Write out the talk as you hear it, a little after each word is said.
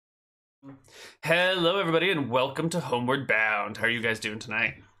Hello, everybody, and welcome to Homeward Bound. How are you guys doing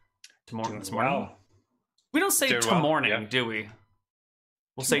tonight? Doing This morning? well. We don't say Doing well, tomorning, yeah. do we?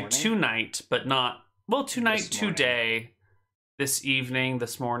 We'll say Tomorning? tonight, but not... Well, tonight, This morning. today, this evening,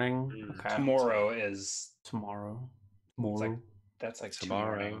 this morning. Mm. Okay. Tomorrow is Tomorrow. like that's like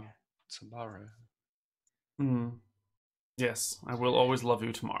Tomorrow. Tomorrow. Mm. Yes, I will always love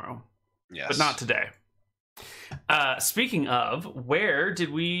you tomorrow, Yes. but not today. Speaking of, where did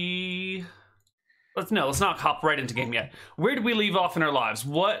we... Let's not hop right into game yet. Where did we leave off in our lives?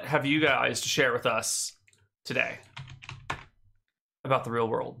 What have you guys to share with us today about the real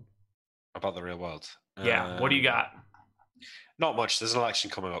world? About the real world. Yeah, what do you got? Not much. There's an election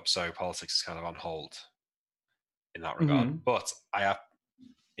coming up, so politics is kind of on hold in that regard. Mhm. But I have,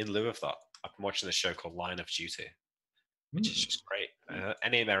 in lieu of that, I've been watching this show called Line of Duty, which is just great.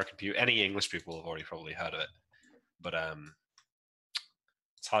 Any any English people have already probably heard of it, but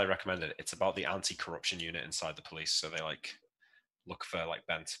it's highly recommended. It's about the anti-corruption unit inside the police, so they look for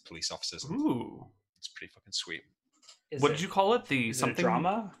bent police officers. Ooh. It's pretty fucking sweet. What did you call it? The is it something a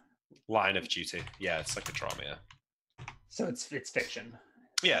drama? Line of Duty. Yeah, it's like a drama. Yeah. So it's fiction.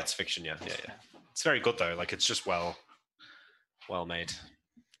 Yeah, it's fiction. Yeah. It's very good though. Like it's just well made.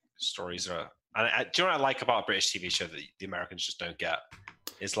 Stories are. And do you know what I like about a British TV show that the Americans just don't get?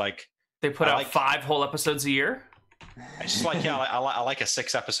 Is like They put I out like- 5 whole episodes a year? it's just like I like a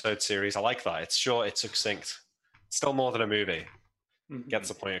 6-episode series. I like that. It's short. It's succinct. It's still more than a movie. Mhm. Gets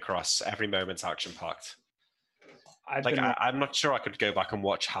the point across. Every moment's action packed. I've Like been, I'm not sure I could go back and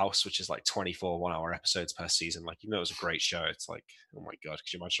watch House, which is like 24 1-hour episodes per season. Like even though it was a great show, it's like oh my god,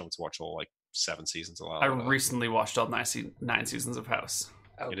 could you imagine having to watch all 7 seasons of that? I recently watched all 9 seasons of House.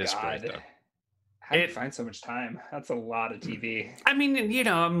 oh it is God. great, though. How do you find so much time? That's a lot of TV. I mean,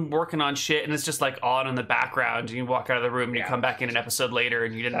 I'm working on shit, and it's just like on in the background, and you walk out of the room, and you Yeah. come back in an episode later,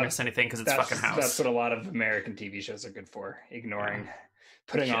 and you didn't That's- miss anything because it's fucking House. That's what a lot of American TV shows are good for. Ignoring,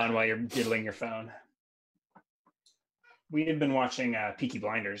 putting Yeah. on while you're diddling your phone. We had been watching Peaky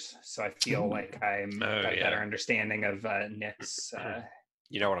Blinders, so I feel like I'm got a yeah. better understanding of Nick's.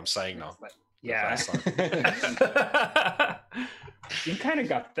 You know what I'm saying now. Yeah. You kind of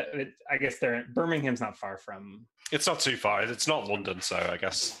got the. I guess Birmingham's not far from. It's not too far. It's not London, so I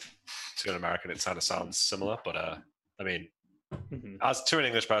guess to an American it kind of sounds similar. But I mean, Mhm. as to an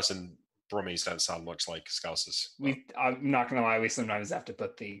English person, Brummies don't sound much like Scousers. I'm not gonna lie. We sometimes have to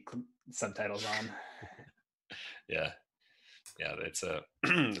put the subtitles on. Yeah, it's a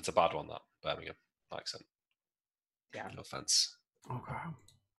it's a bad one, that Birmingham accent. Yeah. No offense. Okay.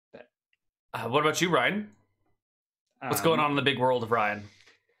 But- What about you, Ryan? What's going on in the big world of Ryan?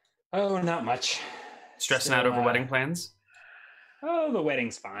 Oh, not much. Stressing Still, out over wedding plans? Oh, the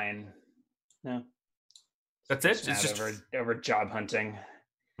wedding's fine. No, That's it? stressing It's out just... over job hunting,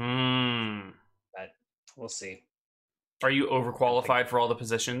 Hmm. but we'll see. Are you overqualified for all the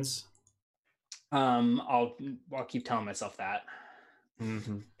positions? I'll keep telling myself that.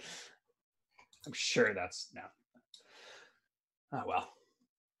 Mm-hmm. I'm sure that's no. Oh well.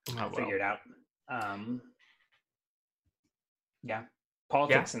 Oh, Figure it out. Yeah,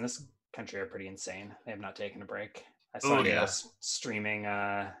 politics in this country are pretty insane. They have not taken a break. I saw Oh, Neil yeah. streaming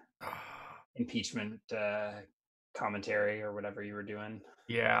impeachment commentary or whatever you were doing.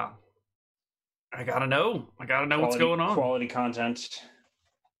 Yeah. I gotta know. What's going on. Quality content.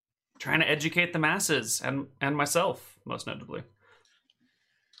 Trying to educate the masses and myself, most notably.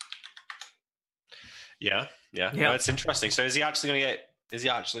 Yeah. No, it's interesting. So is he actually going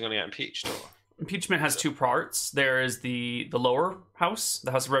to get impeached? Or? Impeachment has 2 parts. There is the lower house,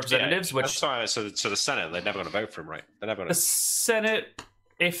 the House of Representatives, which That's why. So the Senate, they're never going to vote for him, right? They're never going the to. Senate,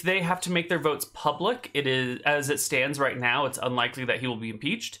 if they have to make their votes public, it is, as it stands right now, it's unlikely that he will be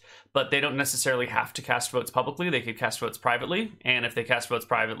impeached, but they don't necessarily have to cast votes publicly. They could cast votes privately, and if they cast votes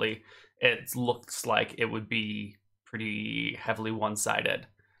privately, it looks like it would be pretty heavily one-sided.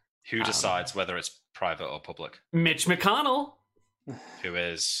 Who decides whether it's private or public? Mitch McConnell, Who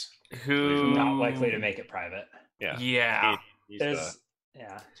is? who Not likely to make it private. Yeah. Yeah, He's There's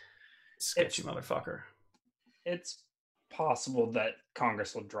yeah. sketchy motherfucker. It's possible that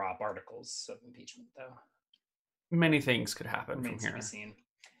Congress will drop articles of impeachment, though. Many things could happen from Remains to here. be seen.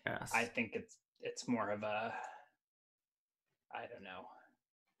 Yes. I think it's more of a, I don't know,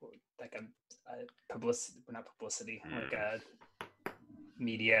 like a publicity, not publicity, like a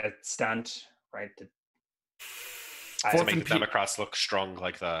media stunt, right? To to make the Democrats look strong,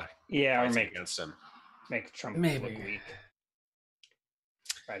 like the or fighting make against him. Trump Maybe. look weak.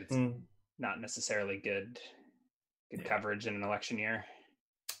 Right, it's not necessarily good coverage in an election year.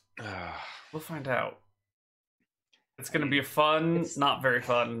 We'll find out. It's going to be a fun, not very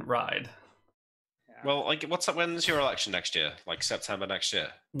fun ride. Yeah. Well, like, when's your election next year? Like September next year?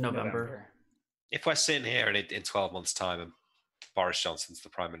 November. If we're sitting here and in 12 months' time and Boris Johnson's the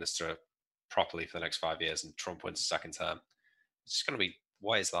Prime Minister properly for the next 5 years and Trump wins a second term, it's just going to be,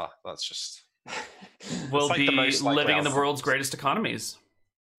 what is that? That's just... We'll like be the most likely living in the outcome. world's greatest economies.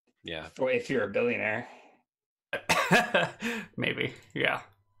 Yeah. If you're a billionaire. Maybe, yeah.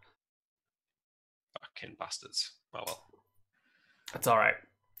 Fucking bastards. Oh well. That's all right.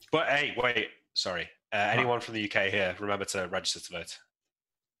 But hey, wait, sorry. Anyone from the UK here, remember to register to vote.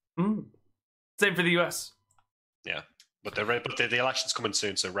 Same for the US. Yeah. But the election's coming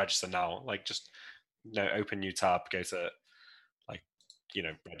soon, so register now. Like, just, open new tab, go to,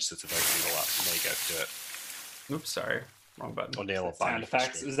 register to vote and all that. And there you go, do it. Oops, sorry. Wrong button. Or Neil will Sound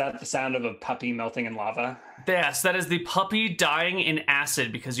effects. Is that the sound of a puppy melting in lava? Yes, that is the puppy dying in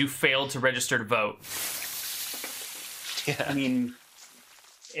acid because you failed to register to vote. Yeah. I mean,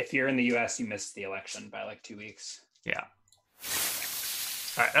 if you're in the US, you missed the election by like 2 weeks. Yeah.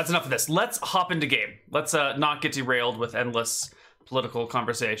 All right, that's enough of this. Let's hop into game. Let's not get derailed with endless political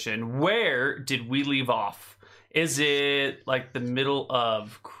conversation. Where did we leave off? Is it like the middle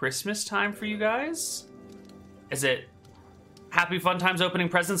of Christmas time for you guys? Is it happy fun times opening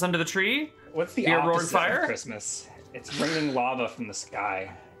presents under the tree? What's the Fear, roar, and opposite fire? of Christmas? It's raining lava from the sky.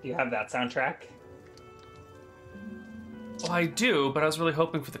 Do you have that soundtrack? Well, I do, but I was really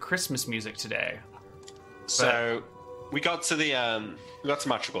hoping for the Christmas music today. So we got to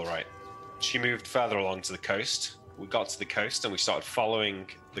Madrigal, right? She moved further along to the coast. We got to the coast and we started following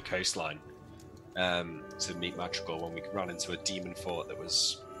the coastline to meet Madrigal when we ran into a demon fort that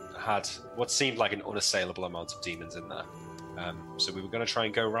had what seemed like an unassailable amount of demons in there. So we were going to try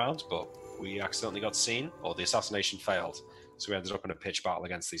and go around, but we accidentally got seen, or the assassination failed. So we ended up in a pitch battle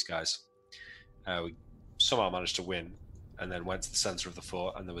against these guys. We somehow managed to win, and then went to the center of the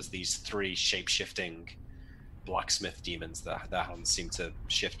fort, and there was these 3 shape-shifting blacksmith demons that their hands seemed to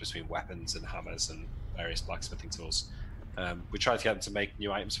shift between weapons and hammers and various blacksmithing tools. We tried to get them to make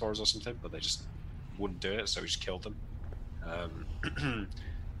new items for us or something, but they just wouldn't do it, so we just killed them.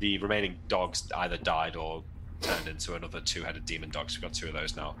 The remaining dogs either died or turned into another 2-headed demon dog, so we've got 2 of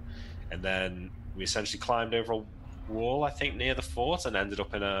those now. And then we essentially climbed over a wall, I think, near the fort, and ended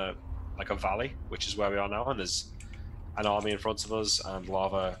up in a valley, which is where we are now, and there's an army in front of us and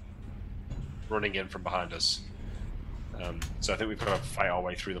lava running in from behind us. So I think we've got to fight our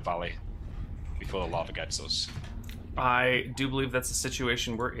way through the valley before the lava gets us. I do believe that's the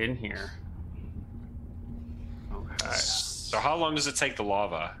situation we're in here. Okay. So how long does it take the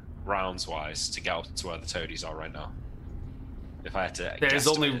lava, rounds-wise, to get up to where the toadies are right now? If I had to There's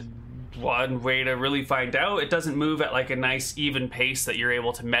guesstimate only it. one way to really find out. It doesn't move at like a nice even pace that you're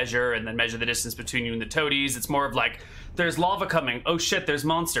able to measure and then measure the distance between you and the toadies. It's more of like, there's lava coming. Oh shit, there's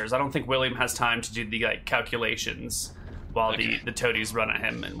monsters. I don't think William has time to do the calculations while the toadies run at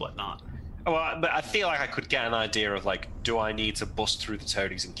him and whatnot. Well, but I feel like I could get an idea of do I need to bust through the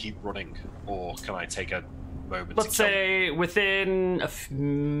toadies and keep running, or can I take a moment? Let's say within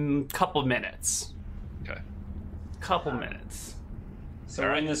a couple minutes. Okay. Couple minutes. So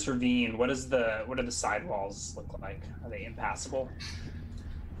we're in this ravine. What do the sidewalls look like? Are they impassable?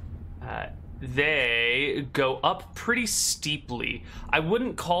 They go up pretty steeply. I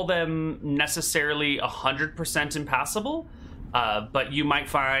wouldn't call them necessarily 100% impassable, but you might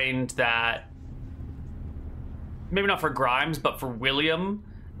find that maybe not for Grimes, but for William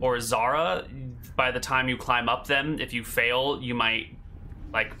or Zara, by the time you climb up them, if you fail, you might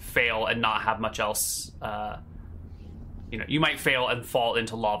fail and not have much else. You might fail and fall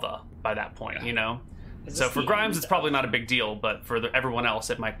into lava by that point. So for Grimes, it's probably not a big deal, but for everyone else,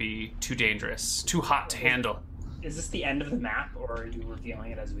 it might be too dangerous, too hot to handle. Is this the end of the map, or are you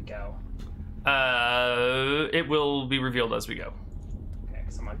revealing it as we go? It will be revealed as we go. Okay,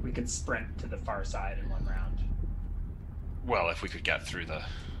 because I'm like, we could sprint to the far side in one round. Well, if we could get through the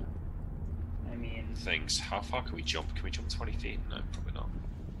mean, things. How far can we jump? Can we jump 20 feet? No, probably not.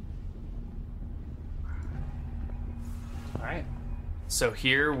 All right. So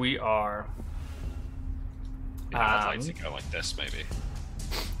here we are. I'd like to go like this, maybe.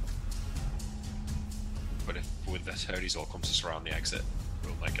 But if with the toadies all come to surround the exit,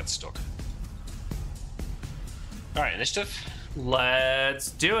 we'll not get stuck. Alright, initiative.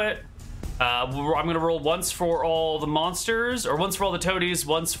 Let's do it. I'm going to roll once for all the monsters, or once for all the toadies,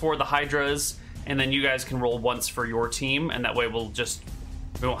 once for the hydras, and then you guys can roll once for your team, and that way we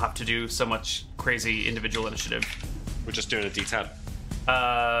won't have to do so much crazy individual initiative. We're just doing a D10.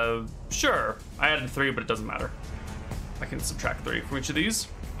 Sure. I added 3, but it doesn't matter. I can subtract 3 from each of these.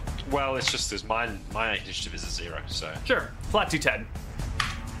 Well, it's just there's my initiative is a 0, so Sure. Flat D10.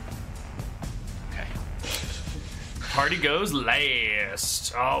 okay. Party goes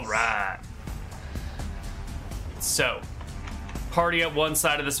last. All right. So, party at one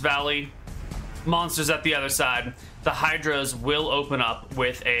side of this valley, monsters at the other side. The Hydras will open up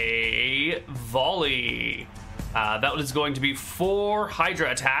with a volley. That is going to be 4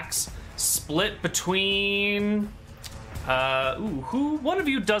 Hydra attacks, split between... one of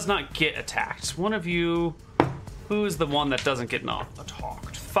you does not get attacked? One of you... Who is the one that doesn't get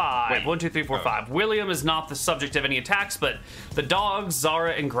attacked? 5. Wait. 1, 2, 3, 4, 5. William is not the subject of any attacks, but the dogs,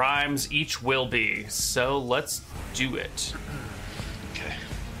 Zara and Grimes, each will be. So let's do it. Okay.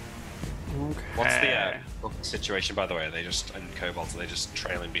 Okay. What's the situation, by the way? Are they just in Kobolds? Are they just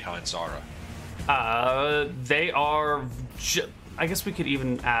trailing behind Zara? They are... I guess we could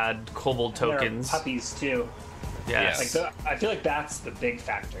even add kobold There are tokens. puppies too. Yes. Like I feel like that's the big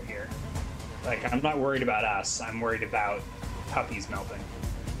factor here. Like I'm not worried about us. I'm worried about puppies melting.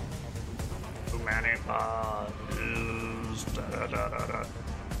 Too many puppies. Da-da-da-da-da.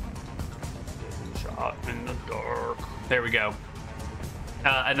 Shot in the dark. There we go.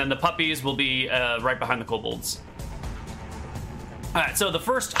 And then the puppies will be right behind the kobolds. All right, so the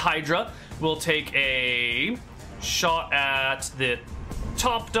first Hydra will take a shot at the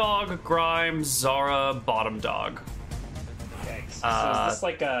top dog, Grimes, Zara, bottom dog. Okay. So is this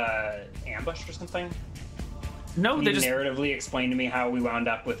like a ambush or something? No, Can they you just... narratively explain to me how we wound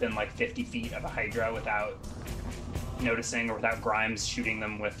up within like 50 feet of a Hydra without noticing, or without Grimes shooting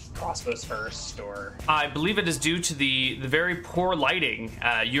them with crossbows first, or... I believe it is due to the very poor lighting.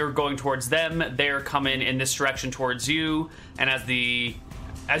 You're going towards them, they're coming in this direction towards you, and as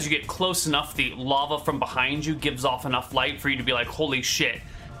you get close enough, the lava from behind you gives off enough light for you to be like, holy shit,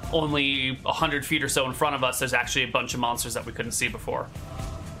 only 100 feet or so in front of us, there's actually a bunch of monsters that we couldn't see before.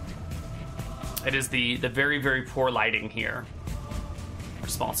 It is the very, very poor lighting here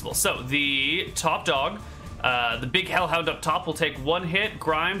responsible. So, the top dog... the big hellhound up top will take 1 hit.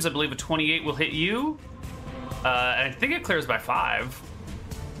 Grimes, I believe a 28 will hit you. And I think it clears by 5.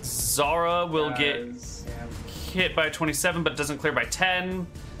 Zara will get hit by a 27, but doesn't clear by 10.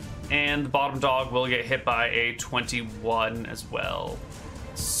 And the bottom dog will get hit by a 21 as well.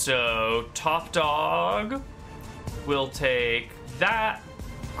 So, top dog will take that.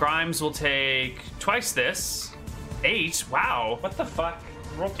 Grimes will take twice this. 8, wow. What the fuck?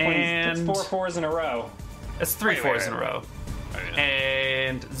 Roll 20. And- That's 4 4s in a row. That's 3 Wait, 4s in a row. Wait.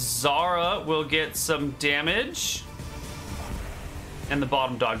 And Zara will get some damage. And the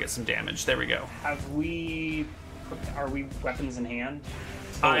bottom dog gets some damage. There we go. Are we weapons in hand?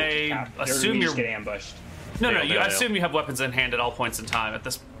 I Or do assume we you're... just get ambushed? No, Nail, I nail. assume you have weapons in hand at all points in time at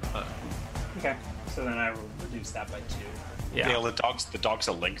this... Okay, so then I will reduce that by 2. yeah. Neil, the dogs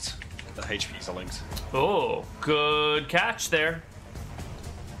are linked. The HPs are linked. Oh, good catch there.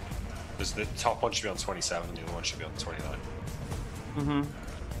 There's the top one should be on 27, and the other one should be on 29. Mm-hmm.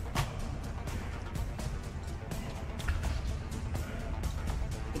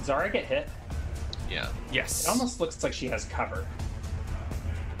 Did Zara get hit? Yeah. Yes. It almost looks like she has cover.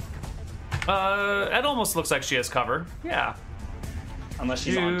 It almost looks like she has cover. Yeah. Unless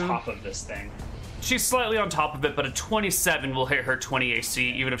she's on You- top of this thing. She's slightly on top of it, but a 27 will hit her 20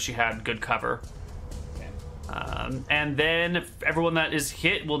 AC, even if she had good cover. Okay. And then everyone that is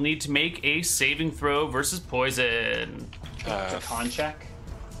hit will need to make a saving throw versus poison. It's a con check.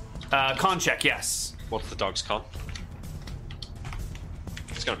 Con check, yes. What's the dog's con?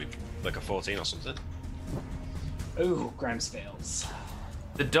 It's gonna be like a 14 or something. Ooh, Grimes fails.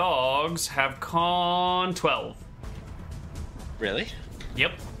 The dogs have con 12. Really?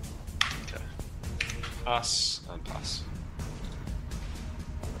 Yep. Okay. Pass and pass.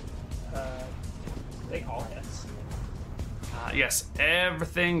 They all hit. Yes,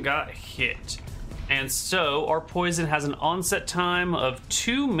 everything got hit. And so our poison has an onset time of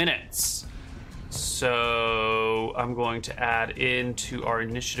 2 minutes. So I'm going to add into our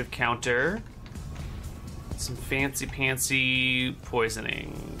initiative counter some fancy pantsy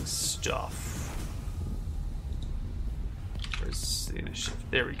poisoning stuff. Where's the initiative?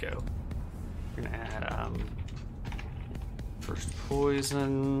 There we go. We're gonna add first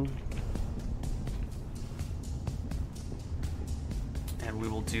poison. And we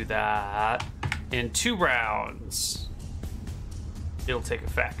will do that in 2 rounds. It'll take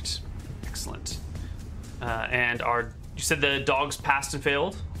effect. Excellent. And you said the dogs passed and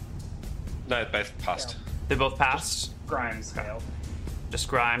failed? No, both passed. They both passed? Grimes failed. Just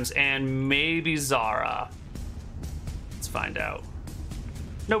Grimes and maybe Zara. Let's find out.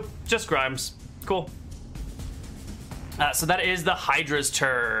 Nope, just Grimes. Cool. So that is the Hydra's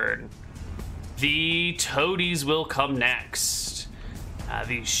turn. The Toadies will come next.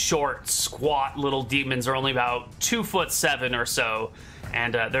 These short, squat little demons are only about 2'7" or so,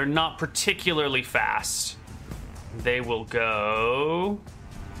 and they're not particularly fast. They will go...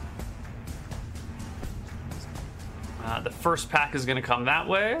 the first pack is going to come that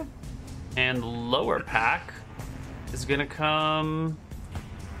way, and the lower pack is going to come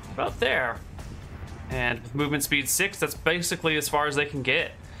about there. And with movement speed 6, that's basically as far as they can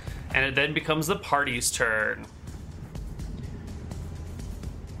get. And it then becomes the party's turn.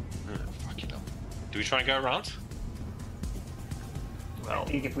 Fuck you know. Do we try and go around? Well, I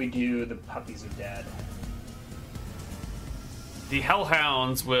think if we do, the puppies are dead. the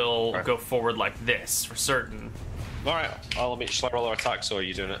Hellhounds will Right. go forward like this, for certain. Alright, shall I roll our attacks, or are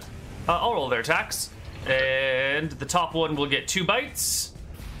you doing it? I'll roll their attacks. And the top one will get 2 bites.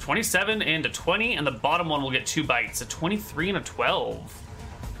 27 and a 20, and the bottom one will get 2 bites, a 23 and a 12.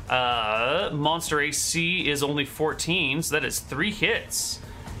 Monster AC is only 14, so that is 3 hits.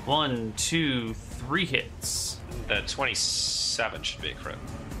 1, 2, 3 hits. The 27 should be a crit.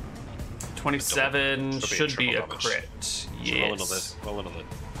 27 should be a triple damage. crit. So Yes. roll another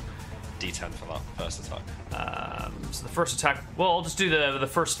D10 for that first attack. So the first attack, well, I'll just do the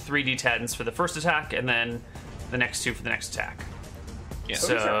first 3 D10s for the first attack, and then the next 2 for the next attack. Yeah. So-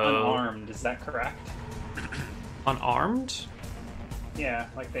 Toadies are unarmed, is that correct? Unarmed? Yeah,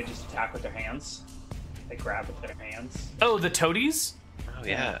 like they just attack with their hands. They grab with their hands. Oh, the Toadies? Oh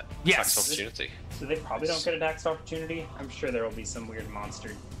yeah. Yes. Attacks opportunity. So they probably don't get attacks of opportunity. I'm sure there will be some weird monster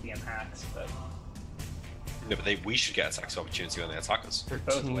DM hacks, but No, but we should get attacks of opportunity when they attack us.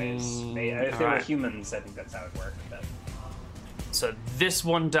 both ways. If they were Alright. humans, I think that's how it would work. But So this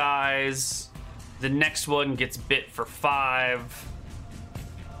one dies. The next one gets bit for 5.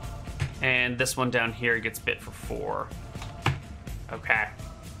 And this one down here gets bit for 4. Okay.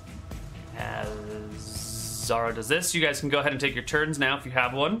 As Zara does this, you guys can go ahead and take your turns now if you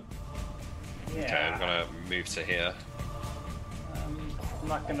have one. yeah, Okay, I'm gonna move to here. I'm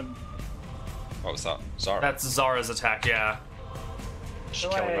not gonna. What was that? Zara. That's Zara's attack, yeah. She's Do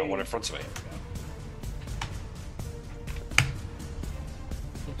killing I- that one in front of me.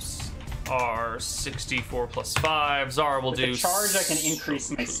 Oops. R 64 plus 5. Zara will With do. the charge, I can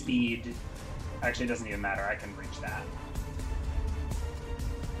increase my speed. Actually, it doesn't even matter. I can reach that.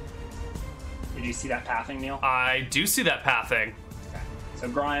 Did you see that pathing, Neil? I do see that pathing. Okay. So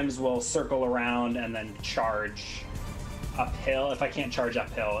Grimes will circle around and then charge uphill. If I can't charge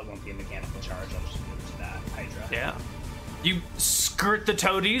uphill, it won't be a mechanical charge. I'll just move to that Hydra. Yeah. You skirt the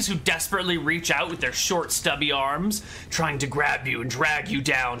Toadies, who desperately reach out with their short, stubby arms, trying to grab you and drag you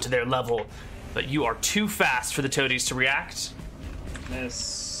down to their level. But you are too fast for the Toadies to react.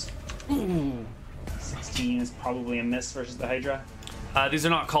 Miss. Ooh. 16 is probably a miss versus the Hydra. These are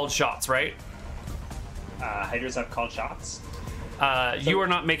not called shots, right? Hydras have called shots. You are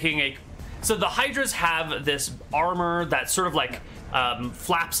not making a... So the Hydras have this armor that sort of like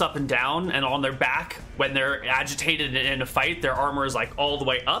flaps up and down, and on their back, when they're agitated in a fight, their armor is like all the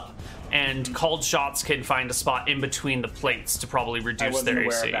way up, and called shots can find a spot in between the plates to probably I reduce wasn't their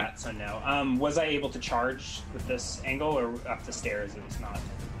aware AC. of that, so no. Was I able to charge with this angle, or up the stairs it was not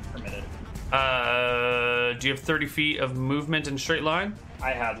permitted? Do you have 30 feet of movement in straight line?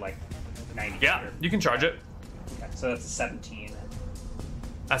 I had like 90 Yeah, feet. you can charge it. Okay, so that's a 17.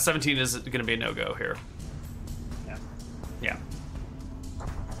 17 is going to be a no-go here. Yeah. Yeah.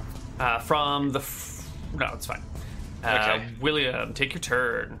 From the... No, it's fine. Okay. William, take your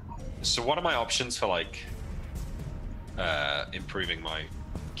turn. So what are my options for like improving my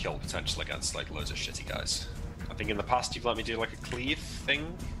kill potential against like loads of shitty guys? I think in the past you've let me do like a cleave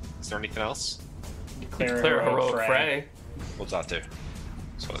thing. Is there anything else? Declare Clear a heroic fray. What does that do?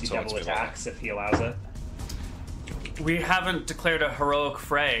 So He double attacks if he allows it. We haven't declared a heroic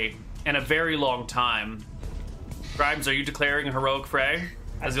fray in a very long time. Grimes, are you declaring a heroic fray?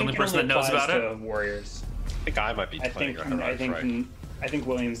 As the only person that knows about it? Warriors. I think I might be I declaring think. a heroic fray. I think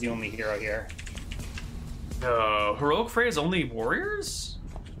William's the only hero here. No. Heroic fray is only warriors?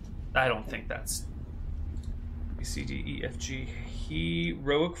 I don't think that's... B, C, D, E, F, G.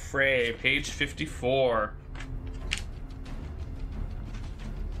 Heroic fray, page 54.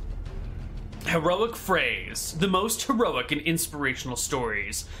 Heroic frays. The most heroic and inspirational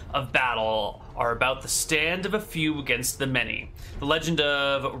stories of battle are about the stand of a few against the many. The legend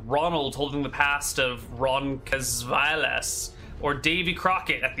of Ronald holding the past of Roncesvalles or Davy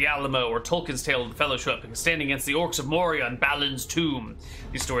Crockett at the Alamo, or Tolkien's Tale of the Fellowship, and stand against the orcs of Moria and Balin's tomb.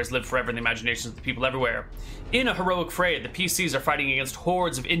 These stories live forever in the imaginations of the people everywhere. In a heroic fray, the PCs are fighting against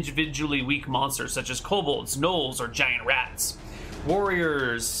hordes of individually weak monsters such as kobolds, gnolls, or giant rats.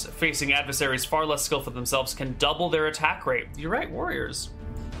 Warriors facing adversaries far less skillful themselves can double their attack rate. You're right, warriors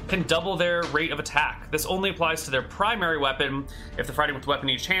can double their rate of attack. This only applies to their primary weapon. If they're fighting with a weapon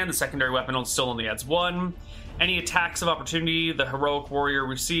in each hand, the secondary weapon still only adds 1. Any attacks of opportunity the heroic warrior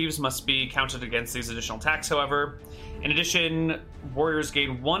receives must be counted against these additional attacks, however. In addition, warriors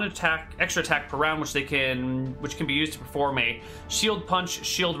gain 1 extra attack per round, which can be used to perform a shield punch,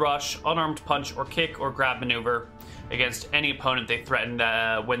 shield rush, unarmed punch, or kick or grab maneuver against any opponent they threaten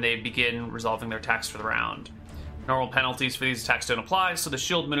when they begin resolving their attacks for the round. Normal penalties for these attacks don't apply, so the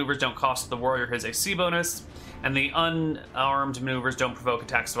shield maneuvers don't cost the warrior his AC bonus, and the unarmed maneuvers don't provoke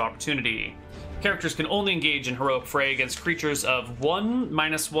attacks of opportunity. Characters can only engage in heroic fray against creatures of 1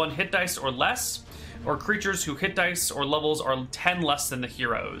 -1 hit dice or less, or creatures whose hit dice or levels are 10 less than the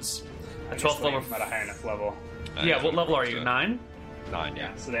heroes. A 12th level. Not a high enough level. Yeah, what level are you? 9? 9, yeah.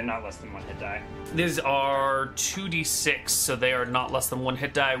 So they're not less than 1 hit die. These are 2d6, so they are not less than 1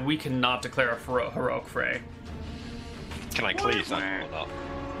 hit die. We cannot declare a heroic fray. Can I cleave that or not?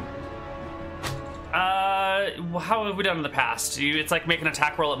 How have we done in the past? It's like make an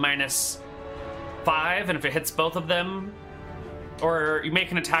attack roll at -5, and if it hits both of them, or you make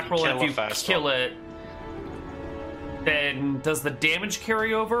an attack roll and if you kill it, then does the damage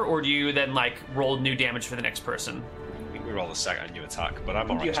carry over, or do you then like roll new damage for the next person? I think we roll the second new attack, but I'm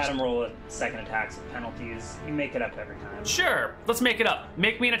alright. You had him roll second attacks with penalties. You make it up every time. Sure, let's make it up.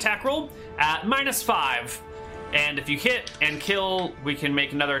 Make me an attack roll at -5. And if you hit and kill, we can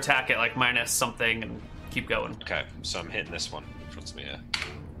make another attack at like minus something and keep going. Okay, so I'm hitting this one in front of me here.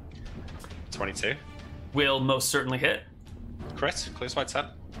 22. Will most certainly hit. Crit, clears by 10.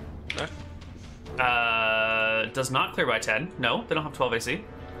 No? Does not clear by 10. No, they don't have 12 AC.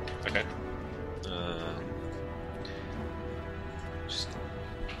 Okay.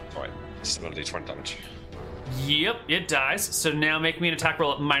 Alright, still gonna do 20 damage. Yep, it dies. So now make me an attack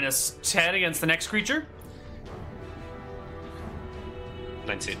roll at -10 against the next creature.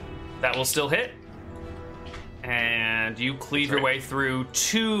 19. That will still hit. And you cleave your way through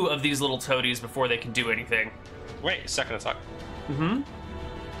 2 of these little toadies before they can do anything. Wait, second attack. Mm-hmm.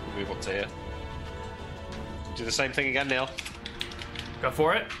 Move up to here. Do the same thing again, Neil. Go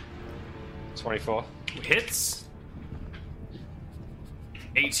for it. 24. Hits.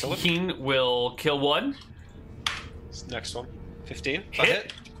 18 will kill 1. Next one. 15.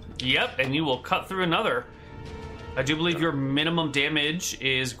 Hit. Yep, and you will cut through another. I do believe your minimum damage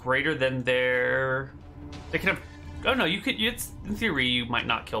is greater than their... They can have... Oh, no, you could... In theory, you might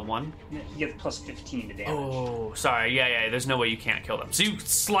not kill 1. You get plus 15 to damage. Oh, sorry. Yeah, there's no way you can't kill them. So you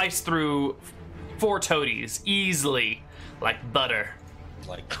slice through 4 toadies easily, like butter.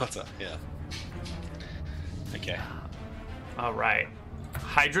 Like butter, yeah. Okay. All right.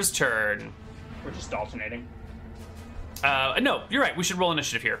 Hydra's turn. We're just alternating. No, you're right. We should roll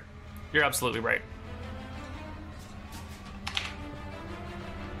initiative here. You're absolutely right.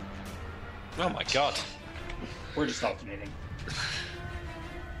 Oh my god. We're just alternating.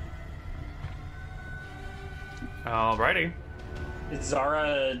 Alrighty. Is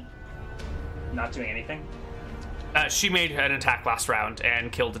Zara not doing anything? She made an attack last round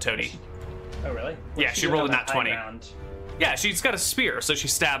and killed the toady. Oh, really? Yeah, she rolled a nat 20. Ground? Yeah, she's got a spear, so she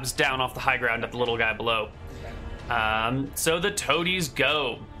stabs down off the high ground at the little guy below. So the toadies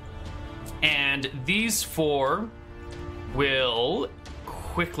go. And these 4 will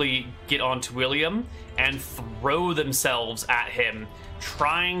quickly get onto William and throw themselves at him,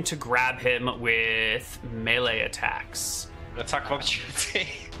 trying to grab him with melee attacks. Attack of opportunity.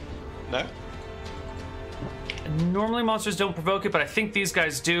 No? Normally monsters don't provoke it, but I think these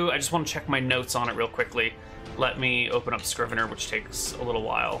guys do. I just want to check my notes on it real quickly. Let me open up Scrivener, which takes a little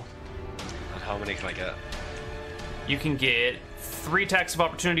while. And how many can I get? You can get 3 attacks of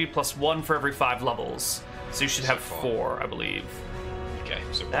opportunity plus 1 for every 5 levels. So you should have 4, I believe. Okay,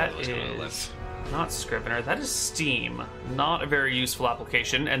 so that is not Scrivener. That is Steam. Not a very useful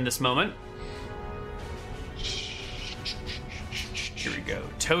application in this moment. Here we go.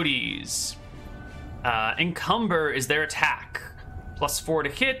 Toadies. Encumber is their attack. Plus 4 to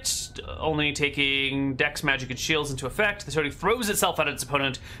hit, only taking Dex, Magic, and Shields into effect. The toady throws itself at its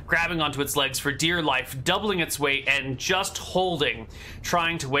opponent, grabbing onto its legs for dear life, doubling its weight, and just holding,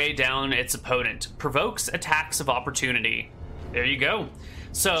 trying to weigh down its opponent. Provokes attacks of opportunity. There you go.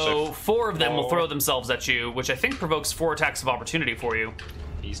 So 4 of them will throw themselves at you, which I think provokes 4 attacks of opportunity for you.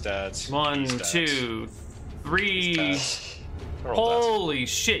 He's dead. 1, He's dead. 2, 3, They're all dead. Holy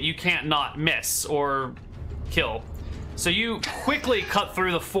shit, you can't not miss or kill. So you quickly cut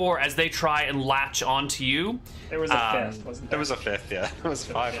through the 4 as they try and latch onto you. There was a fifth, wasn't there? There was a 5th, yeah. There was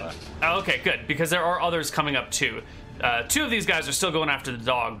 5 left. Oh, okay, good, because there are others coming up too. 2 of these guys are still going after the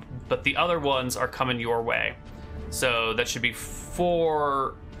dog, but the other ones are coming your way. So that should be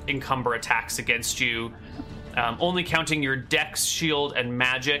 4 encumber attacks against you. Only counting your dex, shield, and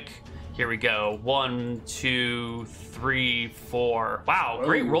magic. Here we go. 1, 2, 3, 4. Wow,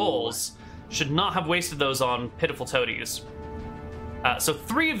 great rolls. Should not have wasted those on pitiful toadies. So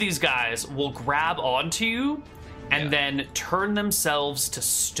 3 of these guys will grab onto you and then turn themselves to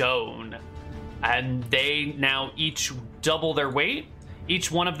stone. And they now each double their weight. Each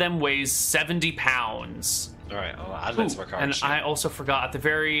one of them weighs 70 pounds. All right, I'll add that to my card And sheet. I also forgot, at the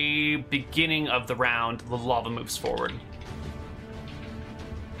very beginning of the round, the lava moves forward.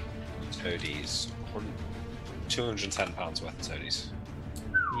 Toadies. 210 pounds worth of toadies.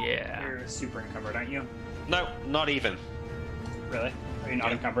 Yeah. You're super encumbered, aren't you? No, not even. Really? Are you not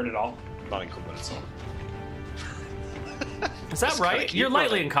Yeah. encumbered at all? Not encumbered at all. Is that Just right? kinda keep You're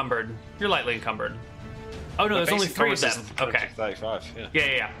lightly rolling. encumbered. You're lightly encumbered. Oh no, My there's only basic 3 of bonus them. is Okay. 35, yeah.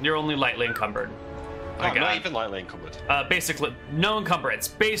 Yeah. You're only lightly encumbered. Oh, My not God. even lightly encumbered. Basically, no encumbrance.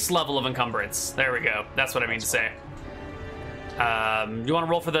 Base level of encumbrance. There we go. That's what I mean to say. You want to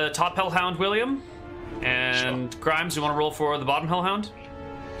roll for the top Hellhound, William? And Grimes, you want to roll for the bottom Hellhound?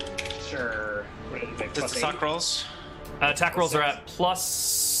 Sure. What did they Does plus the 8? attack rolls? Attack rolls are at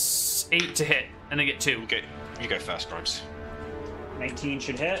 +8 to hit, and they get 2. Okay, you go first, Grimes. 19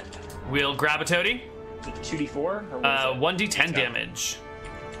 should hit. We'll grab a toady. Is it 2d4? Or what is it? 1d10 damage.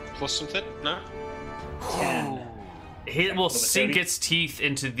 Plus something? No? 10. It will For the sink toady? its teeth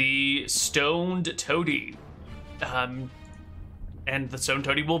into the stoned toady. And the stone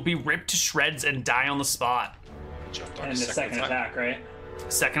toady will be ripped to shreds and die on the spot. Jumped on And his the second attack, right?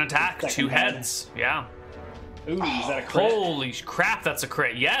 Second attack, Second 2 head. heads. Yeah. Ooh, is that a crit? Holy crap, that's a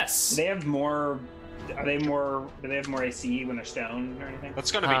crit. Yes. Do they have more? Are they more? Do they have more AC when they're stoned or anything?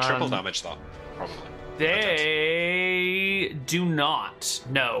 That's going to be triple Um, damage, though. Probably. They do not.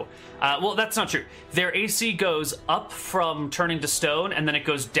 No. Well, that's not true. Their AC goes up from turning to stone, and then it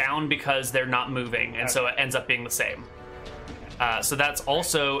goes down because they're not moving, and so it ends up being the same. So that's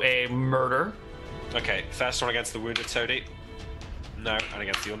also a murder. Okay, first one against the wounded toady. No, and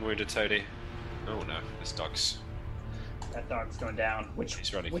against the unwounded toady. Oh no, this dog's. That dog's going down. Which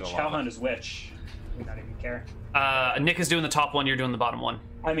He's ready for which the lava. hellhound is which? We don't even care. Nick is doing the top one, you're doing the bottom one.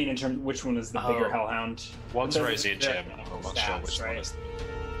 I mean, in terms, which one is the bigger Oh. hellhound? One's Those are Rosie and the Jim. I'm not sure stats, which one right? is.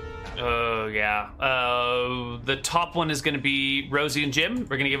 Oh, yeah. The top one is going to be Rosie and Jim.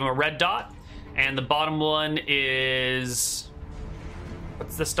 We're going to give them a red dot. And the bottom one is...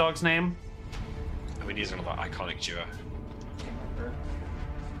 What's this dog's name? I mean, he's another iconic duo. Can't remember.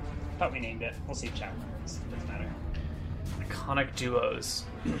 Thought we named it. We'll see if chat remembers. Doesn't matter. Iconic duos.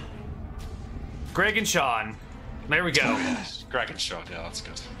 Greg and Sean. There we go. Yes, Greg and Sean, yeah, that's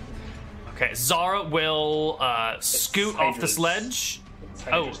good. Okay, Zara will scoot off the Hydra's. sledge. It's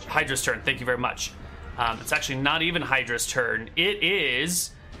Oh, Hydra's turn. Hydra's turn. Thank you very much. It's actually not even Hydra's turn. It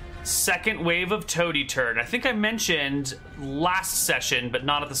is second wave of Toady turn. I think I mentioned last session, but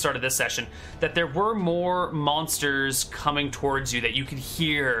not at the start of this session, that there were more monsters coming towards you, that you could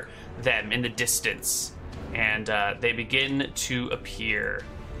hear them in the distance. And they begin to appear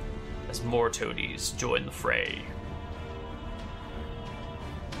as more Toadies join the fray.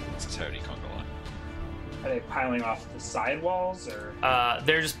 It's a toady, can't go on. Are they piling off the side walls or?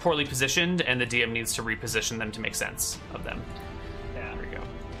 They're just poorly positioned, and the DM needs to reposition them to make sense of them. Yeah. There we go.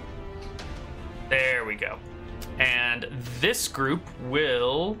 There we go. And this group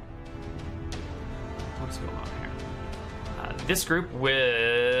will... What's going on here? This group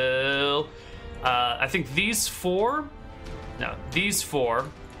will... I think these four... No, these four...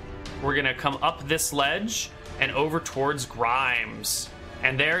 We're going to come up this ledge and over towards Grimes.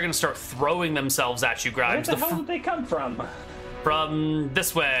 And they're going to start throwing themselves at you, Where Grimes. the hell did they come from? From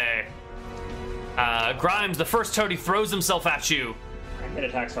this way. Grimes, the first toady, throws himself at you. I get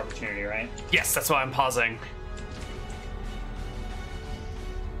attacks of opportunity, right? Yes, that's why I'm pausing.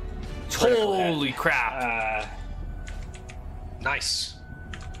 Critical hit. Holy crap. Nice.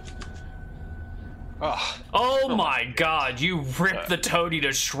 Oh, Oh my god, you ripped the toady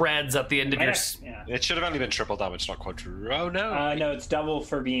to shreds at the end of your... Yeah. it should have only been triple damage, not quadruple. Oh no. No, it's double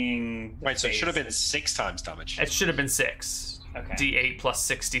for being. the Wait, so it should have been face. 6 times damage. It should have been 6. Okay. D8 plus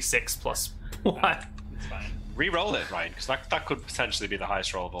 66 plus 1. It's fine. Re-roll it, Ryan, because that could potentially be the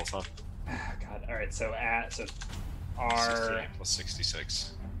highest roll of all time. Oh, God. All right. So R. 68 plus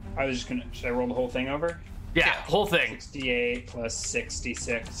 66. I was just gonna. Should I roll the whole thing over? Yeah, whole thing. 68 plus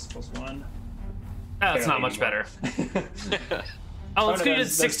 66 plus 1. That's not much better. Oh, let's do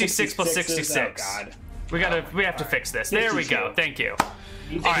 66 plus 66. Oh, God. We have to fix this. There we go. Thank you.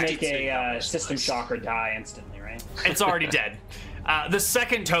 You can make a system shocker die instantly, right? It's already dead. The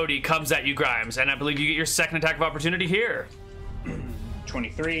second toady comes at you, Grimes, and I believe you get your second attack of opportunity here.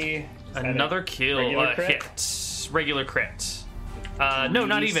 23. Another kill. Regular crit? Hit. Regular crit. No,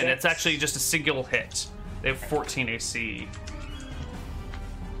 not even. It's actually just a single hit. They have 14 AC.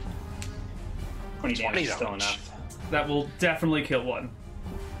 20 damage is still enough. That will definitely kill one.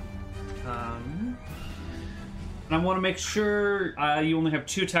 And I want to make sure you only have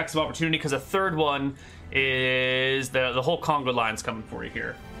 2 attacks of opportunity because a third one is the whole Congo line's coming for you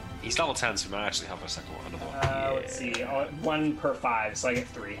here. He's level 10, so we might actually have a second one. Another one. Let's see. 1 per 5, so I get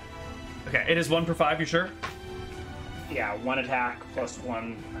 3. Okay, it is 1 per 5, you sure? Yeah, 1 attack plus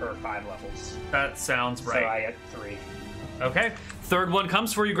 1 per 5 levels. That sounds right. So I get 3. Okay, third one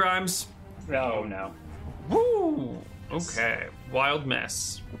comes for you, Grimes. Oh, no. Woo! Okay, wild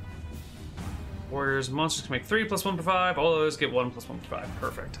miss. Warriors and monsters can make 3 plus 1 per 5. All those get 1 plus 1 per 5.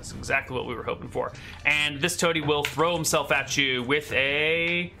 Perfect. That's exactly what we were hoping for. And this toady will throw himself at you with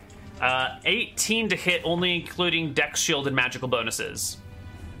a 18 to hit, only including Dex Shield and magical bonuses.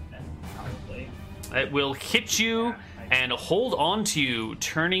 Probably. It will hit you and hold on to you,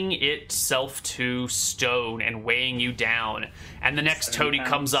 turning itself to stone and weighing you down. And the next toady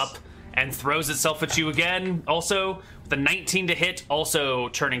comes up and throws itself at you again. Also, with a 19 to hit, also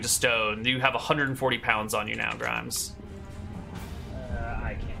turning to stone. You have 140 pounds on you now, Grimes.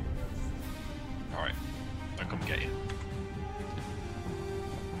 I can't move. Alright. I'll come get you.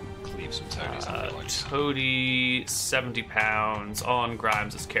 Cleave some toadies. Toady, 70 pounds on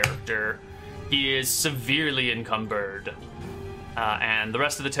Grimes' character. He is severely encumbered. And the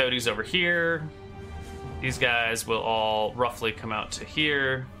rest of the toadies over here, these guys will all roughly come out to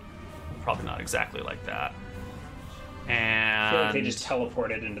here. Probably not exactly like that. And I feel like they just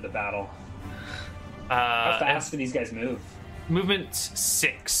teleported into the battle. How fast do these guys move? Movement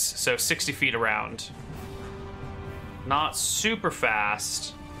 6, so 60 feet around. Not super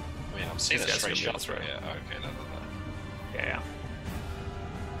fast. I mean, I'm seeing These a guys straight can be able shot to through here. Okay, no. Yeah.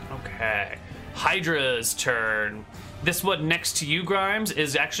 Okay. Hydra's turn. This one next to you, Grimes,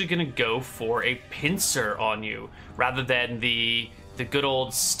 is actually going to go for a pincer on you rather than the good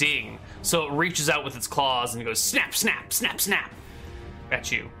old sting. So it reaches out with its claws and goes snap, snap, snap, snap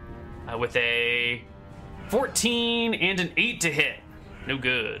at you with a 14 and an 8 to hit. No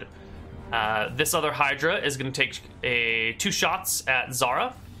good. This other Hydra is going to take 2 shots at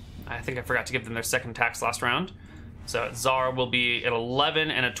Zara. I think I forgot to give them their second attacks last round. So Zara will be at 11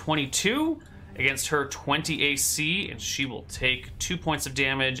 and a 22 against her 20 AC, and she will take 2 points of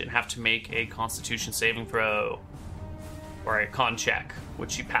damage and have to make a Constitution saving throw. Or a con check, which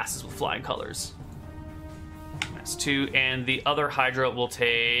she passes with flying colors. That's 2, and the other Hydra will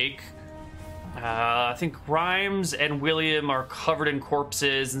take... I think Grimes and William are covered in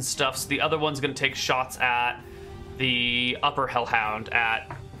corpses and stuff, so the other one's going to take shots at the upper Hellhound,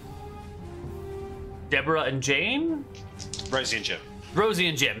 at Deborah and Jane? Rosie and Jim. Rosie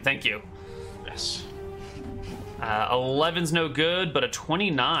and Jim, thank you. Yes. 11's no good, but a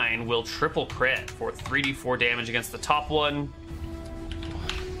 29 will triple crit for 3d4 damage against the top one.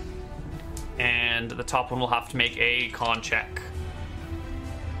 And the top one will have to make a con check.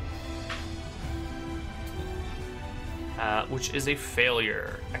 Which is a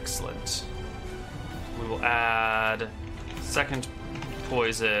failure. Excellent. We will add second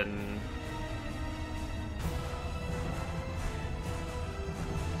poison.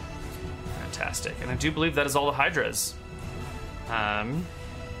 Fantastic. And I do believe that is all the Hydras. Actually,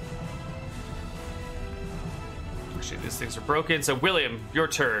 these things are broken. So, William, your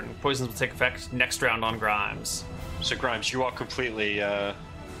turn. Poisons will take effect next round on Grimes. So, Grimes, you are completely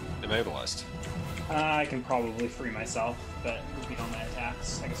immobilized. I can probably free myself, but moving on my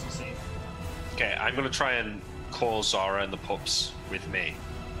attacks, I guess we'll see. Okay, I'm going to try and call Zara and the pups with me.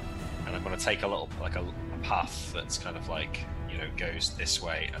 And I'm going to take a little, like a path that's kind of like, you know, goes this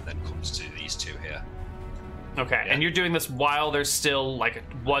way and then comes to these two here. Okay, Yeah. and you're doing this while there's still, like,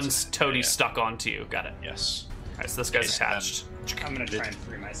 one toady stuck onto you. Got it. Yes. Alright, so this guy's Okay, attached. I'm gonna try and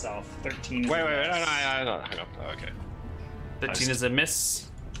free myself. 13. Wait, no, hang on. Okay. 13 is a miss.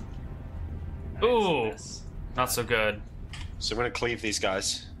 Nice, Ooh. miss. Not so good. So I'm going to cleave these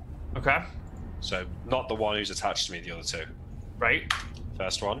guys. Okay, So not the one who's attached to me, the other two. right.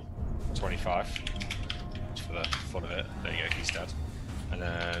 First one, 25. Just for the fun of it. There you go, he's dead. And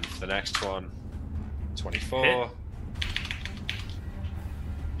then for the next one, 24. Hit.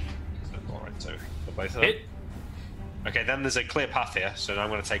 Alright. Right, so for both of them. Hit. Okay, then there's a clear path here, so now I'm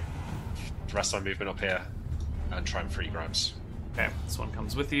going to take the rest of my movement up here and try and free Grimes. Okay, this one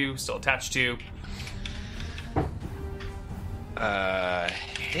comes with you, still attached to you.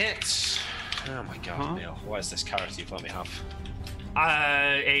 Hit. Oh my god, Neil. What is this character you've let me have?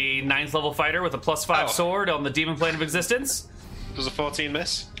 A 9th level fighter with a +5 sword on the Demon Plane of Existence. Does a 14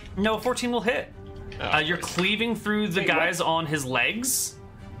 miss? No, 14 will hit. You're cleaving through the guys on his legs.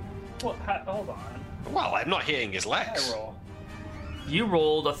 Well, hold on. Well, I'm not hitting his legs. I roll. You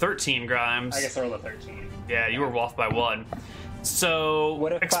rolled a 13, Grimes. I guess I rolled a 13. Yeah, you were off by 1. So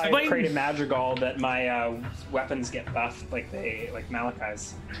What if I explain... create a Madrigal that my weapons get buffed like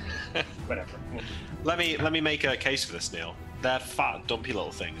Malachi's? Whatever. Let me make a case for this, Neil. That fat, dumpy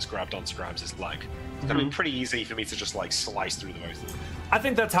little thing is grabbed onto Grimes' leg. It's gonna be pretty easy for me to just like slice through the both of them. I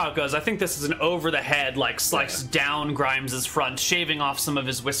think that's how it goes. I think this is an over-the-head, like, slice down Grimes' front, shaving off some of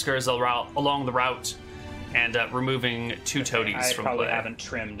his whiskers along the route, and removing 2 toadies I from probably play. haven't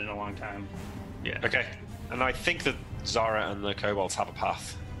trimmed in a long time. Yeah. Okay, and I think that Zara and the kobolds have a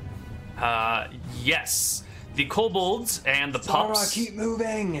path. Yes. The kobolds and the pups keep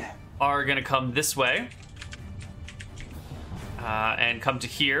moving! are going to come this way. And come to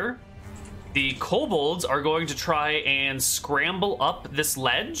here. The kobolds are going to try and scramble up this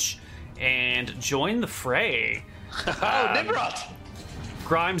ledge and join the fray. Oh, Nimrod!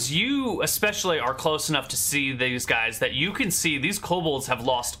 Grimes, you especially are close enough to see these guys that you can see these kobolds have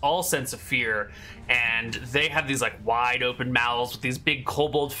lost all sense of fear, and they have these like wide open mouths with these big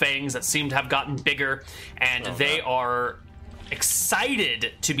kobold fangs that seem to have gotten bigger, and they are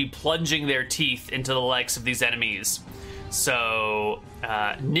excited to be plunging their teeth into the likes of these enemies. So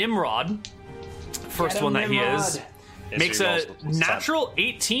Nimrod, first one that he is, makes a natural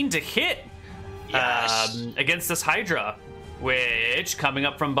 18 to hit against this Hydra, which, coming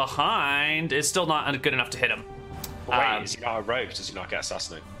up from behind, is still not good enough to hit him. Wait, is he not a rogue? Does he not get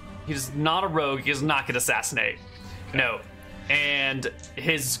assassinated? He's not a rogue. He does not get assassinate. Okay. No. And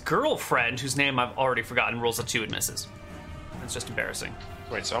his girlfriend, whose name I've already forgotten, rolls a 2 and misses. It's just embarrassing.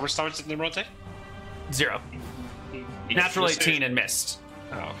 Wait, so how much damage did Nimrod take? 0. Natural 18 and missed.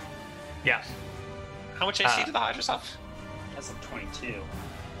 Oh. Yeah. How much AC did the Hydras have? That's like 22.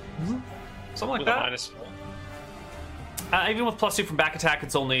 Something like With that. a -4? Even with +2 from back attack,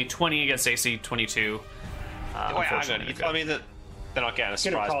 it's only 20 against AC, 22. Wait, hang on. You tell me that they're not getting a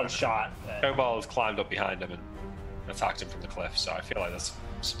Could have surprise. called a shot. But Kobold climbed up behind him and attacked him from the cliff, so I feel like that's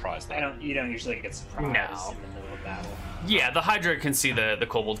a surprise there. you don't usually get surprised No. in the middle of battle. Yeah, the Hydra can see the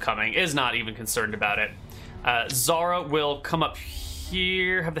kobold coming, is not even concerned about it. Zara will come up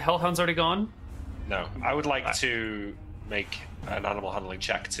here. Have the Hellhounds already gone? No, I would like to make an animal handling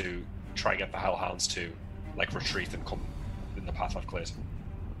check to try and get the Hellhounds to like retreat and come in the path I've cleared.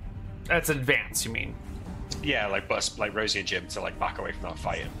 That's advance, you mean? Yeah, like Rosie and Jim to like back away from that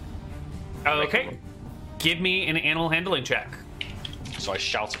fight. Okay. Give me an animal handling check. So I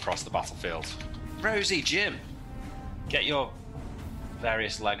shout across the battlefield, Rosie, Jim, get your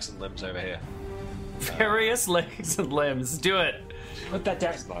various legs and limbs over here. Various legs and limbs. Do it. Put that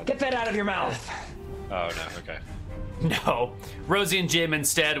down. Get that out of your mouth. Oh no, okay. No. Rosie and Jim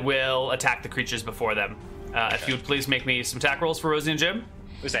instead will attack the creatures before them. If you would please make me some attack rolls for Rosie and Jim.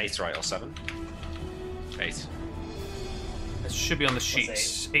 It was 8, right, or 7? 8. It should be on the sheet.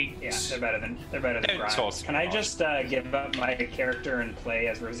 8. Yeah, they're better than Don't Grimes. talk Can I just give up my character and play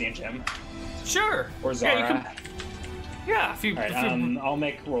as Rosie and Jim Sure. or Zara? Yeah, you can... Yeah, if you... All right, I'll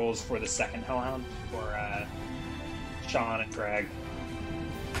make rolls for the second Hellhound for Sean and Greg.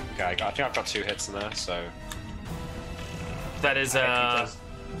 Okay, I think I've got 2 hits in there, so... That is It's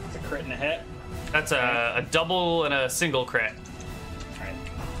a crit and a hit. That's a double and a single crit. All right.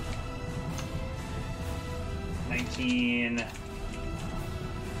 19.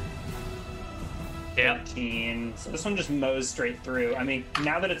 Yep. 13. So this one just mows straight through. I mean,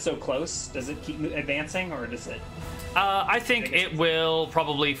 now that it's so close, does it keep advancing or does it? I think it will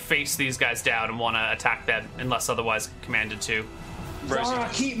probably face these guys down and want to attack them unless otherwise commanded to. Zara,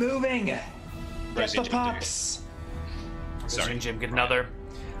 keep moving! Rosie Get and the Jim pups! Rosie and Jim get another.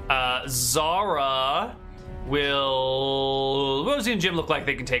 Zara will... Rosie and Jim look like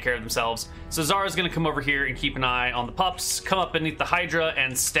they can take care of themselves. So Zara's going to come over here and keep an eye on the pups, come up beneath the Hydra,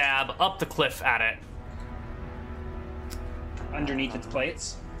 and stab up the cliff at it. Underneath its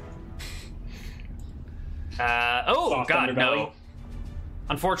plates. Oh, Soft God, underbelly. no.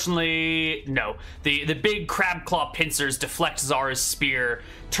 Unfortunately, no. The big crab claw pincers deflect Zara's spear,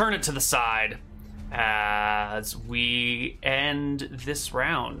 turn it to the side as we end this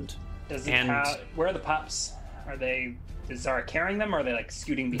round. Does it And- where are the pups? Are they? Is Zara carrying them, or are they like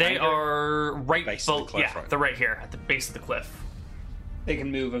scooting behind They her? are right. Base of the cliff, right? They're right here at the base of the cliff. They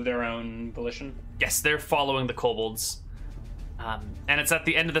can move of their own volition. Yes, they're following the kobolds. And it's at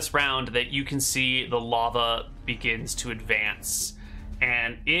the end of this round that you can see the lava begins to advance.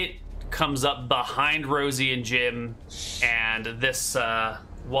 And it comes up behind Rosie and Jim and this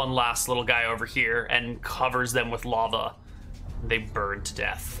one last little guy over here and covers them with lava. They burn to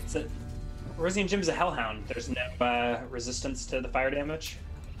death. Rosie and Jim's a hellhound. There's no resistance to the fire damage.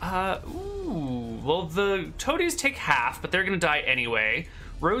 Well, the toadies take half, but they're going to die anyway.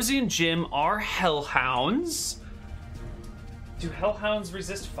 Rosie and Jim are hellhounds. Do hellhounds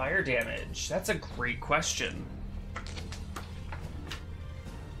resist fire damage? That's a great question.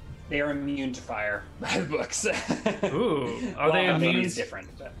 They are immune to fire by the books. Ooh, are they immune? Is different.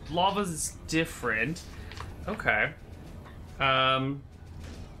 But... Lava's different. Okay.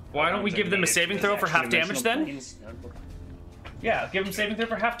 Why don't we give them a saving throw for half damage then? Yeah, give them saving throw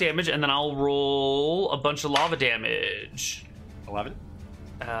for half damage, and then I'll roll a bunch of lava damage. 11.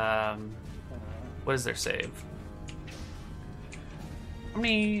 What is their save? How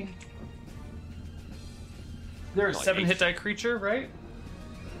many? They're a Like 7 8. hit die creature, right?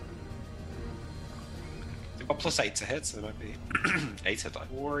 They've got +8 to hit, so they might be 8 hit die.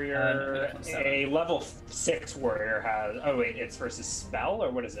 Warrior, a level 6 warrior has. Oh wait, it's versus spell,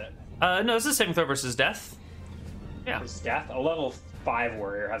 or what is it? No, this is saving throw versus death. Yeah. Versus death. A level 5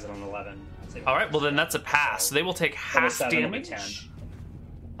 warrior has it on 11. All right. Well, then that's a pass. So they will take half 7 will be damage 10.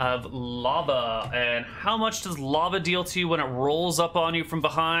 of lava. And how much does lava deal to you when it rolls up on you from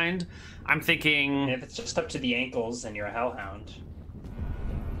behind? I'm thinking. And if it's just up to the ankles, then you're a hellhound.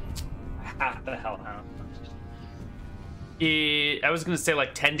 Half the hellhound. I was going to say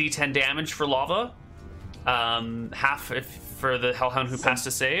like 10d10 damage for lava. Half for the hellhound who passed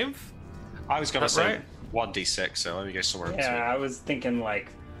a save. I was going to say right? 1d6, so let me go somewhere in Yeah, between. I was thinking like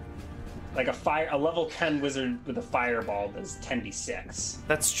a level 10 wizard with a fireball does 10d6.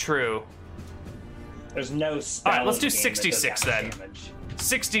 That's true. There's no spell. All right, let's in do the game that does 66 that then. damage.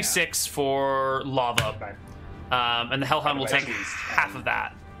 66 for lava. Okay. And the hellhound will take Otherwise, half of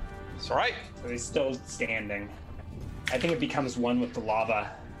that. It's alright. So he's still standing. I think it becomes one with the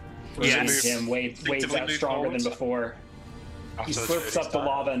lava. Yes. Jim wades Actively out move stronger than forwards. before. He After the slurps toadies up the die.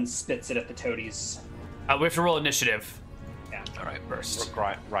 lava and spits it at the toadies. We have to roll initiative. Yeah. Alright, First.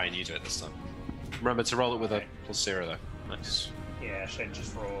 Ryan, you do it this time. Remember to roll it with a +0 though. Nice. Yeah, should I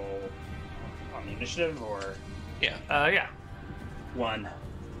just roll on the initiative or Yeah. Yeah. 1?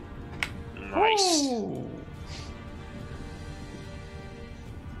 Nice. Ooh.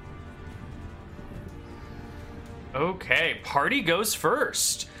 Okay, party goes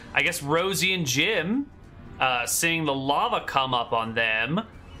first. I guess Rosie and Jim, seeing the lava come up on them,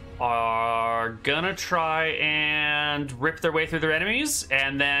 are gonna try and rip their way through their enemies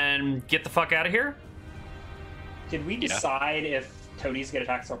and then get the fuck out of here. Did we decide if toadies get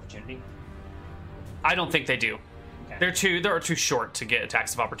attacks of opportunity? I don't think they do. Okay. They're too short to get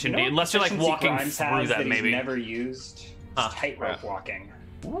attacks of opportunity, You know what unless you're like proficiency walking Grimes through has them. that Maybe. he's never used. It's tightrope walking.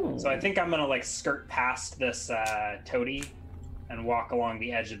 Ooh. So I think I'm gonna like skirt past this toady and walk along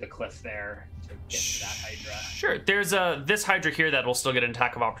the edge of the cliff there to get to that hydra. Sure. There's this hydra here that will still get an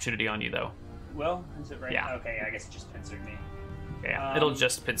attack of opportunity on you, though. Well, is it right? Yeah. Okay, I guess it just pincered me. Yeah, it'll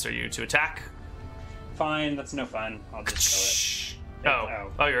just pincer you to attack. Fine, that's no fun. I'll just Oh,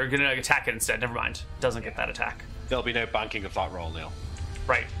 you're gonna attack it instead. Never mind. Doesn't get that attack. There'll be no banking of that roll, Neil.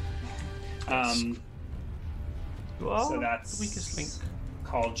 Right. kill it. Well, So that's weakest link.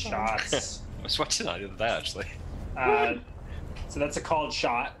 called shots. I was watching that the other day, actually. So that's a called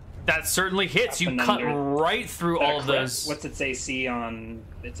shot. That certainly hits. Up You and cut under. right through Is that a all of crit? those. What's its AC on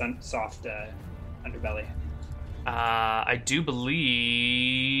its soft underbelly? I do believe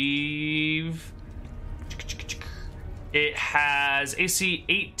it has AC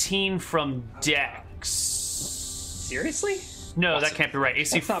 18 from Dex. Seriously? No, that can't be right.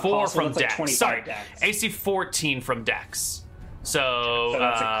 AC That's not 4 possible. from That's like Dex. 25 Sorry, Dex. AC 14 from Dex. So, So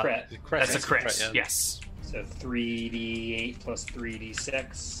that's a crit. That's a It's crit. yeah. Yes. So 3d8 plus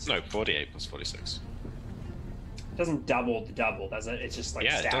 3d6. No, 48 plus 46. It doesn't double the double, does it? It's just like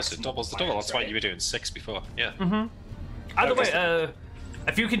Yeah, it stacks does. It doubles the double. multipliers, That's why right? you were doing 6 before. Yeah. Either Okay. way,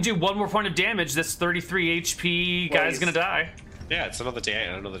 if you can do one more point of damage, this 33 HP guy's gonna die. Yeah, it's another D8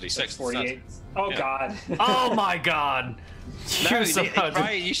 and another D6. That's 48. Oh Yeah. god. Oh my god. No, You're so-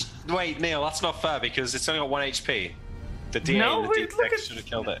 right, wait, Neil, that's not fair because it's only got 1 HP. The D8 No, and the wait, look D6 at- should have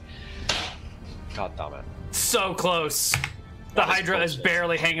killed it. God damn it. So close. The That is Hydra is bullshit.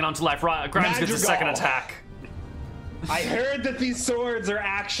 barely hanging on to life. Grimes gets a second Madrigal. attack. I heard that these swords are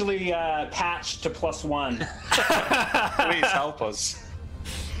actually patched to +1. Please help us.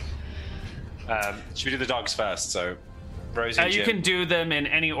 Should we do the dogs first? So, Rosie and You Jim. can do them in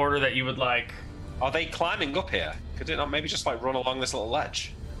any order that you would like. Are they climbing up here? Could it not maybe just like run along this little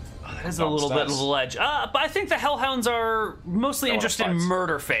ledge? That is a little bit of a ledge. But I think the Hellhounds are mostly Don't wanna interested in fight.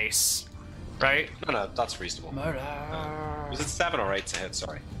 Murderface, right? No, that's reasonable. Was it 7 or 8 to hit?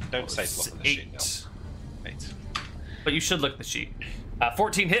 Sorry, don't say to look at the sheet. 8. Neil. 8. But you should look at the sheet.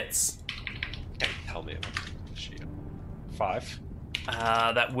 14 hits. Okay, tell me about the sheet. 5.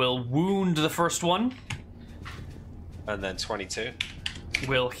 That will wound the first one. And then 22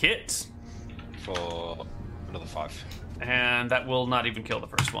 Will hit. for another 5. And that will not even kill the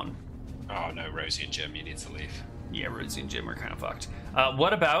first one. Oh no, Rosie and Jim, you need to leave. Yeah, Rosie and Jim are kind of fucked.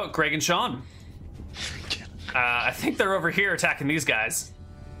 What about Greg and Sean? I think they're over here attacking these guys.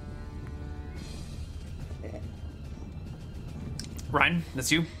 Ryan,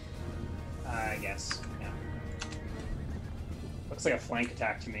 that's you. I guess. Yeah. Looks like a flank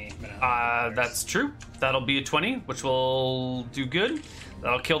attack to me. But I don't know. That's true. That'll be a 20, which will do good.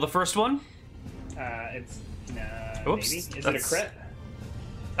 That'll kill the first one. It's Oops, maybe. Is it a that's- crit?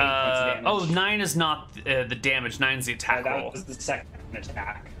 8 points of damage. Oh, 9 is not the damage. 9's the attack that roll. was the second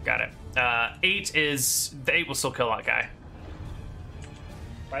attack. Got it. 8 is... The 8 will still kill that guy.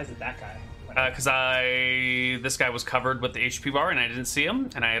 Why is it that guy? Because this guy was covered with the HP bar and I didn't see him,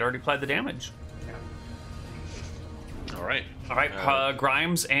 and I had already applied the damage. All right. All right,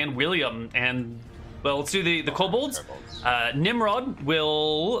 Grimes and William, and well, let's do the kobolds. Nimrod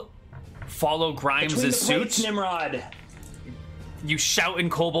will follow Grimes' Between the suit. plates, Nimrod. You shout in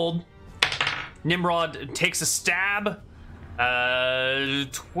kobold. Nimrod takes a stab.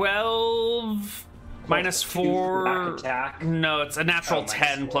 12 minus 4. Back attack. No, it's a natural Oh, minus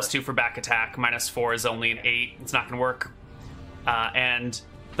 10 4. plus 2 for back attack. Minus 4 is only an 8. It's not going to work. And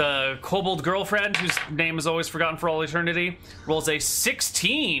the kobold girlfriend, whose name is always forgotten for all eternity, rolls a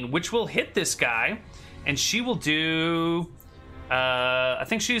 16, which will hit this guy. And she will do... I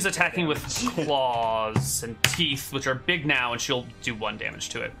think she's attacking with claws and teeth, which are big now, and she'll do 1 damage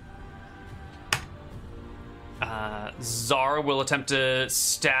to it. Zara will attempt to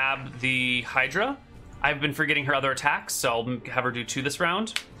stab the Hydra. I've been forgetting her other attacks, so I'll have her do 2 this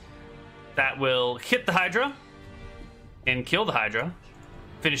round. That will hit the Hydra and kill the Hydra,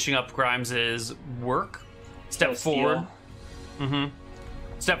 finishing up Grimes' work. Step forward.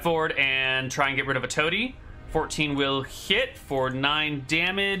 Step forward and try and get rid of a toady. 14 will hit for 9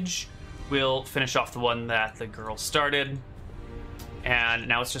 damage. We'll finish off the one that the girl started. And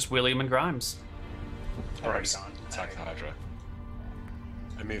now it's just William and Grimes. Alright, attack the Hydra.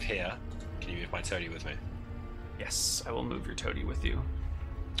 I move here. Can you move my toady with me? Yes, I will move your toady with you.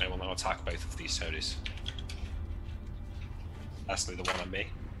 I will now attack both of these toadies. Lastly, the one on me.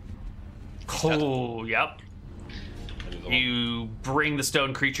 Oh, yep. And the other one. You bring the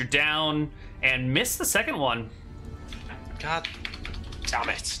stone creature down and miss the second one. God damn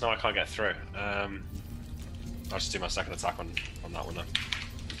it. No, I can't get through. I'll just do my second attack on that one then.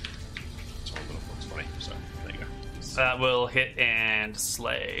 So I'm gonna put 20, so there you go. That will hit and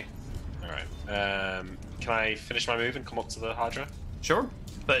slay. Alright. Can I finish my move and come up to the Hydra? Sure,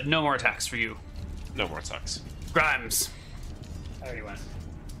 but no more attacks for you. No more attacks. Grimes. I already went.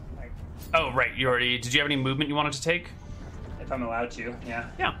 Oh, right, you already... Did you have any movement you wanted to take? If I'm allowed to, yeah.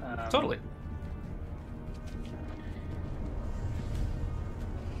 Yeah, totally.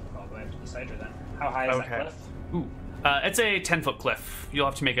 All the way up to the Hydra then. How high is that cliff? Ooh. It's a 10-foot cliff. You'll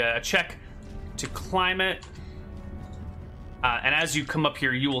have to make a check to climb it. And as you come up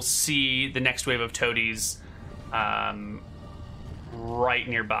here, you will see the next wave of toadies right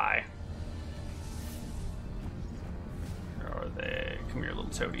nearby. Where are they? Come here,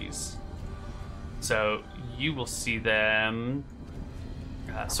 little toadies. So you will see them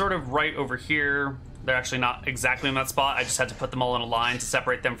sort of right over here. They're actually not exactly in that spot. I just had to put them all in a line to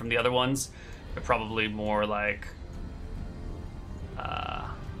separate them from the other ones. They're probably more like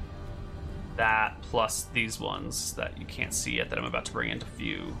that plus these ones that you can't see yet that I'm about to bring into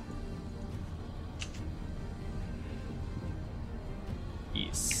view.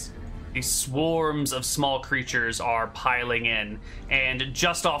 Yes. These swarms of small creatures are piling in, and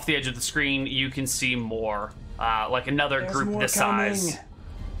just off the edge of the screen you can see more, like another There's group more this coming. size.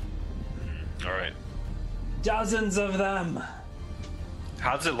 Alright. Dozens of them.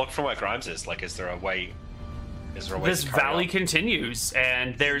 How does it look from where Grimes is? Like, is there a way... This to carry valley on? continues,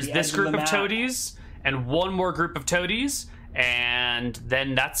 and there's The this edge of group the of map. toadies, and one more group of toadies, and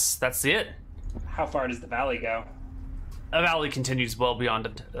then that's it. How far does the valley go? A valley continues well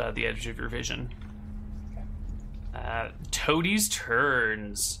beyond the edge of your vision. Toadie's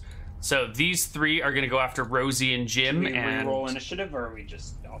turns. So these three are going to go after Rosie and Jim. Should we and roll initiative, or are we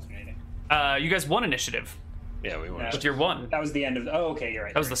just alternating? You guys won initiative. Yeah, we won. With your one. That was the end of. Oh, okay, you're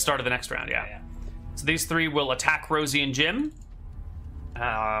right. That was the start of the next round. Yeah. So these three will attack Rosie and Jim.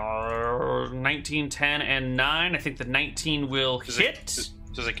 19, 10, and 9. I think the 19 will hit.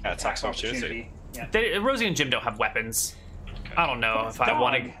 Does it get attacks opportunity? Yeah. Rosie and Jim don't have weapons. Okay. I don't know if I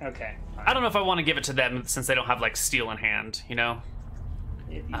want to. Okay. I don't know if I want to give it to them since they don't have like steel in hand. You know.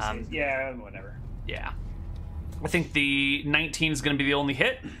 Yeah, whatever. Yeah. I think the 19 is going to be the only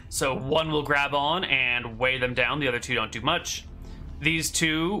hit. So one will grab on and weigh them down. The other two don't do much. These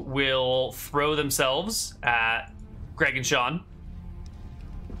two will throw themselves at Greg and Sean.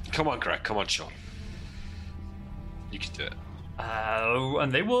 Come on, Greg. Come on, Sean. You can do it.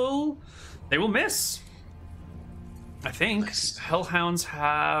 And they will miss. I think. Nice. Hellhounds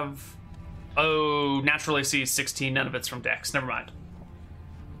have... Oh, natural AC 16. None of it's from Dex. Never mind.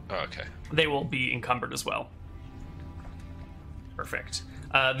 Oh, okay. They will be encumbered as well. Perfect.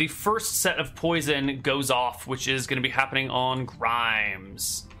 The first set of poison goes off, which is going to be happening on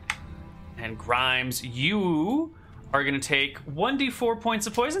Grimes. And Grimes, you are going to take 1d4 points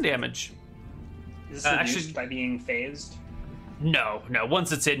of poison damage. Is this reduced by being phased? No.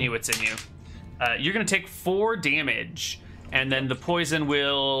 Once it's in you, it's in you. You're going to take 4 damage, and then the poison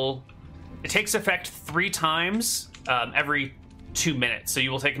will... It takes effect 3 times every 2 minutes. So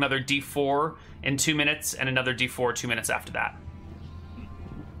you will take another d4 in 2 minutes, and another d4 2 minutes after that.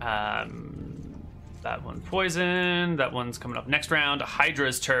 That one poison. That one's coming up next round.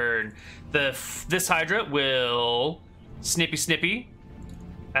 Hydra's turn. This Hydra will snippy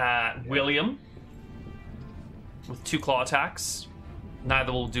at William with 2 claw attacks.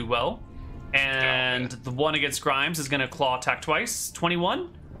 Neither will do well. And the one against Grimes is going to claw attack twice. 21.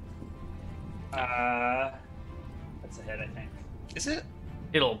 That's a hit, I think. Is it?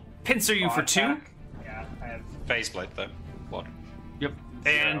 It'll pincer you Claw for 2. attack? Yeah, I have. Phase blade, though. What? Yep.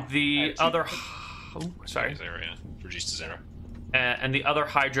 0. And the other... Oh, sorry. 0, yeah. Reduced to 0. And the other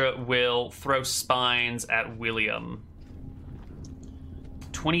Hydra will throw spines at William.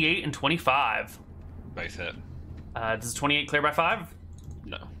 28 and 25. Both hit. Does 28 clear by 5?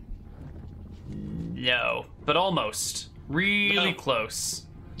 No. No, but almost. Really close.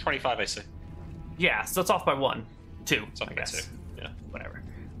 25 AC. Yeah, so it's off by 1. 2, It's off I by guess. 2. Yeah. Whatever.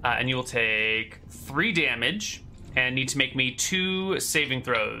 And you will take 3 damage and need to make me 2 saving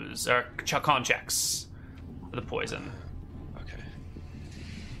throws, or con checks for the poison. Okay.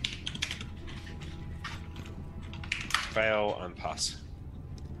 Fail and pass.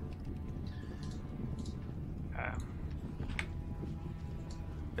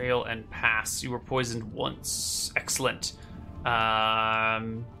 Fail and pass. You were poisoned once. Excellent.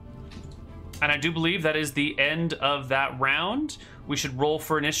 And I do believe that is the end of that round. We should roll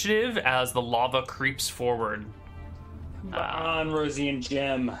for initiative as the lava creeps forward. On Rosie and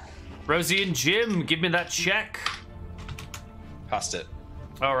Jim. Rosie and Jim, give me that check. Passed it.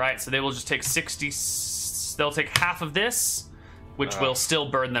 All right, so they will just take 60. They'll take half of this, which will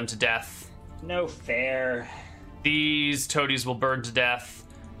still burn them to death. No fair. These toadies will burn to death.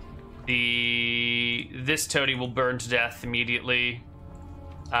 This toady will burn to death immediately.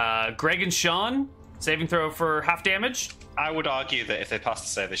 Greg and Sean, saving throw for half damage. I would argue that if they pass the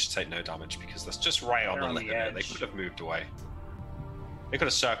save, they should take no damage because that's just right on They're the on the limit. They edge. could have moved away. They could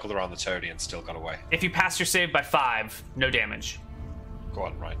have circled around the toady and still got away. If you pass your save by 5, no damage. Go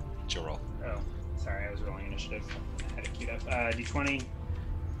on, right. It's your roll. Oh, sorry, I was rolling initiative. I had it queued up. D20.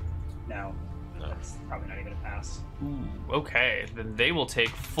 No. No. That's probably not even a pass. Ooh, okay, then they will take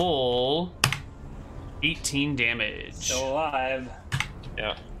full 18 damage. Still alive.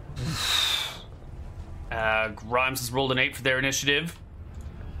 Yeah. Grimes has rolled an 8 for their initiative.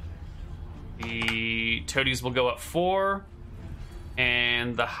 The toadies will go at 4,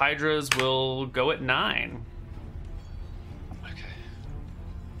 and the hydras will go at 9.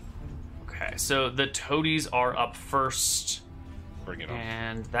 Okay, so the toadies are up first. Bring it on.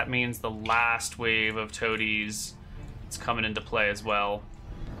 And that means the last wave of toadies is coming into play as well.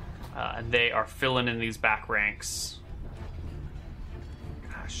 And they are filling in these back ranks.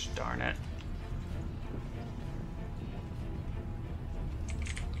 Gosh darn it.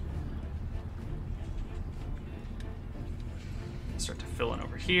 Start to fill in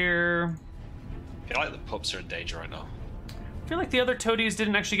over here. I feel like the pups are in danger right now. I feel like the other toadies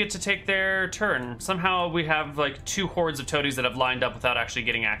didn't actually get to take their turn. Somehow we have like 2 hordes of toadies that have lined up without actually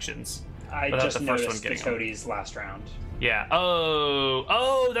getting actions. I Without just the first one noticed the getting them. toadies last round. Yeah.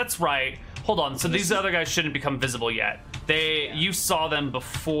 Oh, that's right. Hold on. So these other guys shouldn't become visible yet. You saw them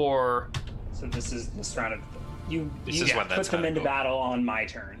before. So this round of You This is when their put them turn into goes. battle on my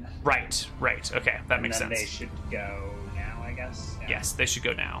turn. Right. Okay, that And makes then sense. they should go now, I guess. Yeah. Yes, they should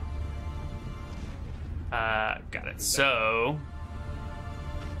go now. Got it. So,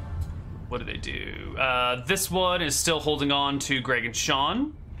 what do they do? This one is still holding on to Greg and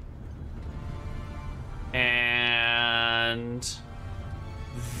Sean. And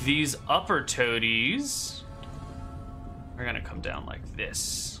these upper toadies are going to come down like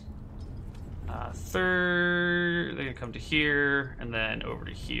this. Third, they're going to come to here and then over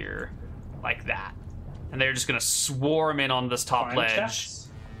to here like that. And they're just going to swarm in on this top Climb ledge. checks?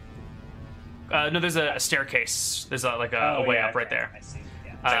 No, there's a staircase. There's a way yeah, up right okay, there. I see.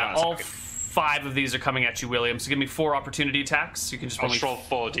 Yeah. All 5 of these are coming at you, William. So give me 4 opportunity attacks. You can just I'll only just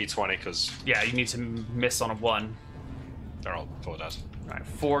roll 4d20 because yeah, you need to miss on a 1. they're all 4 dead. All right,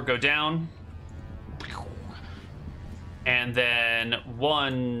 4 go down. And then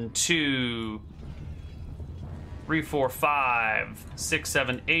 1, 2, 3, 4, 5, 6,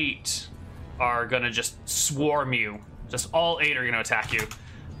 7, 8 are gonna just swarm you. Just all 8 are gonna attack you.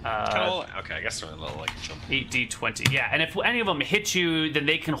 Okay, I guess they're a little like jump. 8d20. Yeah, and if any of them hit you, then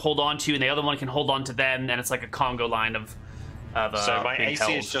they can hold on to you, and the other one can hold on to them, and it's like a Congo line of So my being AC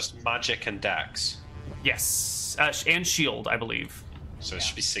held. is just magic and dex. Yes, and shield, I believe. So it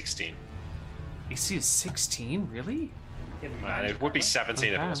should be 16. AC is 16, really? And it would be 17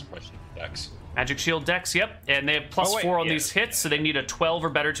 if it Okay. wasn't my dex. Magic shield dex, yep. And they have plus Oh, wait, 4 on yeah. these hits, so they need a 12 or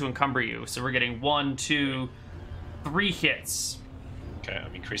better to encumber you. So we're getting 1, 2, 3 hits. Okay,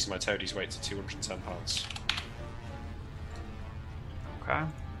 I'm increasing my toadie's weight to 210 pounds. Okay.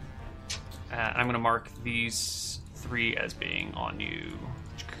 I'm going to mark these 3 as being on you.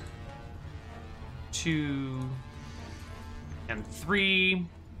 2 and 3.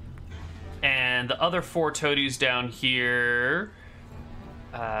 And the other 4 toadies down here,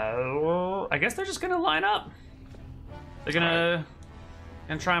 I guess they're just going to line up. They're going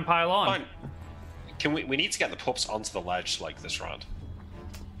to try and pile on. Fine. Can we need to get the pups onto the ledge like this round.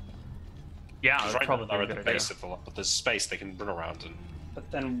 Yeah, 'Cause that's right now probably they're a at the good base idea. of the but there's space, they can run around and But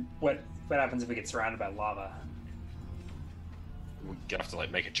then what happens if we get surrounded by lava? we have to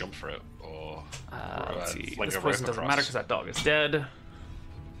like make a jump for it or Let's see. fling This a rope poison doesn't across. matter because that dog is dead.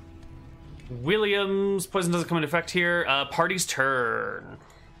 William's poison doesn't come into effect here. Party's turn.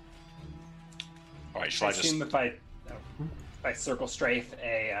 Alright, shall I I just assume if I circle strafe,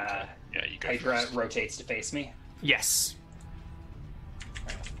 a yeah, you go Hydra first. rotates to face me. Yes.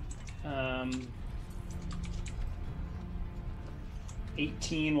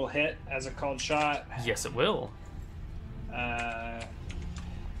 18 will hit as a called shot. Yes, it will.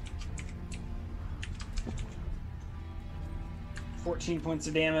 14 points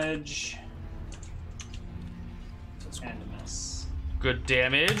of damage. And a miss. Good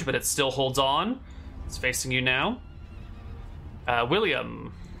damage, but it still holds on. It's facing you now.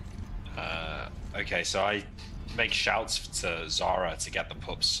 William. Okay, so I make shouts to Zara to get the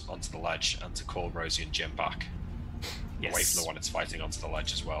pups onto the ledge and to call Rosie and Jim back. Yes. Away from the one it's fighting onto the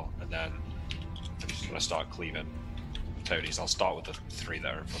ledge as well. And then I'm just gonna start cleaving toadies. I'll start with the 3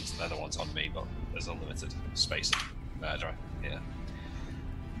 that are in front. They're the ones on me, but there's a limited space here.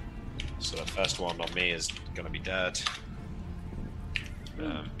 So the first one on me is gonna be dead.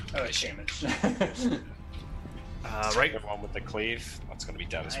 Oh, it's damage. Right. The one with the cleave, that's gonna be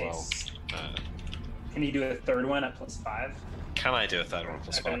dead as well. Nice. Uh, Can you do a third one at +5? can I do a third one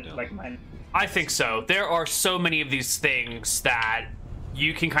plus 5 now? Like mine. I think so. There are so many of these things that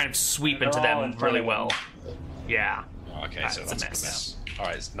you can kind of sweep They're into all them in front really of well. them. Yeah. Oh, okay, so That's a that's a miss. miss.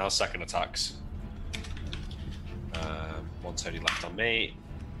 Alright, now second attacks. 1 toadie left on me.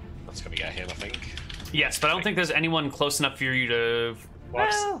 That's gonna get him, I think. Yes, but I don't think there's anyone close enough for you to. Well,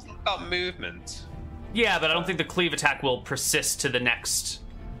 Well, it's not got movement. yeah, but I don't think the cleave attack will persist to the next.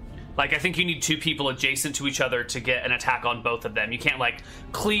 Like, I think you need 2 people adjacent to each other to get an attack on both of them. You can't, like,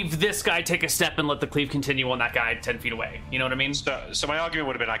 cleave this guy, take a step, and let the cleave continue on that guy 10 feet away. You know what I mean? So my argument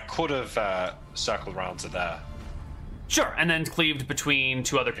would have been I could have circled around to there. Sure, and then cleaved between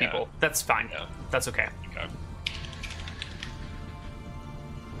 2 other people. Yeah. That's fine. Yeah. That's okay. Okay.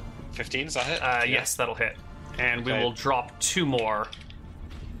 15, is that hit? Yes, that'll hit. And we Okay. will drop 2 more.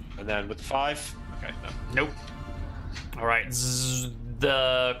 And then with the 5. Okay, no. Nope. All right.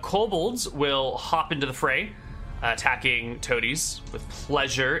 The kobolds will hop into the fray, attacking toadies with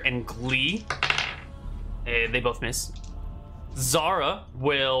pleasure and glee. They both miss. Zara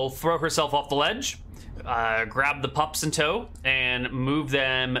will throw herself off the ledge, grab the pups in tow, and move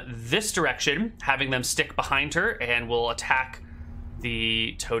them this direction, having them stick behind her, and will attack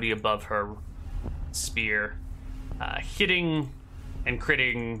the toady above her spear, hitting and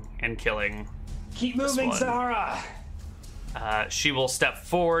critting and killing Keep moving, one. Zara. She will step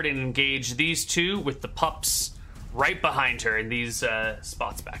forward and engage these two with the pups right behind her in these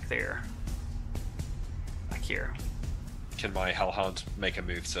spots back there. Back here. Can my Hellhound make a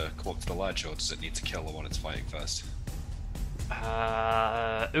move to come up to the ledge, or does it need to kill the one it's fighting first?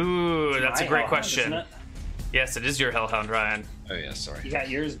 Ooh, that's a great question. Isn't it? Yes, it is your Hellhound, Ryan. Oh yeah, sorry. You got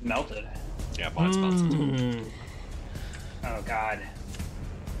yours melted. Yeah, mine's melted. Oh god.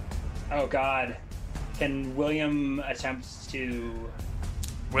 Oh god. Can William attempt to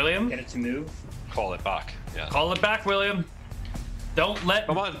William? get it to move? Call it back. Yeah. Call it back, William. Don't let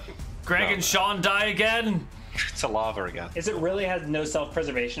Come on. Greg No. and Sean die again. It's a lava again. Is it really has no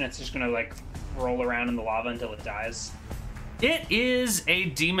self-preservation? It's just gonna like roll around in the lava until it dies? It is a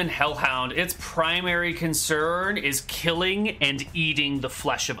demon hellhound. Its primary concern is killing and eating the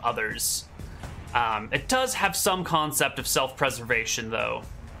flesh of others. It does have some concept of self-preservation, though.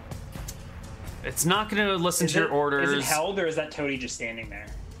 It's not going to listen to your orders. Is it held, or is that toady just standing there?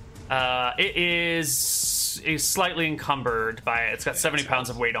 It is slightly encumbered by it. It's got 70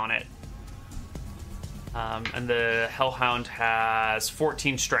 pounds of weight on it. And the hellhound has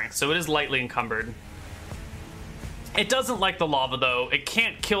 14 strength, so it is lightly encumbered. It doesn't like the lava, though. It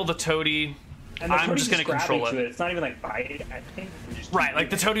can't kill the toady. And the I'm toady's just going to control grabbing it. to It's not even like bite. I think. Just Right, like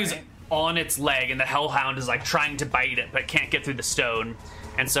the toady's right? on its leg, and the hellhound is like trying to bite it, but can't get through the stone.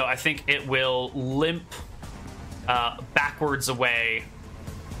 And so I think it will limp backwards away,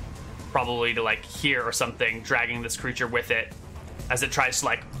 probably to like here or something, dragging this creature with it as it tries to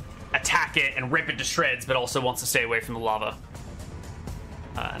like attack it and rip it to shreds, but also wants to stay away from the lava.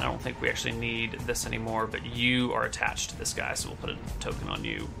 And I don't think we actually need this anymore, but you are attached to this guy, so we'll put a token on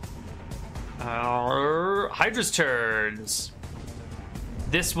you. Hydra's turns.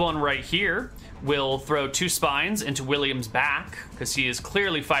 This one right here will throw 2 spines into William's back, because he is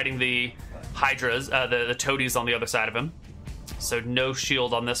clearly fighting the Hydras, the toadies on the other side of him. So no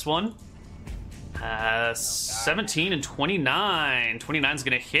shield on this one. 17 and 29. 29 is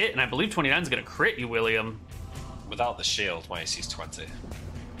going to hit, and I believe 29 is going to crit you, William. Without the shield, my AC is 20.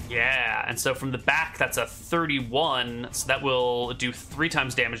 Yeah, and so from the back, that's a 31, so that will do 3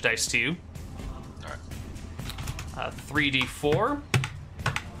 times damage dice to you. Alright. 3d4.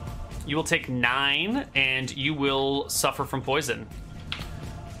 You will take 9, and you will suffer from poison.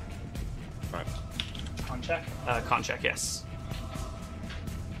 Right. Con check. Con check, yes.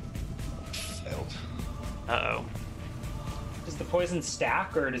 Failed. Uh-oh. Does the poison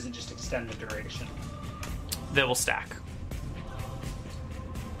stack, or does it just extend the duration? They will stack.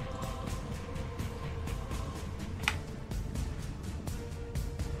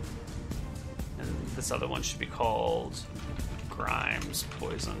 And this other one should be called Grimes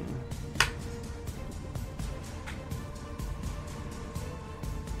Poison.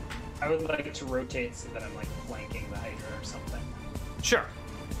 I would like to rotate so that I'm like flanking the Hydra or something. Sure.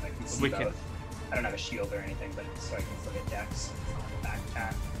 I can see We both. can- I don't have a shield or anything, but so I can still get dex. It's not a back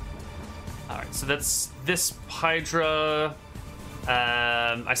attack. Alright, so that's this Hydra.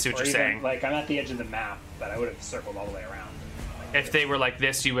 I see what Or you're even, saying. like, I'm at the edge of the map, but I would have circled all the way around. Like, If they were like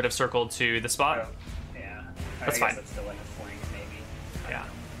this, you would have circled to the spot. yeah. That's I fine. guess that's still like a flank, maybe.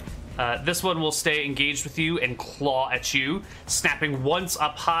 Yeah. This one will stay engaged with you and claw at you, snapping once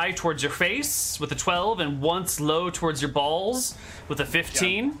up high towards your face with a 12 and once low towards your balls with a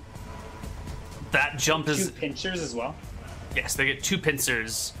 15. That jump is... 2 pinchers as well. Yes, they get 2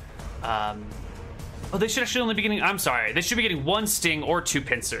 pincers. Oh, they should actually only be getting... I'm sorry. They should be getting 1 sting or 2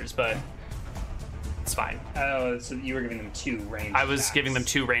 pincers, but it's fine. Oh, so you were giving them 2 range I was attacks. giving them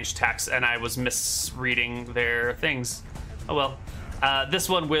 2 ranged attacks, and I was misreading their things. Oh well. This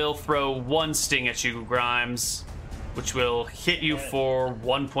one will throw 1 sting at you, Grimes, which will hit you for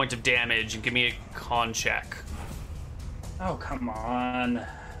 1 point of damage, and give me a con check. Oh, come on.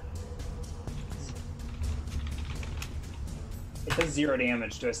 It does 0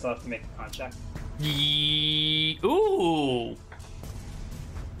 damage. Do I still have to make a con check? Ooh.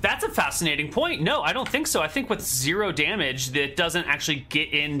 That's a fascinating point. No, I don't think so. I think with 0 damage, that doesn't actually get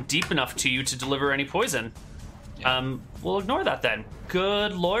in deep enough to you to deliver any poison. Yeah. We'll ignore that then.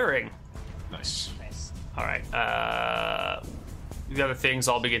 Good lawyering. Nice. Nice. All right. The other things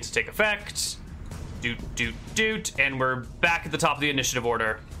all begin to take effect. Doot, doot, doot. And we're back at the top of the initiative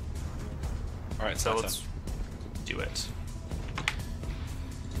order. Alright, So so let's do it.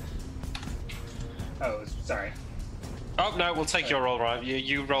 Oh, sorry. Oh, no, we'll take your roll, right?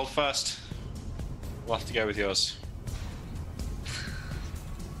 You rolled first. We'll have to go with yours.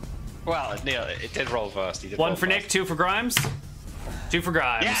 Well, Neil, it did roll first. He did 1 roll for Nick, first. 2 for Grimes. 2 for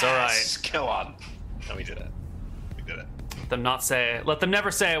Grimes. Yes! All right. Go on. No, we did it. We did it. Let them never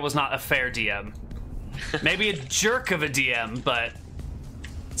say I was not a fair DM. Maybe a jerk of a DM, but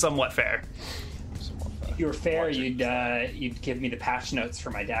somewhat fair. If you were fair, you'd give me the patch notes for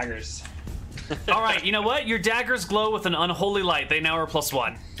my daggers. All right, you know what? Your daggers glow with an unholy light. They now are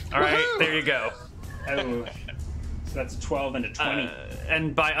 +1. All right, Woohoo! there you go. Oh, so that's 12 and a 20.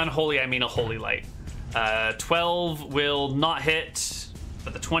 And by unholy, I mean a holy light. 12 will not hit,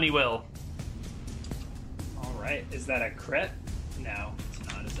 but the 20 will. All right, is that a crit? No, it's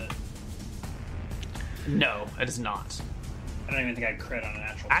not, is it? No, it is not. I don't even think I'd crit on a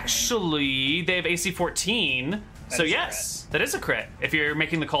natural 20. Actually, they have AC 14, so is a yes, that is a crit. If you're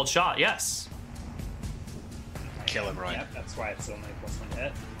making the called shot, yes. Kill him, right? Yep, that's why it's only +1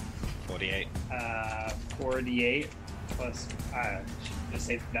 hit. 48. 48 plus, just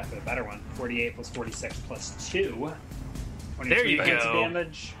save that for the better one. 48 plus 46 plus 2. There you 23 points of go.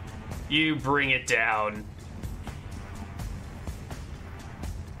 damage. You bring it down.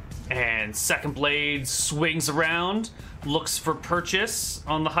 And second blade swings around, looks for purchase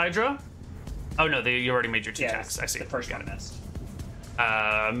on the Hydra. Oh no, you already made your 2 attacks. I see. The first Got one it. missed.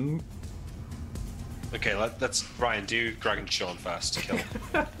 Okay, let's Ryan do Dragon Sean first to kill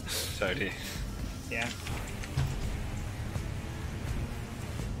Toady. Yeah.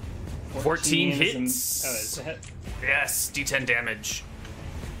 14 is a- hits. Oh, it's a hit. Yes, D10 damage.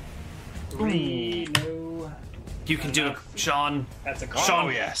 3, no. You can do it, Sean. That's a Oh crit.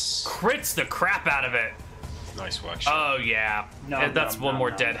 Sean yes, crits the crap out of it. nice work. Sean. Oh yeah, No, that's no, one no,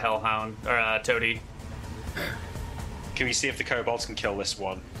 more no, dead no. hellhound or Toady. Can we see if the kobolds can kill this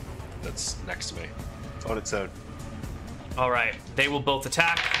one that's next to me on its own? All right, they will both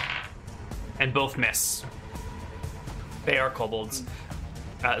attack and both miss. They are kobolds.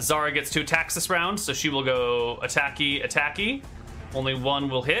 Zara gets 2 attacks this round, so she will go attacky. Only one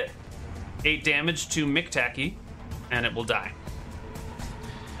will hit. 8 damage to Miktacky, and it will die.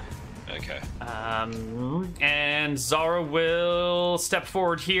 Okay. And Zara will step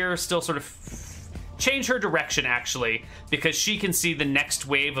forward here, still sort of change her direction, actually, because she can see the next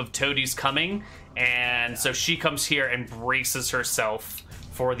wave of toadies coming, and so she comes here and braces herself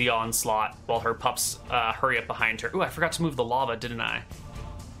for the onslaught while her pups hurry up behind her. Ooh, I forgot to move the lava, didn't I?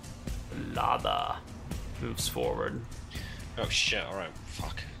 Lava moves forward. Oh shit! All right.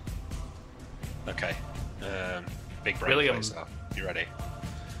 Fuck. Okay. Big brain William. plays up. You ready?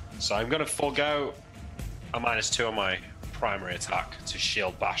 So I'm gonna forego a -2 on my primary attack to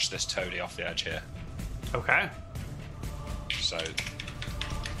shield bash this toady off the edge here. Okay. So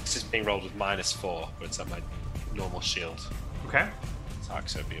this is being rolled with -4, but it's at my normal shield Okay. attack,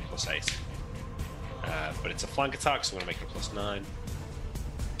 so it'd be a +8. But it's a flank attack, so I'm gonna make it a +9.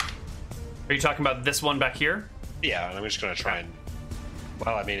 Are you talking about this one back here? Yeah, and I'm just gonna try and.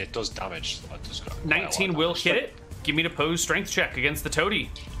 Well, I mean, it does damage. It does quite a lot of 19 will damage. hit it. Give me an opposed strength check against the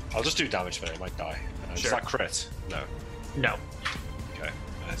toady. I'll just do damage, but it might die. Is Sure. that crit? No. No. Okay.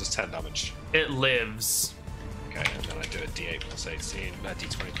 Just 10 damage. It lives. Okay, and then I do a D8 plus 18,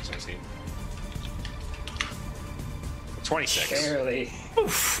 D20 plus 18. 26. Barely.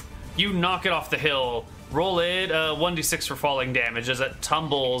 Oof. You knock it off the hill. Roll it 1d6 for falling damage as it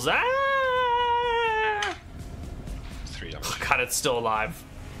tumbles. Ah! 3 damage. God, it's still alive.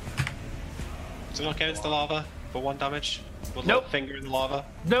 Does it not get into the lava for 1 damage? One Nope. little finger in the lava?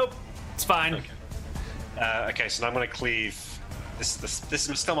 Nope. It's fine. Okay. Okay, so now I'm going to cleave. This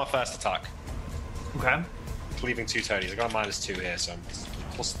is still my first attack. Okay. Cleaving 2 toadies. I got a -2 here, so I'm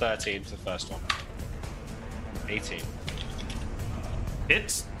plus 13 for the first one. 18.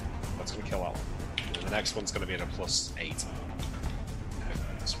 Hit. That's going to kill that one. And the next one's going to be at a +8.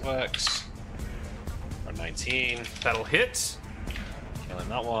 Hope this works. Got 19. That'll hit. Killing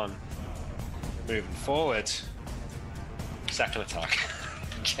that one. Moving forward. Second attack.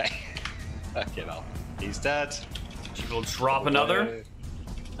 Okay. Fucking hell. He's dead. We'll drop another.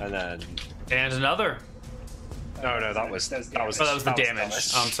 And then. And another. No, that was That was that was Oh, that was the damage.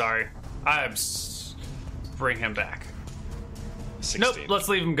 damage. I'm sorry. Bring him back. 16. Nope, let's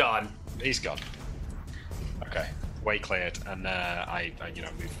leave him gone. He's gone. Okay. Way cleared, and I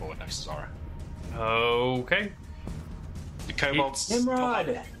move forward next to Zara. Okay. The kobolds.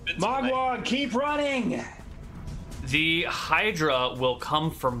 Nimrod! Mogwag, keep running! The Hydra will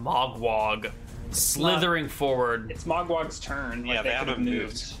come for Mogwag, slithering forward. It's Mogwag's turn. Yeah, they could have haven't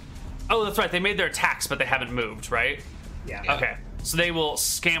moved. Oh, that's right. They made their attacks, but they haven't moved, right? Yeah. Okay. So they will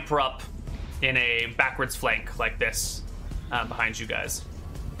scamper up in a backwards flank like this behind you guys.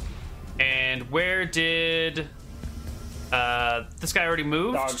 And where did this guy already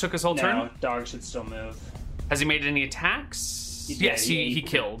moved? Dog, Took his whole no, turn? Dog should still move. Has he made any attacks? He did. Yes, he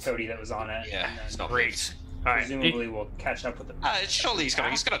killed. Toady that was on it. Yeah, and then it's not Great. All right. Presumably we'll catch up with him. Surely he's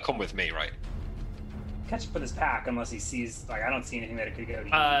gonna come with me, right? catch up with his pack unless he sees. Like, I don't see anything that it could go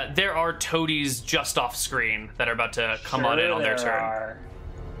to. There are toadies just off screen that are about to come on in on their turn.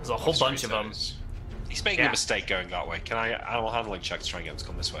 There's a whole bunch of them. He's making a mistake going that way. Can I animal handling check to try and get him to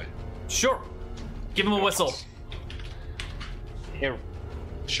come this way? Sure. Give him a whistle. Here,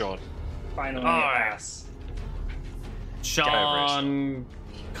 Sean. Finally, All right. pass. Sean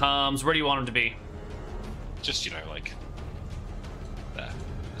comes. Where do you want him to be? Just, like there.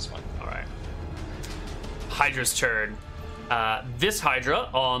 That's fine. All right. Hydra's turn. This Hydra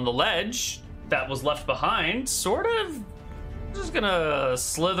on the ledge that was left behind, sort of just gonna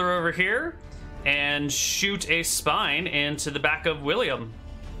slither over here and shoot a spine into the back of William.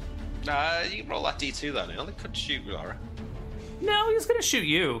 You can roll that D2 then. It only could shoot Laura. No, he's gonna shoot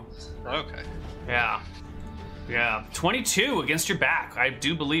you. Okay. Yeah. 22 against your back. I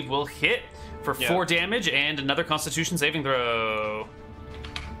do believe will hit for 4 damage and another Constitution saving throw.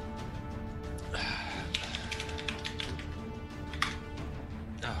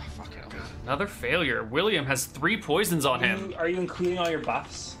 Oh, fuck it. Another failure. William has 3 poisons on him. Are you including all your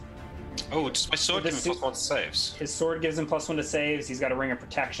buffs? Oh, does my sword give him +1 to saves? His sword gives him +1 to saves. He's got a ring of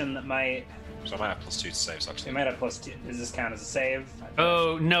protection that might. So I might have +2 to saves, actually. He might have +2. Does this count as a save?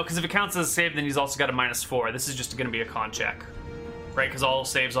 Oh, no, because if it counts as a save, then he's also got a -4. This is just going to be a con check. Right, because all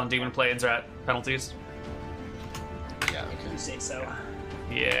saves on Demon Planes are at penalties. Yeah, okay. You say so.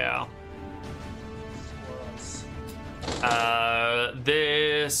 Yeah.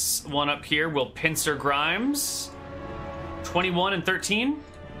 This one up here will pincer Grimes. 21 and 13.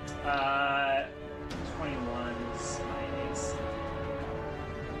 21's minus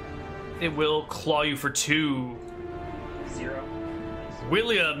It will claw you for 2. 0.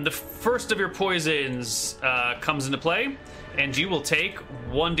 William, the first of your poisons comes into play, and you will take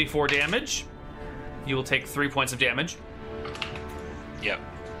 1d4 damage. You will take 3 points of damage. Yep.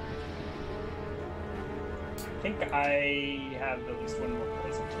 I think I have at least one more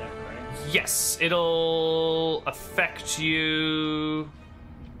poison check, right? Yes, it'll affect you.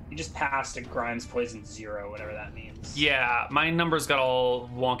 You just passed a Grimes poison 0, whatever that means. Yeah, my numbers got all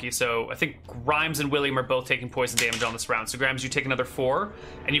wonky, so I think Grimes and William are both taking poison damage on this round. So Grimes, you take another 4,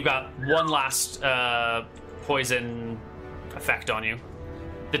 and you've got one last poison effect on you.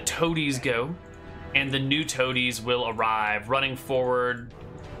 The toadies go, and the new toadies will arrive, running forward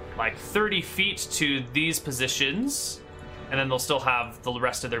like 30 feet to these positions, and then they'll still have the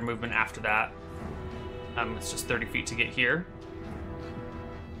rest of their movement after that. It's just 30 feet to get here.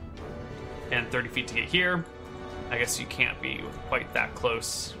 And 30 feet to get here. I guess you can't be quite that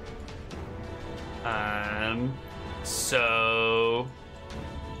close. So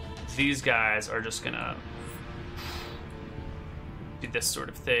these guys are just gonna do this sort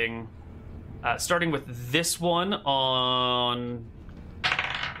of thing. Starting with this one on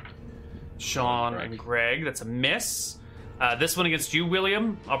Sean and Greg. That's a miss. This one against you,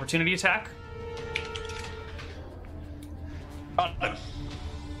 William. Opportunity attack.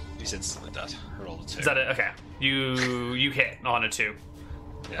 He's instantly dead. I rolled a 2. Is that it? Okay. You hit on a 2.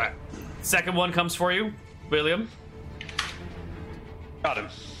 Yeah. All right. Second one comes for you, William. Got him.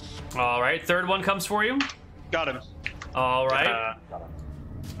 All right. Third one comes for you. Got him. All right.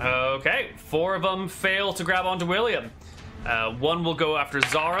 Okay. 4 of them fail to grab onto William. One will go after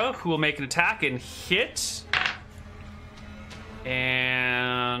Zara, who will make an attack and hit.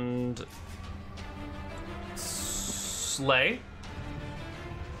 And slay.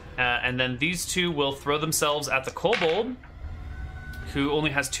 And then these 2 will throw themselves at the kobold, who only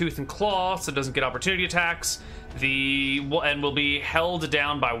has tooth and claw, so doesn't get opportunity attacks. And will be held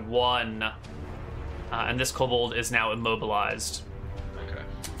down by 1. And this kobold is now immobilized. Okay.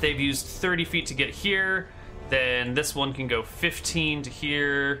 They've used 30 feet to get here. Then this one can go 15 to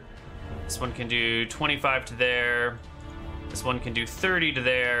here. This one can do 25 to there. This one can do 30 to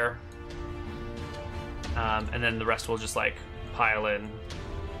there. And then the rest will just like pile in.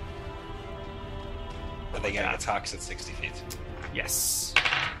 Are they getting attacks at 60 feet? Yes.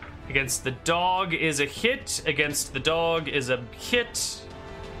 Against the dog is a hit. Against the dog is a hit.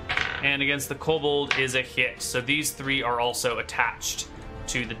 And against the kobold is a hit. So these 3 are also attached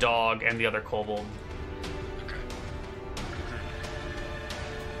to the dog and the other kobold.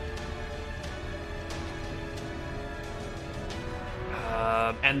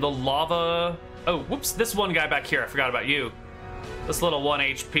 And the lava... Oh, whoops, this one guy back here, I forgot about you. This little 1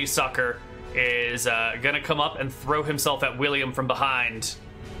 HP sucker is gonna come up and throw himself at William from behind.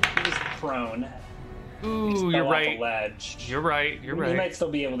 He was prone. Ooh, you're right. The ledge. You're right, you're right. He might still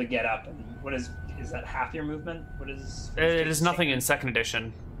be able to get up. And what is that half your movement? What is... It is nothing in 2nd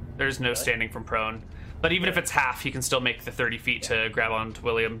edition. There's no standing from prone. But even if it's half, he can still make the 30 feet to grab onto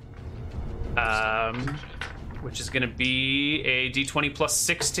William. which is going to be a d20 plus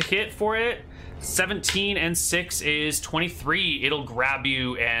 6 to hit for it. 17 and 6 is 23. It'll grab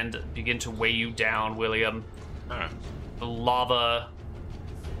you and begin to weigh you down, William. The lava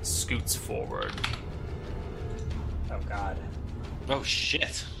scoots forward. Oh, God. Oh,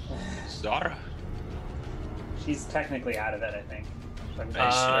 shit. Zara. She's technically out of it, I think.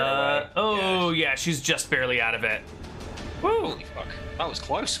 Yeah, she's just barely out of it. Woo! Holy fuck. That was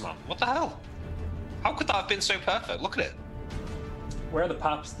close, man. What the hell? How could that have been so perfect? Look at it. Where are the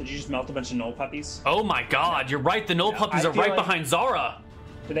pups? Did you just melt a bunch of knoll puppies? Oh my god, you're right. The knoll puppies are right behind Zara.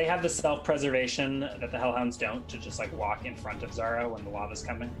 Do they have the self-preservation that the Hellhounds don't, to just like walk in front of Zara when the lava's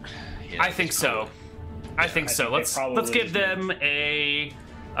coming? Yeah, I think so. I think so. Let's give them a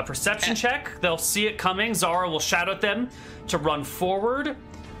perception check. They'll see it coming. Zara will shout at them to run forward.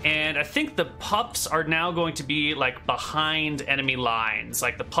 And I think the pups are now going to be like behind enemy lines.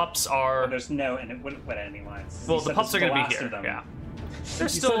 Like the pups are. Oh, there's no what enemy lines? Well, the pups are going to be here. Yeah.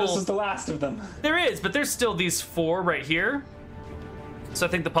 There's still. This is the last of them. There is, but there's still these 4 right here. So I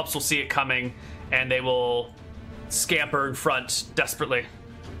think the pups will see it coming, and they will scamper in front desperately.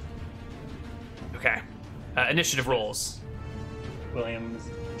 Okay. Initiative rolls. William, would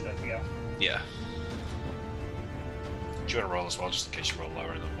you like to go? Yeah. Do you want to roll as well, just in case you roll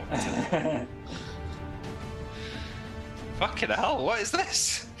lower than what we did? Fucking hell, what is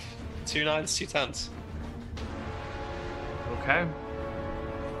this? 2 9s, 2 10s. Okay.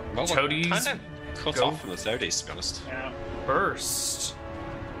 Well, Toadies kind of cut off from the Toadies, to be honest. Yeah. First.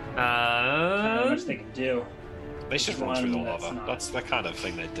 Not much they can do. They should run through the lava. That's the kind of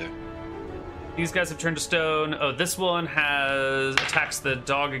thing they do. These guys have turned to stone. Oh, this one attacks the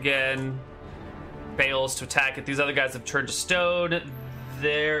dog again. Fails to attack it. These other guys have turned to stone.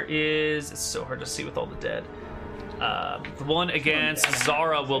 It's so hard to see with all the dead. The one against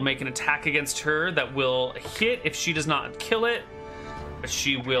Zara will make an attack against her that will hit if she does not kill it. But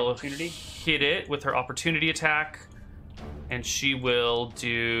she will hit it with her opportunity attack. And she will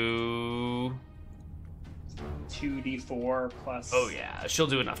do 2d4 plus. Oh yeah, she'll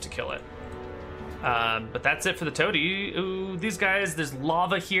do enough to kill it. But that's it for the toady. Ooh, these guys, there's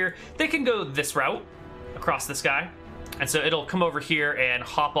lava here. They can go this route across this guy. And so it'll come over here and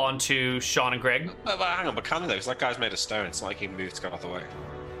hop onto Sean and Greg. But hang on, but can they? Because that guy's made of stone. It's not like he can move to get out of the way.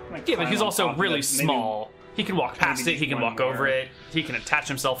 Yeah, but he's also really small. He can walk past it. He can walk over it. He can attach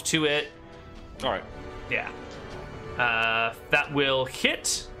himself to it. All right. Yeah. That will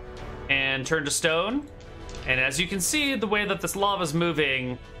hit and turn to stone. And as you can see, the way that this lava's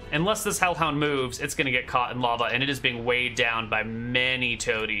moving, unless this hellhound moves, it's going to get caught in lava, and it is being weighed down by many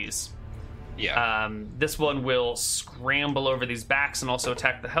toadies. Yeah. This one will scramble over these backs and also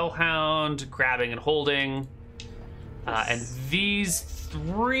attack the hellhound, grabbing and holding. And these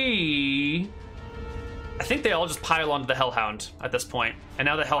 3, I think they all just pile onto the hellhound at this point. And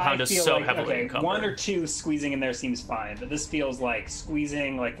now the hellhound is so heavily encumbered. 1 or 2 squeezing in there seems fine, but this feels like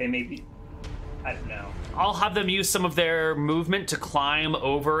squeezing, like they may be. I don't know. I'll have them use some of their movement to climb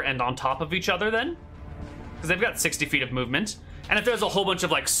over and on top of each other then. Because they've got 60 feet of movement. And if there's a whole bunch of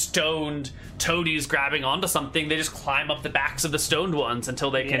like stoned toadies grabbing onto something, they just climb up the backs of the stoned ones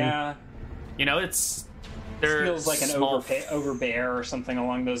until they can. Yeah. You know, it feels like an overbear or something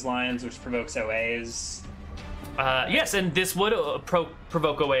along those lines, which provokes OAs. Yes, and this would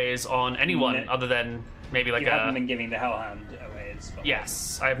provoke OAs on anyone other than maybe like you haven't been giving the Hellhound OAs. But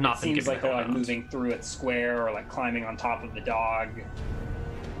yes, I have not been giving. Seems like they're like moving through it square or like climbing on top of the dog.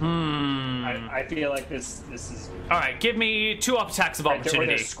 I feel like this is. All right, give me 2 attacks of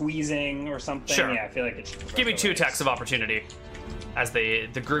opportunity. Or they're squeezing or something. Sure. Yeah, I feel like it should. Give me 2 attacks of opportunity as the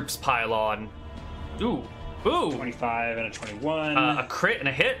groups pile on. Ooh. 25 and a 21. A crit and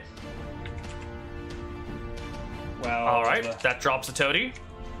a hit. Well. All right, that drops a toady.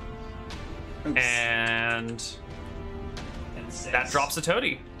 Oops. And that drops a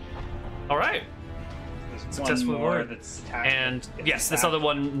toady. All right. Successful more that's attacked. And yes, this other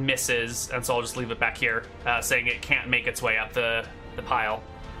one misses, and so I'll just leave it back here, saying it can't make its way up the pile.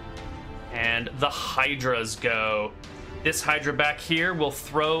 And the hydras go. This hydra back here will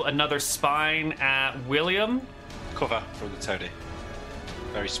throw another spine at William. Cover from the toady.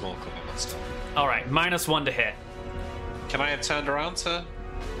 Very small cover, but still. All right, -1 to hit. Can I have turned around to?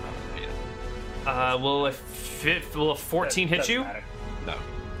 Will a 14 hit you? No.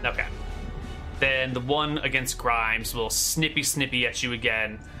 Okay. Then the one against Grimes will snippy at you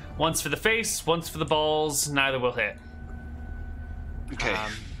again. Once for the face, once for the balls. Neither will hit. Okay.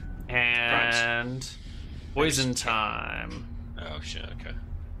 And poison time. Oh shit. Okay.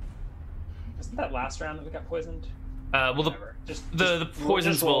 Wasn't that last round that we got poisoned? Well, Whatever. the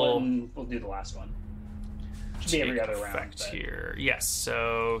poisons we'll do the last one. Should be every other round. Effect here. Yes.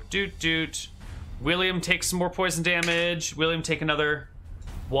 So doot. William takes some more poison damage. William take another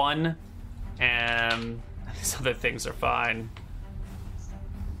 1, and these other things are fine.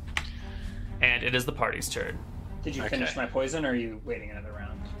 And it is the party's turn. Did you finish my poison, or are you waiting another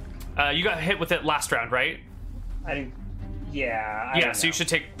round? You got hit with it last round, right? I didn't. Yeah. I Yeah. don't So you know. should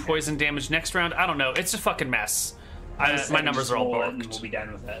take poison damage next round. I don't know. It's a fucking mess. My numbers are all roll it and borked. We'll be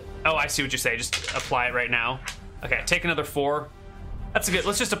done with it. Oh, I see what you say. Just apply it right now. Okay, take another 4. That's a good.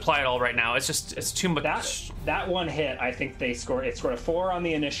 Let's just apply it all right now. It's too much. That one hit, I think they scored. It scored a 4 on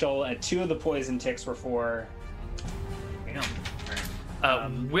the initial, and 2 of the poison ticks were 4.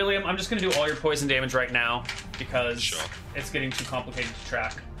 William, I'm just gonna do all your poison damage right now because Sure. it's getting too complicated to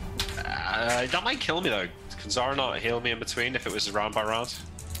track. That might kill me though. Can Zara not heal me in between if it was round by round?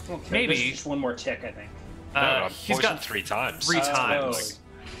 Okay, Maybe. there's just one more tick, I think. I'm He's poisoned got 3 times. 3 times.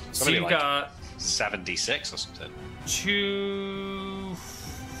 It's So gonna you be like got 7d6 or something.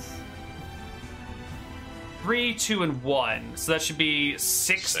 3, 2, and 1. So that should be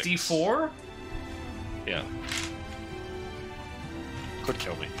 64. Yeah. Could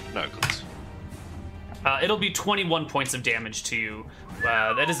kill me. No, it couldn't. It'll be 21 points of damage to you.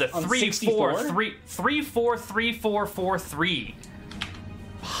 That is a On 3, 64? 4, 3, 3, 4, 3, 4, 4, 3.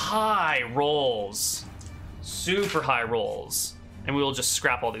 High rolls. Super high rolls. And we will just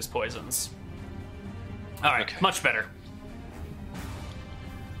scrap all these poisons. Alright, Okay. much better.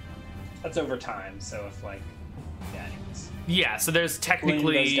 That's over time, so if like, yeah, anyways. Yeah, so there's Wind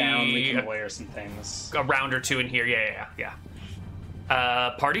technically goes down, we can lawyer some things. a round or 2 in here. Yeah.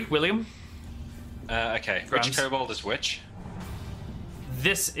 Party, William. Okay. Grams. Which kobold is which?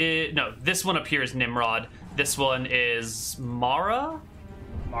 This one up here is Nimrod. This one is Mara.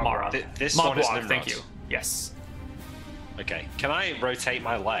 Mara. This one is Mogwai, Nimrod. thank you. Yes. Okay. Can I rotate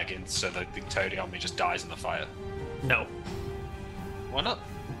my leg in so that the toady on me just dies in the fire? No. Why not?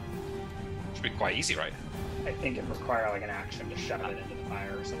 Should be quite easy, right? I think it require like an action to shove it into the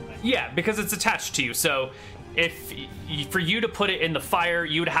fire or something. Yeah, because it's attached to you. So for you to put it in the fire,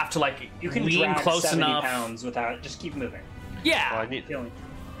 you would have to like You can lean drag close 70 enough. pounds without just keep moving. Yeah. Well, I need. Feeling.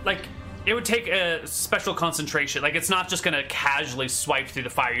 Like it would take a special concentration. Like it's not just gonna casually swipe through the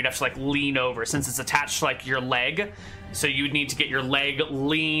fire. You'd have to like lean over since it's attached to like your leg. So you would need to get your leg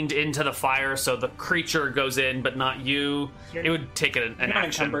leaned into the fire so the creature goes in, but not you. It would take an You're not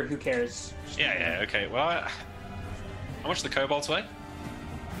action. encumbered, who cares? Just Yeah. Okay. Well, how much do the kobolds weigh?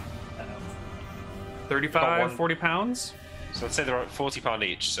 I don't know. 35, About 40 pounds. So let's say they're at £40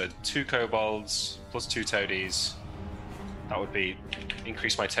 each. So 2 kobolds plus 2 toadies. That would be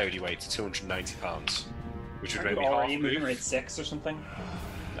increase my toady weight to £290, which would Are make you me half already moving move. rate 6 or something?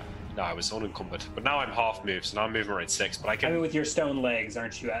 No, I was unencumbered, but now I'm half moved, so now I'm moving rate 6. But I I can. mean, with your stone legs,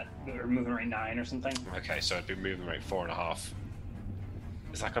 aren't you at or moving rate 9 or something? Okay, so I'd be moving rate 4.5.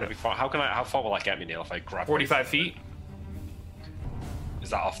 Is that going to be far? How far will that get me, Neil? If I grab 45 feet. Is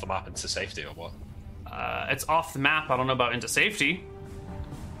that off the map into safety or what? It's off the map. I don't know about into safety.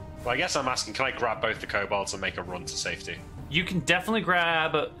 Well, I guess I'm asking, can I grab both the kobolds and make a run to safety? You can definitely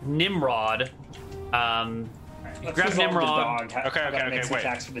grab Nimrod. Let's grab resolve Nimrod. The dog. Okay, How about I make some wait.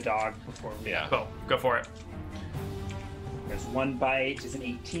 attacks for the dog before we... Yeah. Go for it. There's 1 bite, is an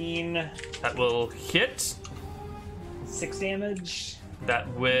 18, That will hit. 6 damage. That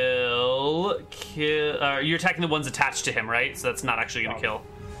will kill. You're attacking the ones attached to him, right? So that's not actually going to kill.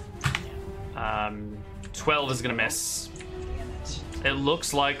 12 is going to miss. Damn it. It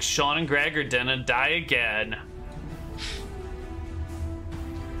looks like Sean and Greg are gonna die again.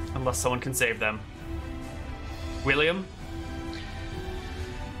 Unless someone can save them. William?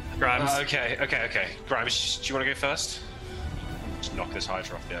 Grimes? Okay. Grimes, do you want to go first? Just knock this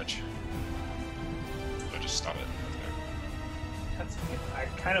Hydra off the edge. Or just stab it. That's, I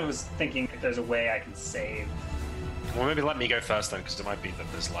kind of was thinking if there's a way I can save. Well, maybe let me go first then, because it might be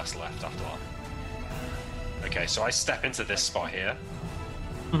that there's less left after that. Okay, so I step into this spot here.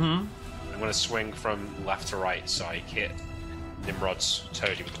 Mm-hmm. I'm going to swing from left to right, so I hit Nimrod's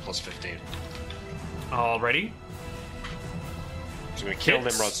toady with the plus 15. Alrighty. So I'm going to kill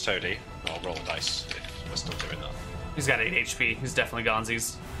Hits. Nimrod's toady. I'll roll the dice if we're still doing that. He's got 8 HP. He's definitely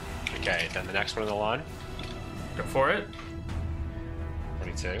Gonzi's. Okay, then the next one in the line, Go for it.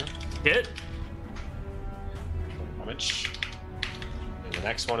 22. Hit. Damage. And the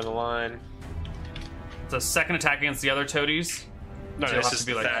next one in the line. It's a second attack against the other toadies. No, So you'll this have is to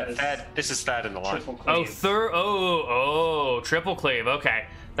be like- third. This is third in the line. Triple Oh, cleave. triple cleave. Okay.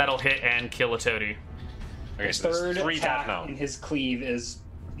 That'll hit and kill a toady. Okay, so Third there's 3 dead attack now. in his cleave is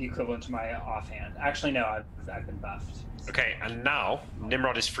the equivalent to my offhand. Actually, no, I've been buffed. Okay, and now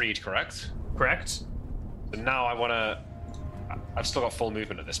Nimrod is freed, correct? Correct. So now I want to... I've still got full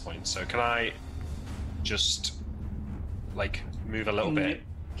movement at this point, so can I just, like, move a little bit?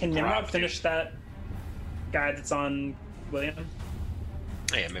 Can Nimrod finish that guy that's on William?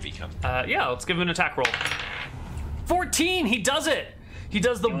 Yeah, maybe he can. Yeah, let's give him an attack roll. 14! He does it! He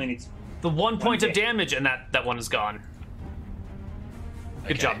does the 1 point of damage, and that one is gone.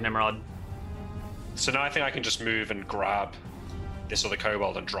 Good job, Nimrod. So now I think I can just move and grab this other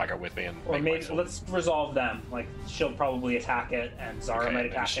kobold and drag her with me. Or maybe let's resolve them. Like, she'll probably attack it, and Zara might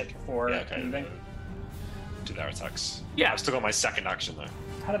attack it before moving. Do their attacks. Yeah. I've still got my second action, though.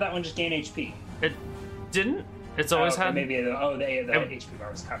 How did that one just gain HP? It didn't. It's always had... Maybe the HP bar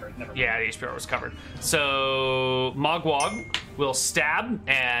was covered. Never mind. Yeah, the HP bar was covered. So Mogwag will stab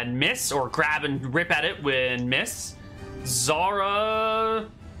and miss, or grab and rip at it when miss. Zara...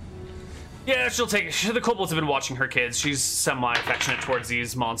 Yeah, she'll take it. The kobolds have been watching her kids. She's semi-affectionate towards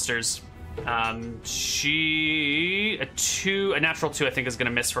these monsters. A natural 2, I think, is going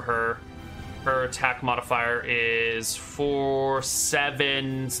to miss for her. Her attack modifier is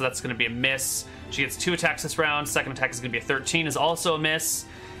 4/7, so that's going to be a miss. She gets 2 attacks this round. Second attack is going to be a 13, is also a miss.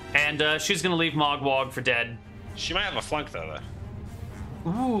 And she's going to leave Mogwag for dead. She might have a flank, though.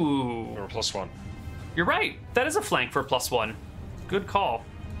 Ooh. Or a +1. You're right. That is a flank for a +1. Good call.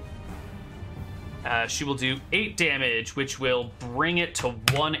 She will do 8 damage, which will bring it to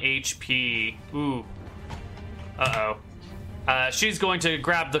 1 HP. Ooh. Uh-oh. She's going to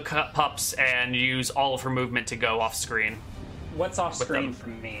grab the pups and use all of her movement to go off screen. What's off screen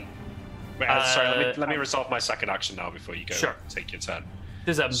from me? Wait, sorry, let me resolve my second action now before you go. Sure. Take your turn.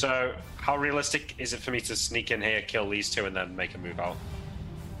 So, how realistic is it for me to sneak in here, kill these 2, and then make a move out?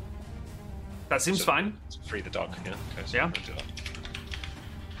 That seems fine. Free the dog, yeah? Okay, so yeah. I'm gonna do that.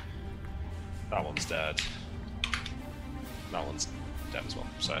 That one's dead. That one's dead as well.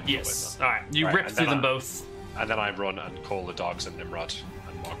 So yes. All right. You rip through them both. And then I run and call the dogs and Nimrod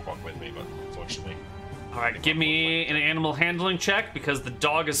and Mogwag with me, but unfortunately. All right. Give me an animal handling check, because the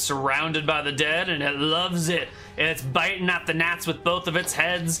dog is surrounded by the dead and it loves it. And it's biting at the gnats with both of its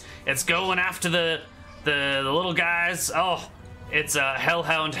heads. It's going after the little guys. Oh, it's a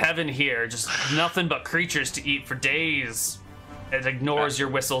hellhound heaven here. Just nothing but creatures to eat for days. It ignores your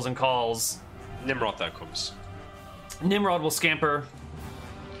whistles and calls. Nimrod though comes. Nimrod will scamper.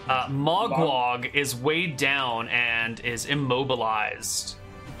 Mogwag is weighed down and is immobilized.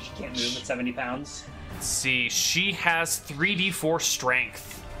 She can't move at 70 pounds. Let's see. She has 3d4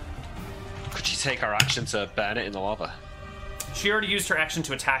 strength. Could she take our action to burn it in the lava? She already used her action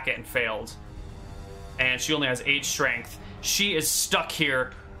to attack it and failed. And she only has 8 strength. She is stuck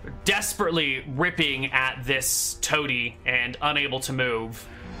here, desperately ripping at this toady and unable to move.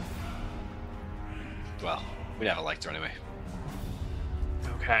 Well, we never liked her anyway.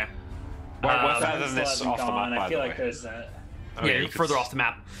 Okay. Well, better than this off the map, by I feel the like way. there's a... Yeah, you're further off the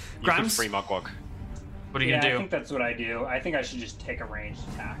map. Grimes? Free Mogwag. What are you going to do? I think that's what I do. I think I should just take a ranged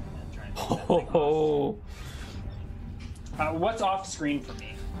attack and try and take that thing off. What's off screen for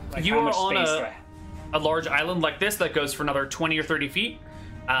me? Like, you how are much on space do I... a large island like this that goes for another 20 or 30 feet.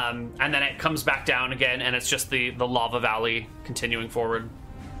 And then it comes back down again, and it's just the lava valley continuing forward.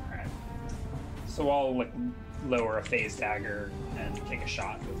 Alright. So I'll lower a phase dagger and take a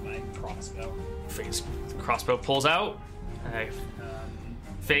shot with my crossbow. Phased crossbow pulls out.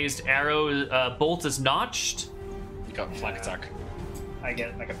 Phased arrow bolt is notched. You got flank attack. I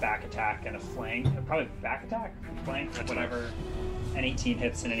get a back attack and a flank. Probably back attack, flank, whatever. An 18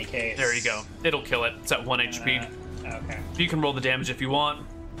 hits in any case. There you go. It'll kill it. It's at 1 HP. Okay. You can roll the damage if you want.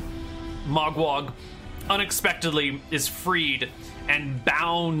 Mogwag unexpectedly is freed and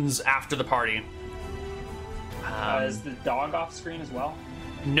bounds after the party. Is the dog off screen as well?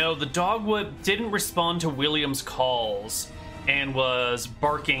 No, the dog didn't respond to William's calls and was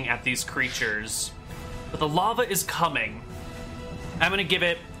barking at these creatures. But the lava is coming. I'm going to give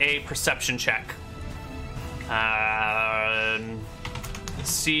it a perception check.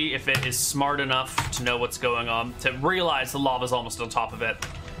 See if it is smart enough to know what's going on, to realize the lava's almost on top of it.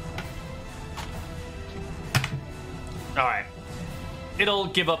 Alright. It'll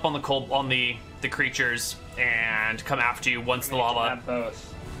give up on the creatures and come after you once the lava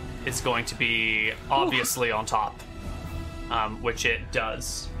is going to be obviously on top. Which it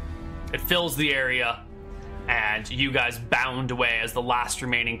does. It fills the area, and you guys bound away as the last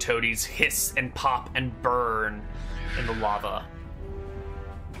remaining toadies hiss and pop and burn in the lava.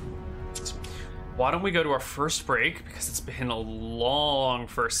 Why don't we go to our first break, because it's been a long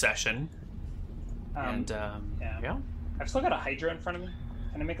first session. Yeah. I've still got a Hydra in front of me.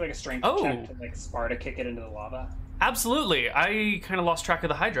 Can I make like a strength Oh. check to like Sparta kick it into the lava? Absolutely. I kind of lost track of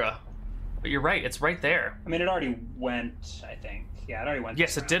the Hydra. But you're right, it's right there. I mean, it already went, I think. Yeah, it already went.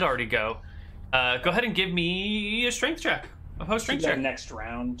 Yes, it did already go. Go ahead and give me a strength check. A post strength check. Next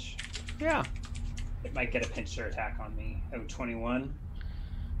round. Yeah. It might get a pincher attack on me. Oh, 21.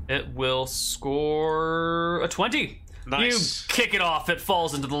 It will score a 20. Nice. You kick it off, it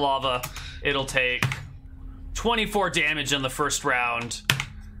falls into the lava. It'll take 24 damage in the first round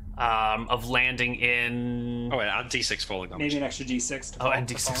of landing in... Oh, wait, and D6 falling damage. Maybe an extra D6 to fall. Oh, and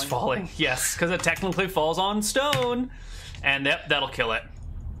D6 falling. Yes, because it technically falls on stone. And that'll kill it.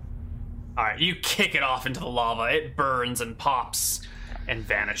 Alright, you kick it off into the lava. It burns and pops and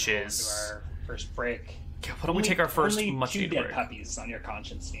vanishes. To our first break. Okay, why don't we take our first only much 2 needed dead break? puppies on your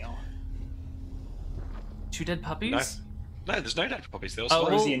conscience, Neil. 2 dead puppies? No, there's no dead puppies. They Oh, also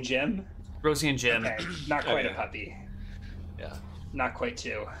Rosie and Jim. Rosie and Jim. Okay, not quite yeah. a puppy. Yeah. Not quite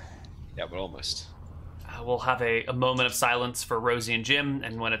 2. Yeah, but almost. We'll have a moment of silence for Rosie and Jim,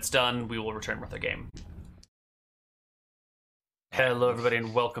 and when it's done, we will return with our game. Hello, everybody,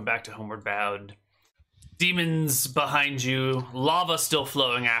 and welcome back to Homeward Bound. Demons behind you, lava still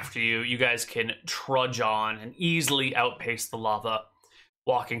flowing after you. You guys can trudge on and easily outpace the lava,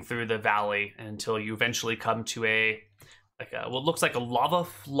 walking through the valley until you eventually come to what looks like a lava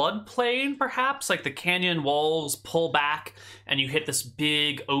floodplain, perhaps. Like the canyon walls pull back, and you hit this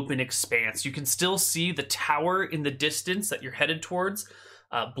big open expanse. You can still see the tower in the distance that you're headed towards,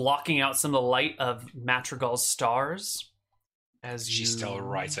 blocking out some of the light of Madrigal's stars. She's still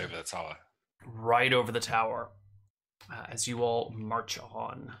right over the tower. Right over the tower, as you all march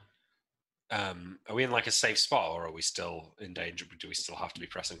on. Are we in like a safe spot, or are we still in danger? Do we still have to be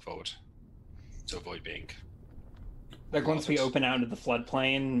pressing forward to avoid being... Like once we open out into the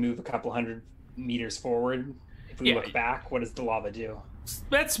floodplain, move a couple hundred meters forward, if we look back, what does the lava do?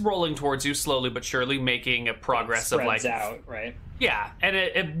 That's rolling towards you slowly but surely, making a progress of like... out, right? Yeah, and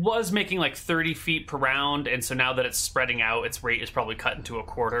it was making like 30 feet per round, and so now that it's spreading out, its rate is probably cut into a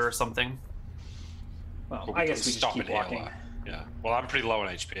quarter or something. Well, But I guess we just stop keep it walking. here. Yeah. Well, I'm pretty low on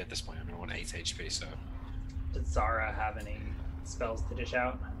HP at this point. I'm on 8 HP, so... Does Zara have any spells to dish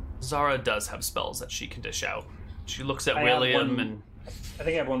out? Zara does have spells that she can dish out. She looks at I have William one- and... I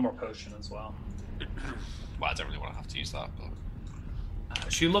think I have one more potion as well. Well, I don't really want to have to use that,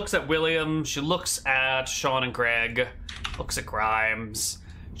 but... she looks at William, she looks at Sean and Greg, looks at Grimes,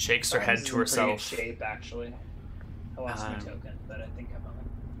 shakes her head Grimes to is in pretty herself. good shape, actually. I lost my Um, token, but I think I'm on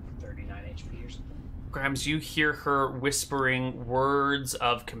like 39 HP or something. Grimes, you hear her whispering words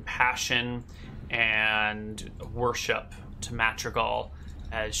of compassion and worship to Madrigal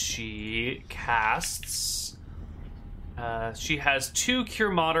as she casts. She has 2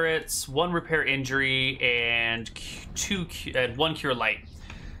 Cure Moderates, 1 Repair Injury, and 1 Cure Light.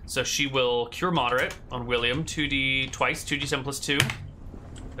 So she will Cure Moderate on William, 2d10 plus 2.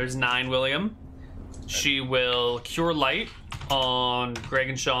 There's 9, William. She will Cure Light on Greg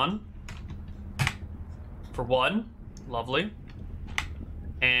and Sean for 1. Lovely.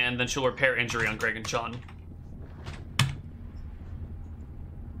 And then she'll Repair Injury on Greg and Sean.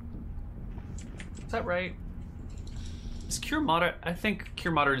 Is that right? Is Cure Moderate? I think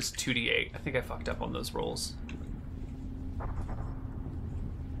Cure Moderate is 2d8. I think I fucked up on those rolls.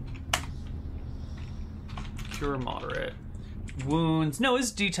 Cure Moderate. Wounds. No,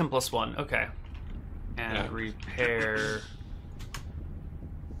 it's d10 plus 1. Okay. And Yeah. Repair.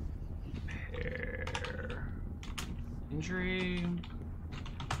 Injury.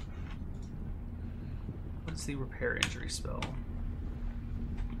 What's the Repair Injury spell?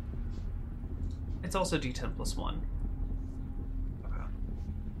 It's also d10 plus 1.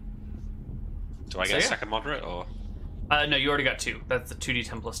 Do I get a second moderate, or...? No, you already got 2. That's the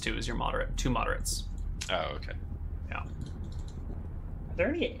 2d10 plus 2 is your moderate. 2 moderates. Oh, okay. Yeah. Are there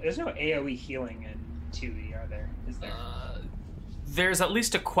any? There's no AoE healing in 2e, are there? Is there? There's at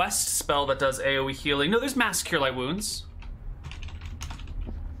least a quest spell that does AoE healing. No, there's Mass Cure Light Wounds.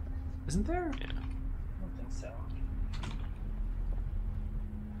 Isn't there? Yeah. I don't think so.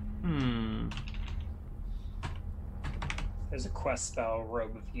 Hmm. There's a quest spell,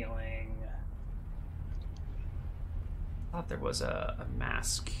 Robe of Healing. I thought there was a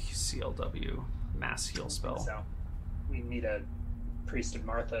Mass CLW. Mass Heal spell. So we need a Priest of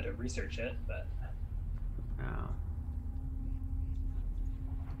Martha to research it, but Yeah.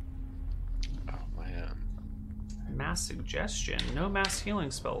 Oh, my... Mass Suggestion. No Mass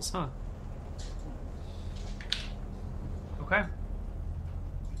Healing spells, huh? Okay.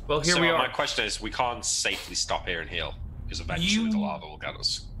 Well, here so we are. my question is, we can't safely stop here and heal, because eventually the lava will get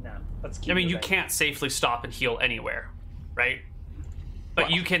us. no. Let's keep I mean, you moving. can't safely stop and heal anywhere, right?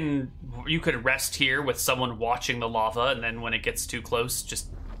 But you could rest here with someone watching the lava, and then when it gets too close, just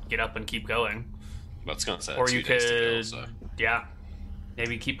get up and keep going. That's gonna say Or you could, kill, so. yeah,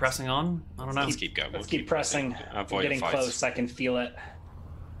 maybe keep pressing on. I don't know. Let's keep going. Let's keep pressing. We're getting close. I can feel it.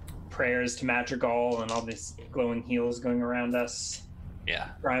 Prayers to Madrigal and all these glowing heals going around us. Yeah.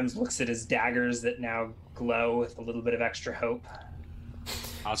 Grimes looks at his daggers that now glow with a little bit of extra hope.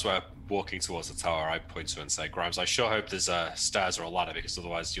 As we're walking towards the tower, I point to her and say, Grimes, I sure hope there's stairs or a ladder, because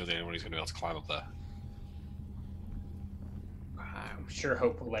otherwise you're the only one who's going to be able to climb up there. I'm sure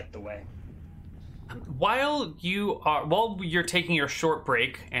hope will light the way. While you're taking your short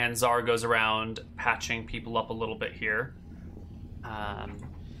break and Zara goes around patching people up a little bit here,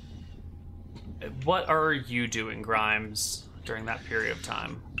 what are you doing, Grimes, during that period of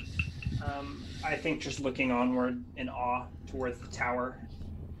time? I think just looking onward in awe towards the tower,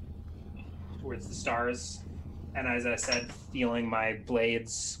 towards the stars, and as I said, feeling my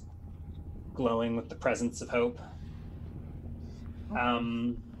blades glowing with the presence of hope.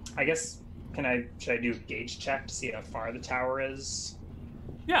 I guess, should I do a gauge check to see how far the tower is?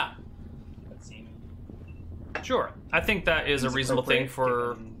 Yeah. Let's see. Sure. I think that is a reasonable thing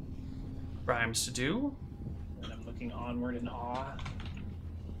for Grimes to do. And I'm looking onward in awe.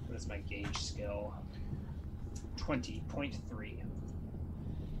 What is my gauge skill? 20.3.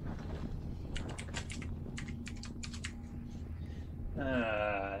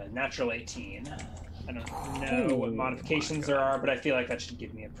 Natural 18. I don't know what modifications there are, but I feel like that should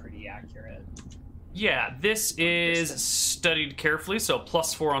give me a pretty accurate. Yeah, this is studied carefully, so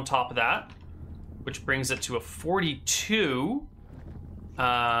 +4 on top of that, which brings it to a 42.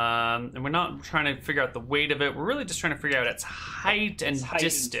 And we're not trying to figure out the weight of it. We're really just trying to figure out its height and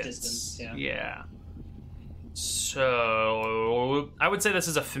distance. Yeah. So I would say this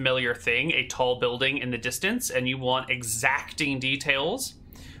is a familiar thing, a tall building in the distance, and you want exacting details,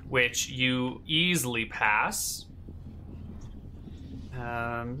 which you easily pass.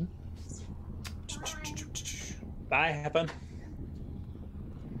 Bye, have fun.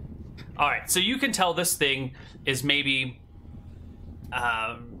 All right, so you can tell this thing is maybe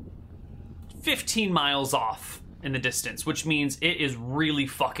 15 miles off in the distance, which means it is really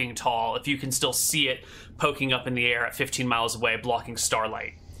fucking tall if you can still see it poking up in the air at 15 miles away, blocking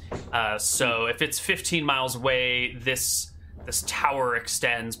starlight. So if it's 15 miles away, this tower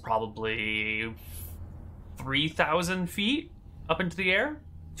extends probably 3,000 feet up into the air?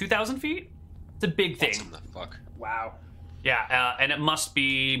 2,000 feet? It's a big thing. What the fuck? Wow. Yeah, and it must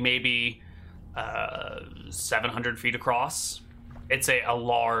be maybe 700 feet across. It's a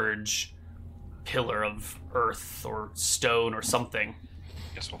large pillar of earth or stone or something.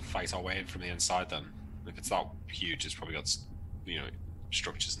 Guess we'll fight our way in from the inside then. If it's that huge, it's probably got,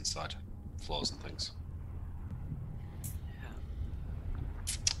 structures inside, floors and things.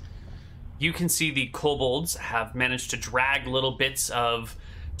 You can see the kobolds have managed to drag little bits of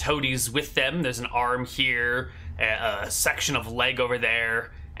toadies with them. There's an arm here, a section of leg over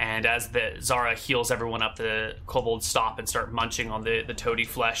there, and as Zara heals everyone up, the kobolds stop and start munching on the toady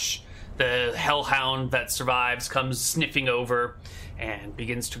flesh. The hellhound that survives comes sniffing over and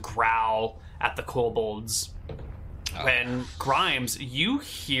begins to growl at the kobolds. When Grimes, you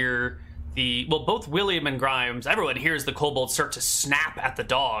hear both William and Grimes, everyone hears the kobolds start to snap at the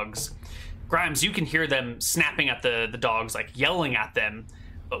dogs. Grimes, you can hear them snapping at the dogs, like yelling at them.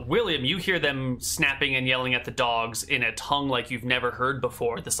 But William, you hear them snapping and yelling at the dogs in a tongue like you've never heard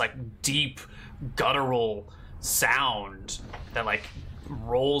before. This like deep, guttural sound that like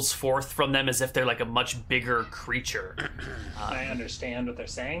rolls forth from them as if they're like a much bigger creature. Can I understand what they're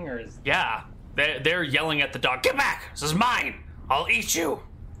saying, or is... Yeah, they're yelling at the dog. Get back! This is mine! I'll eat you!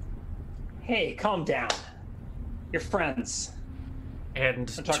 Hey, calm down. You're friends.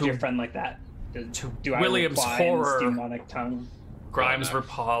 And Don't talk to your friend like that. Do William's I reply horror, in this demonic tongue? Grimes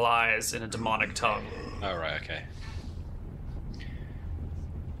replies in a demonic tongue. Oh, right, okay.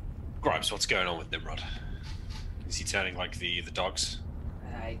 Grimes, what's going on with Nimrod? Is he turning like the dogs?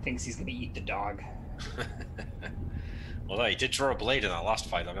 He thinks he's gonna eat the dog. Although he did draw a blade in that last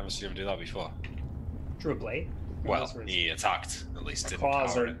fight. I've never seen him do that before. Drew a blade? Well, he attacked, at least.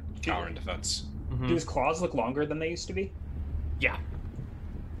 Didn't cower in defense. Mm-hmm. Do his claws look longer than they used to be? Yeah.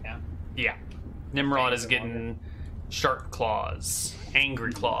 Yeah. Yeah. Nimrod is getting sharp claws,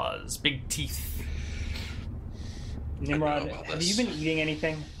 angry claws, big teeth. Nimrod, have you been eating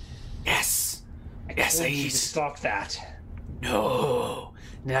anything? Yes. I Yes, I told you eat. to stop that. No,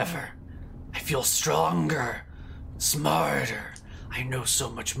 never. I feel stronger, smarter. I know so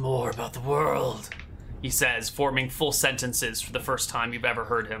much more about the world, he says, forming full sentences for the first time you've ever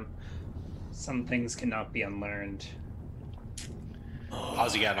heard him. Some things cannot be unlearned.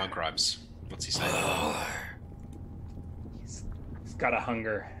 How's he getting on, Grimes? What's he saying? He's got a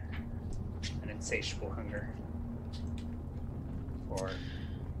hunger, an insatiable hunger for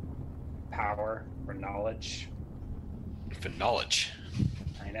power, for knowledge. For knowledge.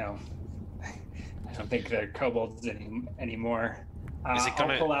 I know. I don't think they're kobolds anymore. Is it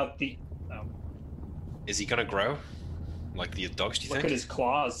gonna... I'll pull out the... Is he gonna grow? Like the dogs, do you think? Look at his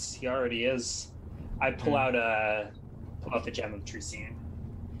claws. He already is. I pull out the gem of true seeing.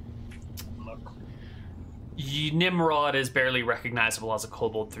 Look. Nimrod is barely recognizable as a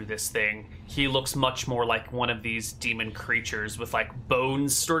kobold through this thing. He looks much more like one of these demon creatures with like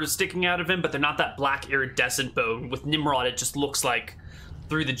bones sort of sticking out of him, but they're not that black iridescent bone. With Nimrod, it just looks like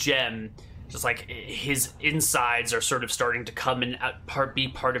through the gem, just like his insides are sort of starting to come and be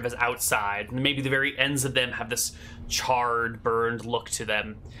part of his outside. And maybe the very ends of them have this charred, burned look to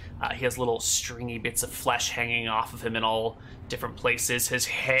them. He has little stringy bits of flesh hanging off of him in all different places. His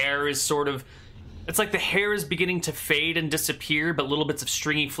hair is sort of... It's like the hair is beginning to fade and disappear, but little bits of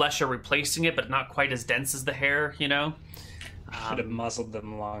stringy flesh are replacing it, but not quite as dense as the hair, you know? Should have muzzled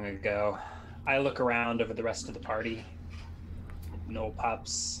them long ago. I look around over the rest of the party. Knoll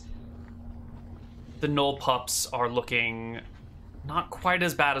pups. The Knoll pups are looking not quite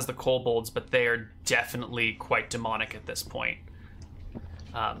as bad as the kobolds, but they are definitely quite demonic at this point.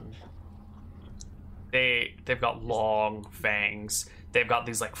 They've got long fangs. They've got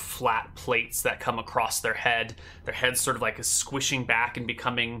these like flat plates that come across their head. Their head's sort of like is squishing back and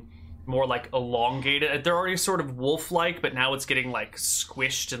becoming more like elongated. They're already sort of wolf-like, but now it's getting like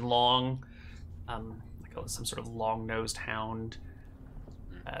squished and long, like some sort of long-nosed hound.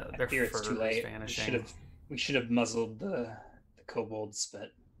 Their fear it's too late. Vanishing. We should have muzzled the kobolds,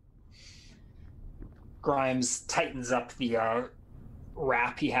 but Grimes tightens up the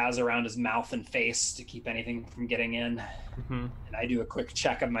wrap he has around his mouth and face to keep anything from getting in. Mm-hmm. And I do a quick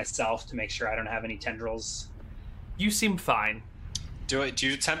check of myself to make sure I don't have any tendrils. You seem fine. Do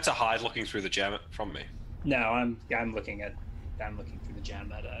you attempt to hide looking through the gem from me? No, I'm looking through the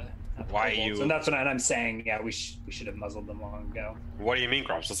gem at the Why are kobolds. you... And that's what I'm saying. Yeah, we should have muzzled them long ago. What do you mean,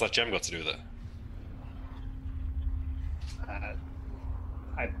 Grimes? What's that gem got to do with it?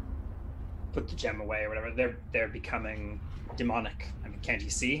 I put the gem away or whatever. They're becoming demonic. I mean, can't you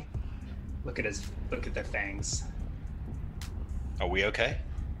see? Look at their fangs. Are we okay?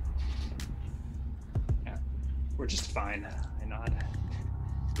 Yeah, we're just fine. I nod.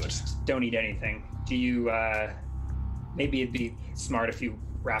 Good. Just don't eat anything. Do you? Maybe it'd be smart if you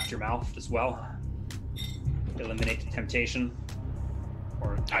wrapped your mouth as well. Eliminate the temptation.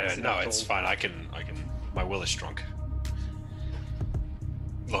 Or I don't know. It's fine. I can. My will is strong.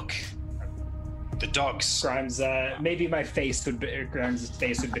 Look, the dogs. Grimes. Maybe my face Grimes'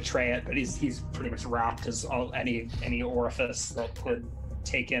 face would betray it, but he's pretty much wrapped as any orifice that could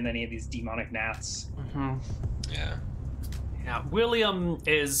take in any of these demonic gnats. Mm-hmm. Yeah. Yeah. William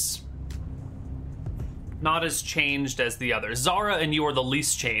is not as changed as the others. Zara and you are the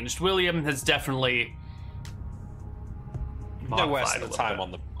least changed. William has definitely No worse modified than a the little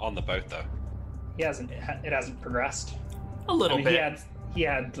time bit. on the boat though. It hasn't progressed. A little bit. He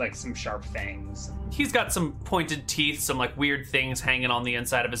had like some sharp fangs. He's got some pointed teeth, some like weird things hanging on the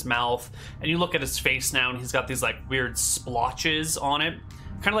inside of his mouth. And you look at his face now and he's got these like weird splotches on it.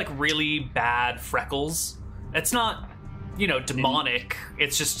 Kind of like really bad freckles. It's not, demonic.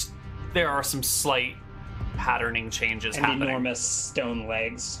 It's just there are some slight patterning changes and happening. Enormous stone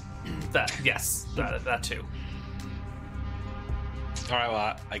legs. That too. All right,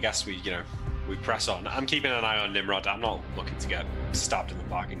 well, I guess we press on. I'm keeping an eye on Nimrod. I'm not looking to get stabbed in the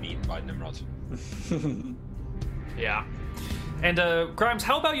back and eaten by Nimrod. Yeah. And Grimes,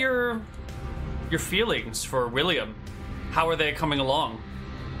 how about your feelings for William? How are they coming along?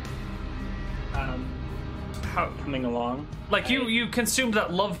 How coming along? Like you consumed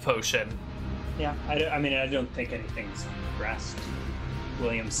that love potion. Yeah, I don't think anything's progressed.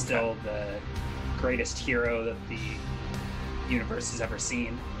 William's still the greatest hero that the universe has ever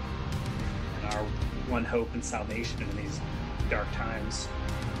seen, and our one hope and salvation in these dark times.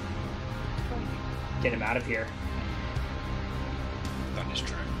 Get him out of here. That is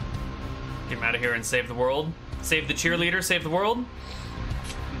true. Get him out of here and save the world. Save the cheerleader, save the world.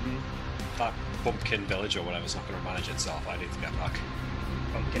 Mm-hmm. That Bumpkin Village or whatever's not going to manage itself. I need to get back.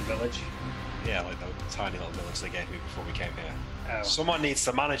 Pumpkin Village? Yeah, like the tiny little village they gave me before we came here. Oh. Someone needs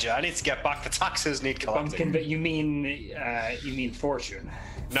to manage it. I need to get back. The taxes need collecting. You mean Fortune?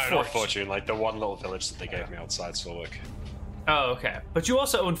 No, not Fortune. Like the one little village that they gave me outside Solwick. Oh, okay. But you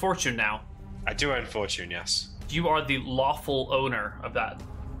also own Fortune now. I do own Fortune, yes. You are the lawful owner of that.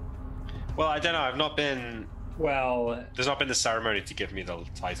 Well, I don't know. I've not been Well, There's not been the ceremony to give me the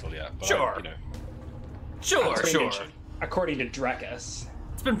title yet. But Sure. Sure. according to Drekus.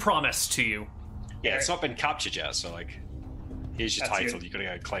 It's been promised to you. Yeah, it's not been captured yet, so like, here's your That's title. good. You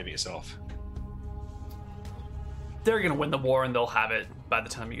gotta go claim it yourself. They're gonna win the war, and they'll have it by the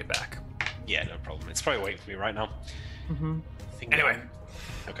time you get back. Yeah, no problem. It's probably waiting for me right now. Mm-hmm. Anyway,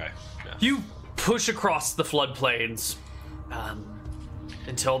 okay. Yeah. you push across the floodplains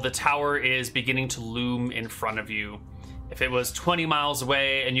until the tower is beginning to loom in front of you. If it was 20 miles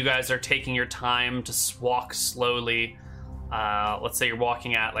away and you guys are taking your time to walk slowly, let's say you're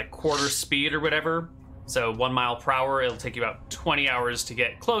walking at like quarter speed or whatever, so 1 mile per hour, it'll take you about 20 hours to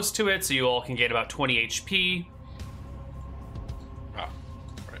get close to it, so you all can get about 20 HP. Oh,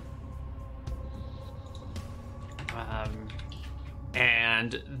 right.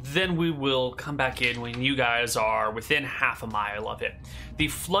 And then we will come back in when you guys are within half a mile of it. The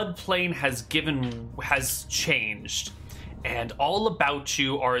floodplain has changed, and all about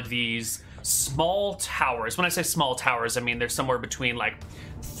you are these small towers. When I say small towers, I mean they're somewhere between like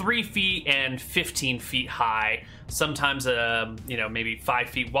 3 feet and 15 feet high. Sometimes, maybe 5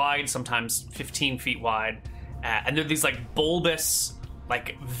 feet wide. Sometimes 15 feet wide. And they're these like bulbous,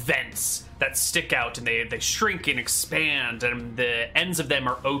 like vents that stick out, and they shrink and expand, and the ends of them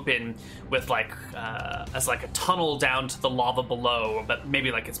are open with like as like a tunnel down to the lava below, but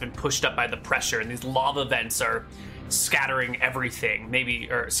maybe like it's been pushed up by the pressure, and these lava vents are scattering everything,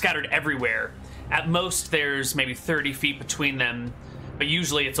 or scattered everywhere. At most there's maybe 30 feet between them, but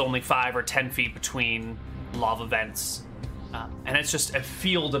usually it's only 5 or 10 feet between lava vents, and it's just a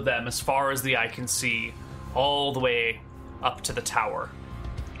field of them as far as the eye can see, all the way up to the tower.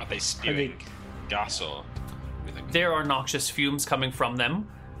 Are they spewing gas or anything? There are noxious fumes coming from them,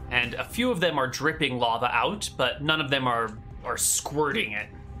 and a few of them are dripping lava out, but none of them are squirting it.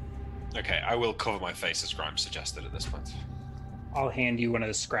 Okay, I will cover my face as Grimes suggested at this point. I'll hand you one of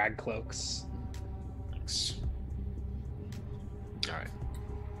the scrag cloaks. Thanks. Alright.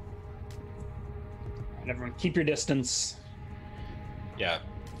 And everyone, keep your distance. Yeah,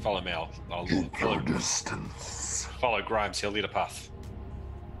 follow me. I'll follow distance. Follow Grimes, he'll lead a path.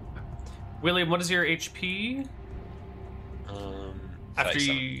 William, what is your HP? After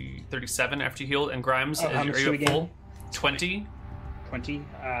 37. you 37 after you healed, and Grimes, how much are do you we at full? gain? 20? 20?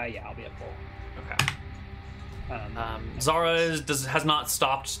 Yeah, I'll be at full. Okay. Zara has not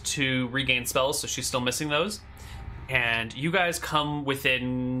stopped to regain spells, so she's still missing those. And you guys come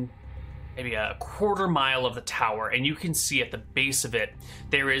within maybe a quarter mile of the tower, and you can see at the base of it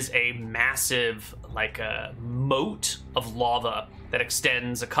there is a massive, like a moat of lava that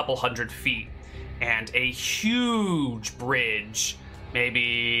extends a couple hundred feet, and a huge bridge,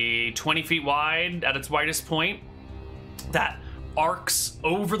 maybe 20 feet wide at its widest point, that arcs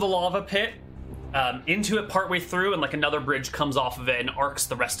over the lava pit into it partway through, and like another bridge comes off of it and arcs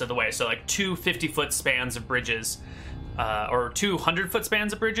the rest of the way. So like 2 50-foot spans of bridges, or 2 100-foot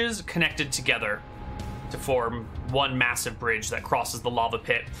spans of bridges connected together to form one massive bridge that crosses the lava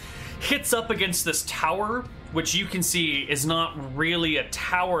pit. Hits up against this tower, which you can see is not really a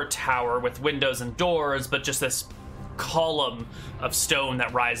tower with windows and doors, but just this column of stone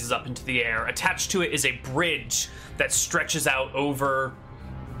that rises up into the air. Attached to it is a bridge that stretches out over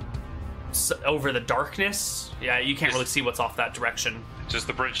the darkness. Yeah, you can't really see what's off that direction. Does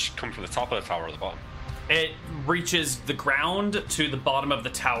the bridge come from the top of the tower or the bottom? It reaches the ground to the bottom of the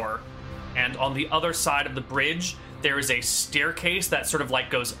tower, and on the other side of the bridge there is a staircase that sort of like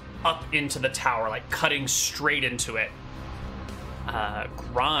goes up into the tower, like cutting straight into it.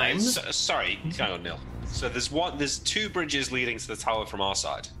 Grimes. Sorry, hang on, Neil. So there's 2 bridges leading to the tower from our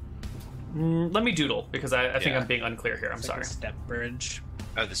side. Let me doodle, because I think Yeah. I'm being unclear here. I'm It's sorry. like a step bridge.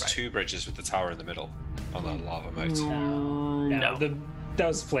 Oh, there's 2 bridges with the tower in the middle on the lava moat. No. That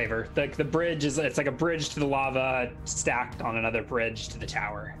was flavor. The bridge it's like a bridge to the lava stacked on another bridge to the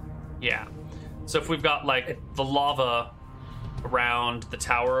tower. Yeah. So if we've got like the lava around the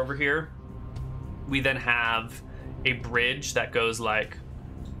tower over here, we then have a bridge that goes like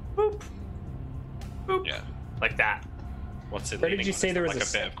boop, boop, Yeah. like that. What's it Where did leading you on? say Is there it was like a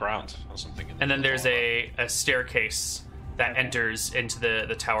a bit of ground or something? And then there's a staircase that Okay. enters into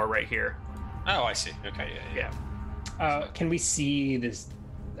the tower right here. Oh, I see. Okay, yeah. Can we see this?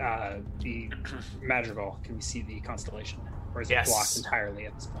 The madrigal? Can we see the constellation, or is Yes. it blocked entirely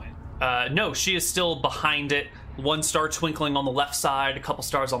at this point? No, she is still behind it. 1 star twinkling on the left side, a couple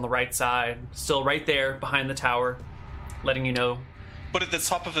stars on the right side. Still right there behind the tower, letting you know. But at the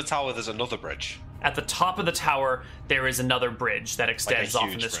top of the tower, there's another bridge. At the top of the tower, there is another bridge that extends off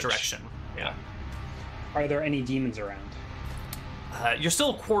in huge this bridge. direction. Yeah. Are there any demons around? You're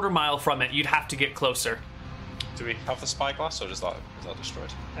still a quarter mile from it. You'd have to get closer. Do we have the spyglass, or is that destroyed?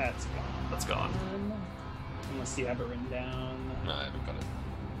 That's gone. That's gone. Unless you have it written down. No, I haven't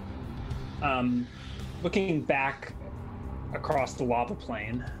got it. Looking back across the lava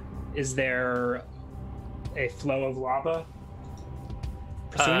plain, is there a flow of lava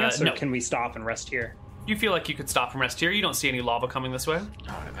pursuing us, or no. can we stop and rest here? You feel like you could stop and rest here. You don't see any lava coming this way.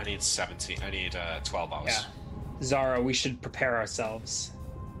 I need 17. I need 12 hours. Yeah. Zara, we should prepare ourselves.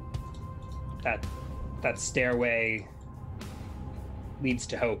 That stairway leads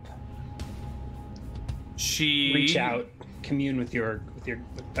to hope. She Reach out, commune with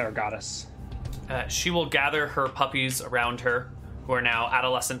our goddess. She will gather her puppies around her, who are now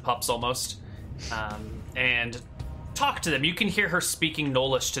adolescent pups almost, and talk to them. You can hear her speaking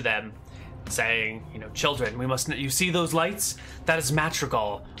Nolish to them, saying, children, you see those lights? That is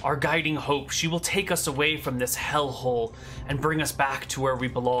Madrigal, our guiding hope. She will take us away from this hellhole and bring us back to where we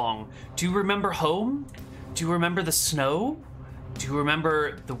belong. Do you remember home? Do you remember the snow? Do you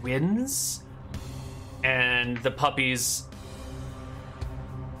remember the winds? And the puppies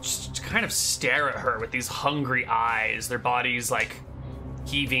just kind of stare at her with these hungry eyes, their bodies like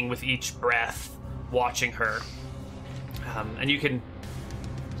heaving with each breath, watching her. And you can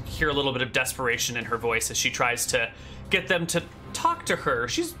hear a little bit of desperation in her voice as she tries to get them to talk to her.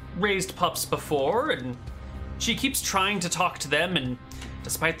 She's raised pups before, and she keeps trying to talk to them, and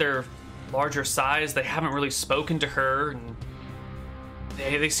despite their larger size, they haven't really spoken to her, and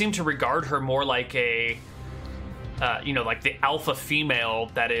they seem to regard her more like a like the alpha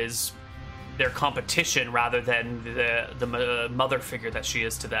female that is their competition rather than the mother figure that she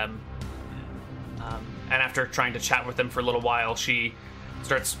is to them. And after trying to chat with them for a little while, she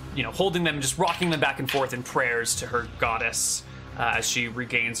starts, holding them, just rocking them back and forth in prayers to her goddess as she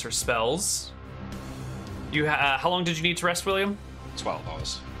regains her spells. How long did you need to rest, William? 12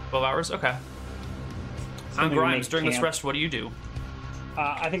 hours. 12 hours? Okay. I'm Grimes. During this rest, what do you do?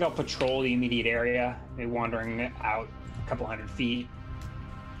 I think I'll patrol the immediate area, maybe wandering out a couple hundred feet,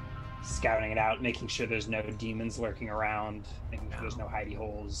 scouting it out, making sure there's no demons lurking around, making sure there's no hidey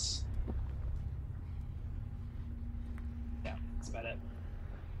holes. Yeah, that's about it.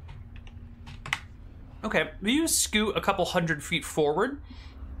 Okay, you scoot a couple hundred feet forward,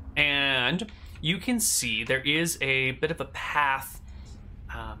 and you can see there is a bit of a path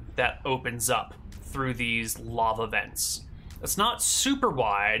that opens up through these lava vents. It's not super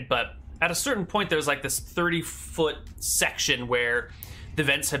wide, but at a certain point there's like this 30-foot section where the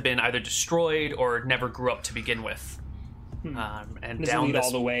vents have been either destroyed or never grew up to begin with. And does down it lead this,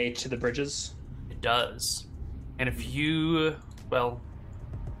 all the way to the bridges? It does. And if you, well,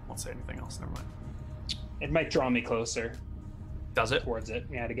 I won't say anything else. Never mind. It might draw me closer. Does it? Towards it,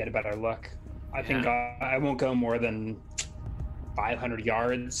 yeah, to get a better look. I think I won't go more than 500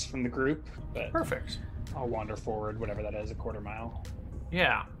 yards from the group, but perfect. I'll wander forward, whatever that is, a quarter mile.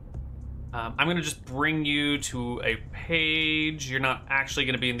 Yeah. I'm going to just bring you to a page. You're not actually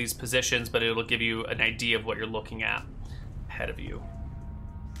going to be in these positions, but it'll give you an idea of what you're looking at ahead of you.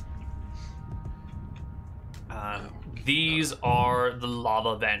 These are the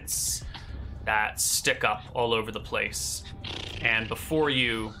lava vents that stick up all over the place. And before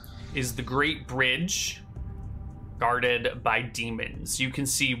you is the Great Bridge, guarded by demons. You can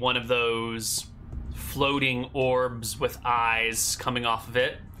see one of those floating orbs with eyes coming off of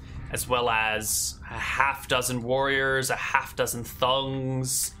it, as well as a half dozen warriors, a half dozen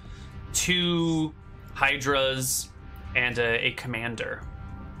thungs, 2 hydras, and a commander.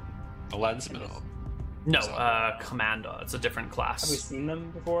 A lensman? No, commander. It's a different class. Have we seen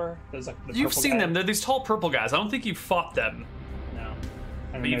them before? Those, like, the You've purple seen guy? them. They're these tall purple guys. I don't think you've fought them. No.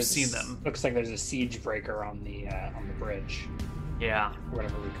 But you've seen them. Looks like there's a siege breaker on the bridge, Yeah. or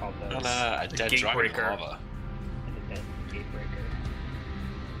whatever we called those. And a The dead gate dragon breaker. lava. And a dead gate breaker.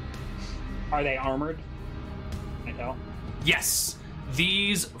 Are they armored? Can I tell? Yes.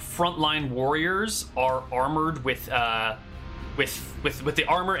 These frontline warriors are armored with the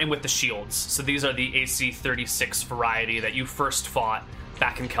armor and with the shields. So these are the AC 36 variety that you first fought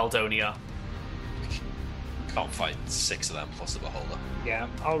back in Caledonia. Can't fight 6 of them plus the beholder. Yeah,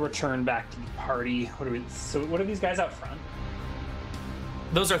 I'll return back to the party. What are these guys out front?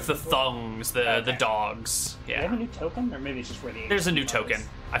 Those are the thongs, the Okay. dogs. Do they have a Yeah. new token, or maybe it's just where the There's a new was? token.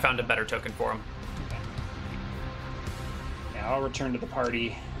 I found a better token for them. Okay. Yeah, I'll return to the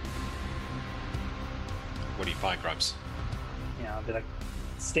party. What do you find, Grimes? Yeah, I'll be like,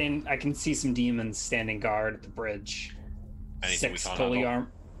 I can see some demons standing guard at the bridge. Anything we 6 can't fully handle? armed.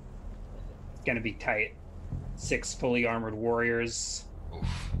 It's gonna be tight. 6 fully armored warriors,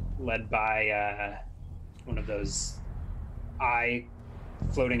 Oof. led by one of those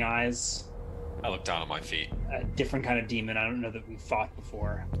floating eyes. I look down at my feet. a different kind of demon. I don't know that we've fought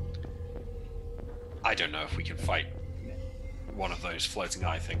before. I don't know if we can fight one of those floating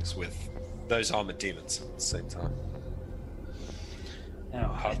eye things with those armored demons at the same time.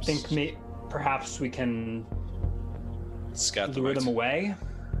 No, I think perhaps we can Scared them lure out. them away,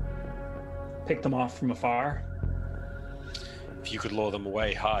 pick them off from afar. If you could lure them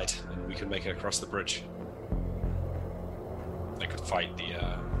away, hide, and we could make it across the bridge. They could fight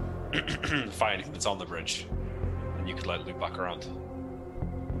the fight anything that's on the bridge, and you could let it loop back around.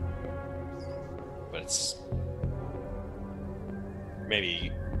 But it's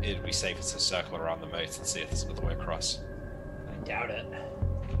maybe it'd be safer to circle around the moat and see if there's another way across. I doubt it.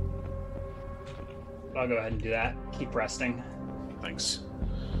 I'll go ahead and do that. Keep resting. Thanks.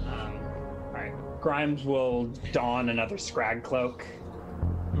 All right. Grimes will don another scrag cloak.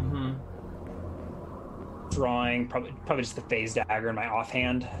 Mm-hmm. Drawing probably just the phase dagger in my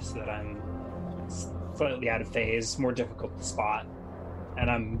offhand, so that I'm slightly out of phase, more difficult to spot.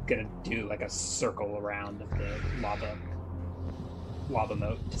 And I'm gonna do like a circle around of the lava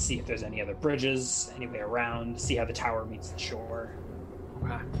moat to see if there's any other bridges, any way around, see how the tower meets the shore.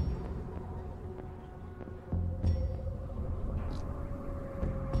 Okay.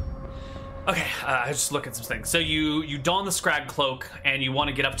 Okay, I just look at some things. So you don the scrag cloak and you want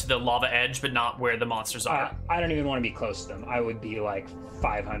to get up to the lava edge, but not where the monsters are. I don't even want to be close to them. I would be like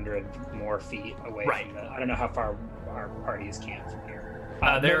 500 more feet away from the... I don't know how far our party is camped from here.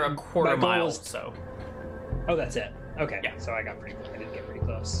 They're a quarter mile, is... so... Oh, that's it. Okay, yeah. So I got pretty close. I did get pretty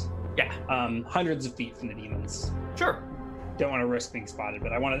close. Yeah. Hundreds of feet from the demons. Sure. Don't want to risk being spotted,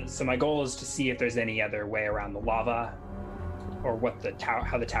 but I want to... So my goal is to see if there's any other way around the lava, or what the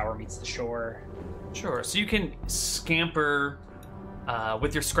how the tower meets the shore. Sure. So you can scamper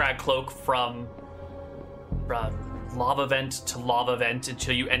with your scrag cloak from lava vent to lava vent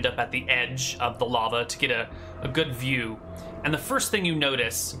until you end up at the edge of the lava to get a good view. And the first thing you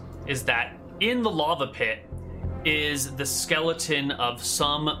notice is that in the lava pit is the skeleton of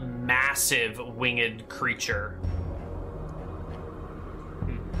some massive winged creature.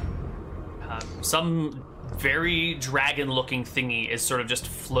 Some very dragon-looking thingy is sort of just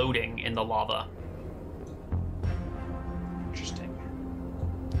floating in the lava. Interesting.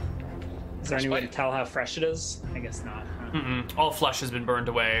 Is there any way to tell how fresh it is? I guess not. Huh? Mm-mm. All flesh has been burned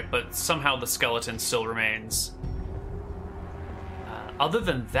away, but somehow the skeleton still remains. Other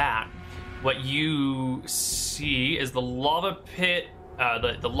than that, what you see is the lava pit,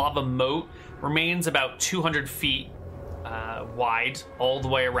 the lava moat remains about 200 feet wide all the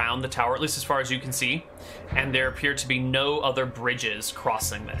way around the tower, at least as far as you can see, and there appear to be no other bridges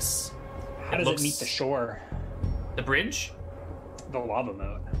crossing this. How does it meet the shore? The bridge? The lava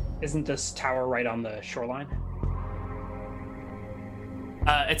moat. Isn't this tower right on the shoreline?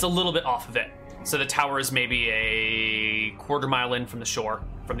 It's a little bit off of it. So the tower is maybe a quarter mile in from the shore,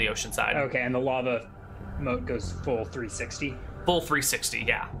 from the ocean side. Okay, and the lava moat goes full 360? Full 360,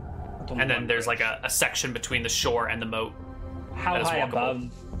 yeah. And then there's like a section between the shore and the moat. How high above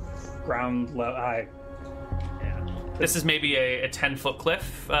ground level? Yeah. This is maybe a 10-foot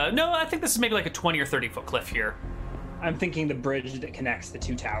cliff. No, I think this is maybe like a 20 or 30-foot cliff here. I'm thinking the bridge that connects the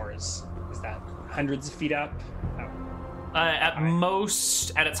two towers. Is that hundreds of feet up? At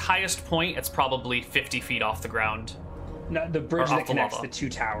most, at its highest point, it's probably 50 feet off the ground. No, the bridge that connects lava. the two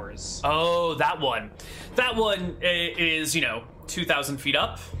towers. Oh, that one. That one is, 2,000 feet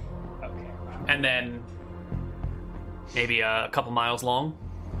up. Okay. And then maybe a couple miles long.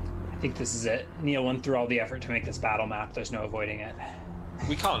 I think this is it. Neil went through all the effort to make this battle map. There's no avoiding it.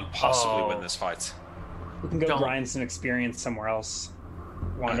 We can't possibly win this fight. We can go grind some experience somewhere else.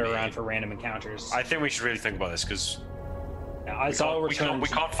 Wander around for random encounters. I think we should really think about this, because we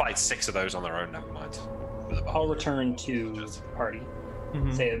can't fight 6 of those on their own, never mind. I'll return to party.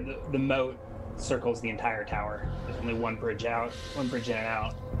 Mm-hmm. Say the moat circles the entire tower. There's only one bridge out, one bridge in and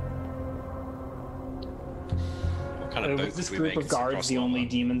out. What kind of boat Was this could we group make of to guards cross the only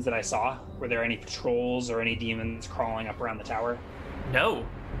lava? demons that I saw? Were there any patrols or any demons crawling up around the tower? No.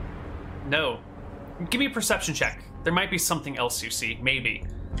 Give me a perception check. There might be something else you see. Maybe.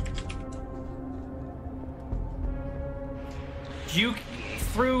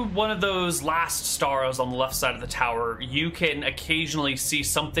 Through one of those last stars on the left side of the tower, you can occasionally see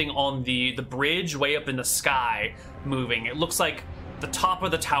something on the bridge way up in the sky moving. It looks like the top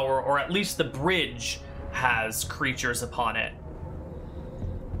of the tower, or at least the bridge, has creatures upon it.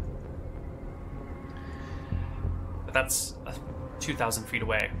 But that's 2,000 feet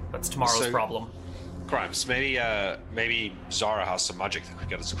away. That's tomorrow's problem. Grimes, maybe Zara has some magic that could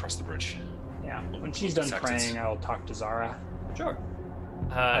get us across the bridge. Yeah. When she's done praying, I'll talk to Zara. Sure.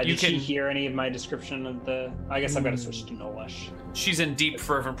 Did she hear any of my description of the... I guess I've got to switch to Nolish. She's in deep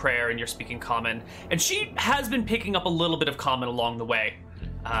fervent prayer and you're speaking common. And she has been picking up a little bit of common along the way.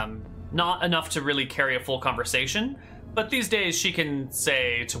 Not enough to really carry a full conversation, but these days she can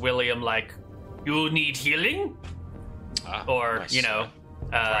say to William, like, you need healing? Or, nice. you know,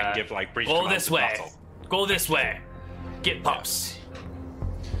 I can give, like, brief go commands this of way. battle. Go this way. Get pups.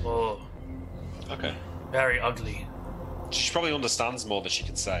 Oh, Okay. very ugly. She probably understands more than she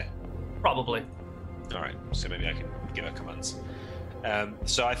can say. Probably. Alright, so maybe I can give her commands.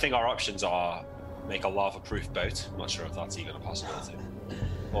 So I think our options are make a lava-proof boat. I'm not sure if that's even a possibility.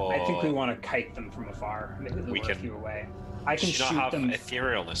 Or I think we want to kite them from afar. Maybe We we're can- a few away. I can Does she not shoot have them.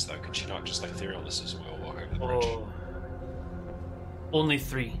 etherealness, though? Could she not just, like, etherealness as we all walk over the bridge? Oh. Only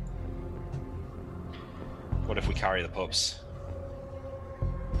 3. What if we carry the pups?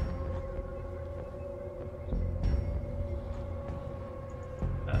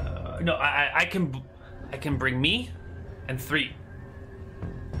 No, I can bring me and 3.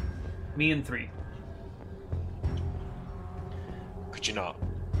 Me and 3. Could you not,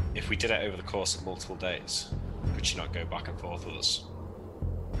 if we did it over the course of multiple days, could she not go back and forth with us?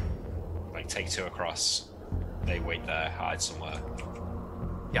 Like, take 2 across, they wait there, hide somewhere,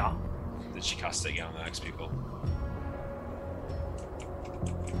 Yeah. then she cast it again on the next people.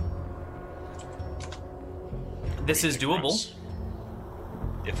 This is doable.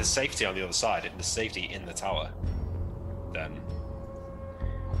 If there's safety on the other side, if there's safety in the tower, then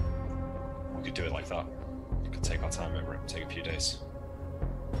we could do it like that. We could take our time over it, take a few days.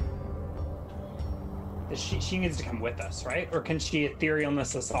 She needs to come with us, right? Or can she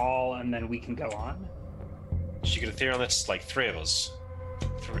etherealness us all and then we can go on? She could etherealness, like 3 of us,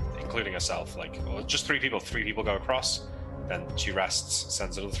 including herself, like, or just 3 people. 3 people go across, then she rests,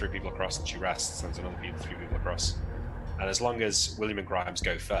 sends another 3 people across, and she rests, sends another 3 people across. And as long as William and Grimes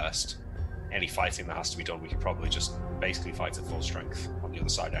go first, any fighting that has to be done, we could probably just basically fight at full strength on the other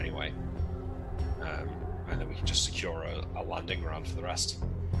side anyway. And then we can just secure a landing ground for the rest.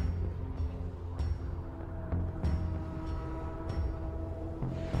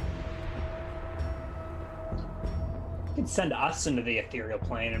 You could send us into the ethereal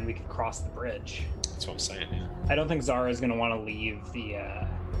plane and we could cross the bridge. That's what I'm saying, yeah. I don't think Zara is going to want to leave the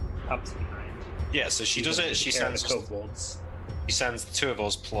pups behind. Yeah, so she does it, she sends the kobolds. He sends the 2 of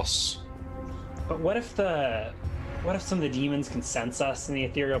us plus... But what if some of the demons can sense us in the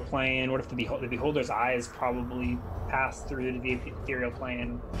ethereal plane? What if the beholder's eyes probably pass through to the ethereal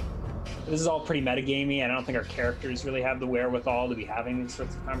plane? This is all pretty metagamey, and I don't think our characters really have the wherewithal to be having these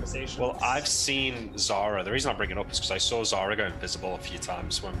sorts of conversations. Well, I've seen Zara. The reason I bring it up is because I saw Zara go invisible a few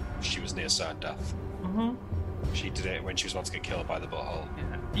times when she was near certain death. Mm-hmm. She did it when she was about to get killed by the butthole.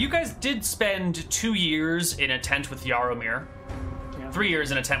 You guys did spend 2 years in a tent with Yaromir. 3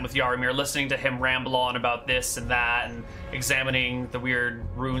 years in a tent with Yaromir, listening to him ramble on about this and that and examining the weird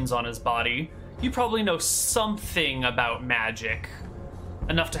runes on his body. You probably know something about magic.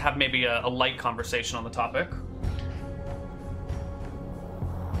 Enough to have maybe a light conversation on the topic.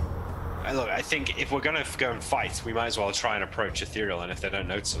 Look, I think if we're going to go and fight, we might as well try and approach Ethereal, and if they don't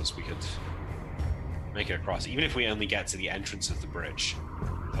notice us, we could make it across. Even if we only get to the entrance of the bridge,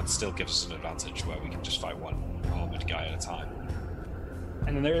 that still gives us an advantage where we can just fight one armored guy at a time.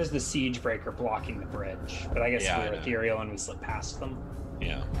 And then there is the siege breaker blocking the bridge, but I guess Yeah, we're ethereal and we slip past them.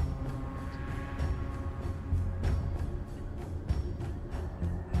 Yeah.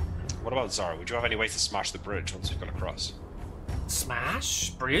 What about Zara? Would you have any way to smash the bridge once we've got across?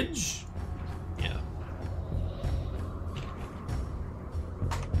 Smash? Bridge? Yeah.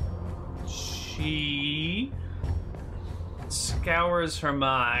 She scours her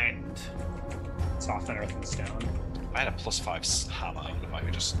mind. Soft on earth and stone. I had a +5 hammer, if I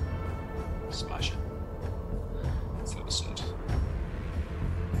could just smash it. That's absurd.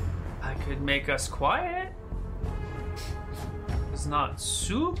 I could make us quiet. It's not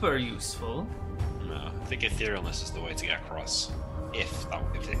super useful. No, I think etherealness is the way to get across. If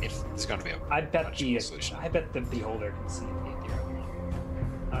there's going to be a I bet magical solution. I bet the beholder can see the ethereal.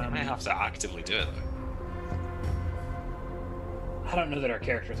 I might have to actively do it though. I don't know that our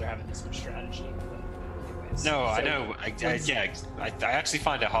characters are having this much strategy. But anyways. No, I So, know. I actually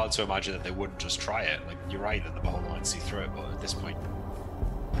find it hard to imagine that they wouldn't just try it. Like, you're right that the beholder might see through it, but at this point,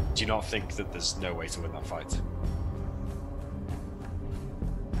 do you not think that there's no way to win that fight?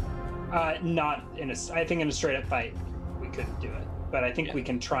 Not in a. I think in a straight up fight, we couldn't do it. But I think Yeah. we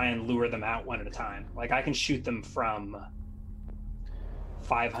can try and lure them out one at a time. Like I can shoot them from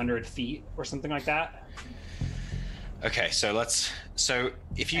 500 feet or something like that. Okay, so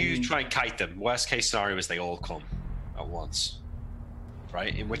if you And- try and kite them, worst case scenario is they all come at once.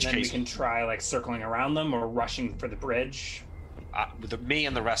 right? In which then case we can try like circling around them or rushing for the bridge. me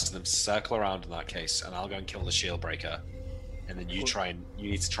and the rest of them circle around in that case, and I'll go and kill the shield breaker, and then you need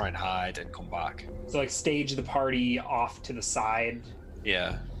to try and hide and come back. So like stage the party off to the side.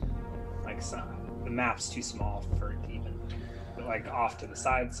 Yeah. Like the map's too small for it to even, but like off to the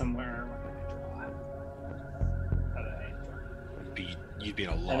side somewhere. You'd be in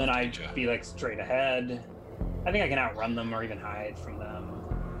a lot and then of danger. I'd be like straight ahead. I think I can outrun them or even hide from them.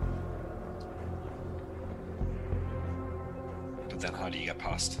 But then how do you get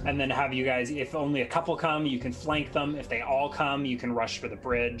past? And then have you guys, if only a couple come, you can flank them. If they all come, you can rush for the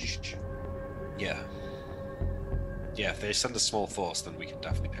bridge. Yeah. Yeah, if they send a small force, then we can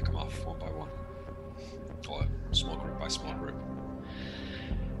definitely pick them off one by one. Or small group by small group.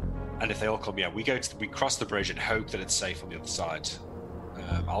 And if they all come, we cross the bridge and hope that it's safe on the other side.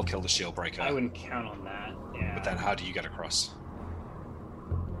 I'll kill the shield breaker. I wouldn't count on that. Yeah. But then how do you get across?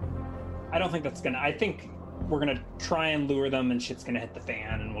 I don't think that's gonna. I think we're gonna try and lure them, and shit's gonna hit the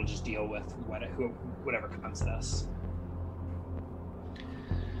fan, and we'll just deal with whatever comes at us.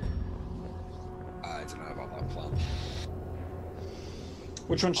 I don't know about that plan.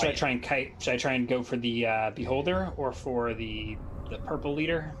 Which one should I try and kite? Should I try and go for the beholder or for the purple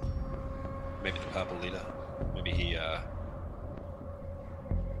leader? Maybe the purple leader. Maybe he. I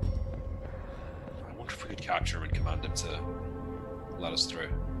wonder if we could capture him and command him to let us through.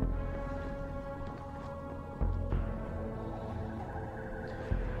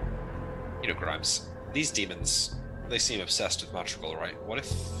 You know, Grimes, these demons, they seem obsessed with Madrigal, right? What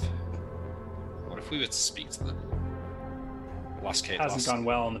if we were to speak to them? Hasn't gone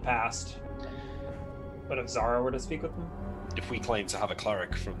well in the past. But if Zara were to speak with them? If we claim to have a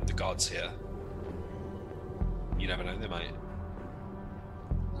cleric from the gods here, you never know, they might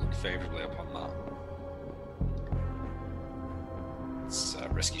look favorably upon that. It's a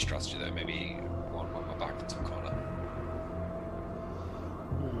risky strategy though, maybe one my back into a corner.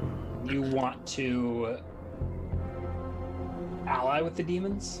 You want to ally with the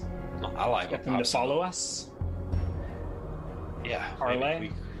demons? Not ally, Get them to follow us? Yeah, Parlay?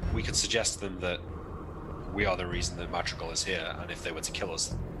 we could suggest to them that we are the reason that Madrigal is here, and if they were to kill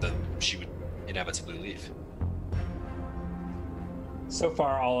us, then she would inevitably leave. So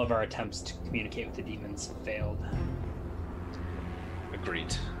far, all of our attempts to communicate with the demons have failed.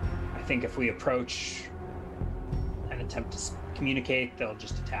 Agreed. I think if we approach and attempt to communicate, they'll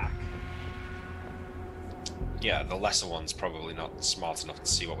just attack. Yeah, the lesser one's probably not smart enough to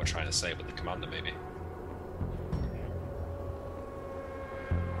see what we're trying to say, but the commander maybe.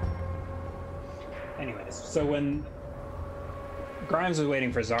 Anyways, so when Grimes was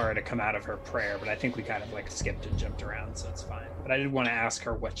waiting for Zara to come out of her prayer, but I think we kind of like skipped and jumped around, so it's fine. But I did want to ask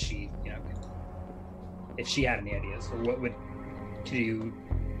her what she, if she had any ideas, or what would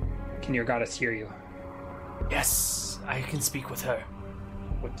can your goddess hear you? Yes, I can speak with her.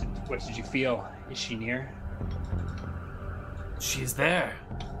 What did you feel? Is she near? She's there,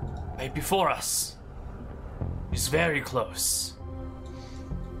 right before us. She's very close.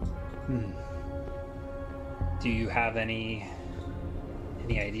 Do you have any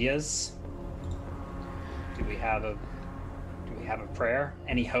ideas? Do we have a prayer?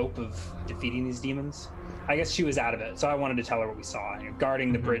 Any hope of defeating these demons? I guess she was out of it, so I wanted to tell her what we saw.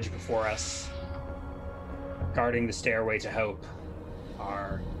 Guarding the bridge before us, guarding the stairway to hope,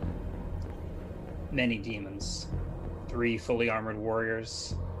 are many demons. 3 fully armored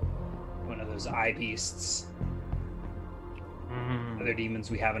warriors, one of those eye beasts, other demons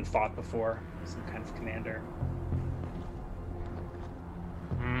we haven't fought before, some kind of commander.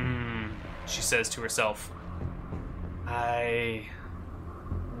 She says to herself, I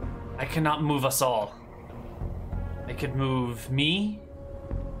cannot move us all. I could move me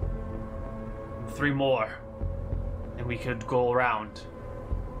and 3 more, and we could go around.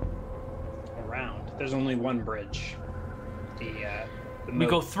 Around? There's only one bridge. We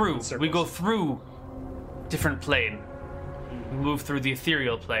go through different plane. We move through the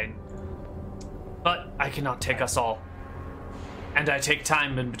ethereal plane. But I cannot take us all. And I take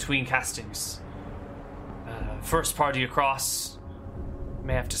time in between castings. First party across,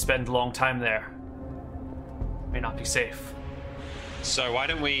 may have to spend a long time there. May not be safe. So why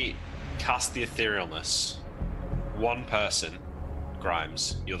don't we cast the etherealness? One person,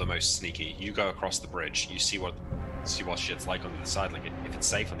 Grimes, you're the most sneaky. You go across the bridge. You see what shit's like on the other side. Like if it's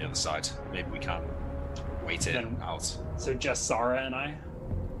safe on the other side, maybe we can wait it out. So just Zara and I?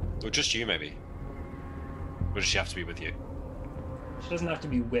 Or just you, maybe. Or does she have to be with you? She doesn't have to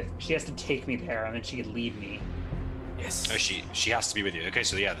be with. She has to take me there, and then she could leave me. Yes. Oh, she has to be with you. Okay,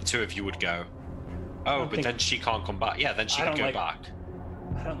 so yeah, the 2 of you would go. Oh, but then she can't come back. Yeah, then she could go back.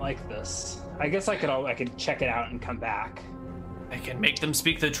 I don't like this. I guess I could check it out and come back. I can make them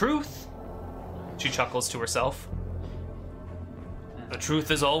speak the truth. She chuckles to herself. The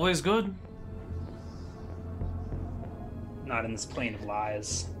truth is always good. Not in this plane of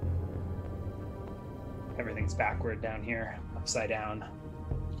lies. Everything's backward down here, upside down.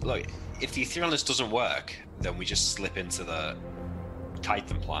 Look, if the etherealness doesn't work, then we just slip into the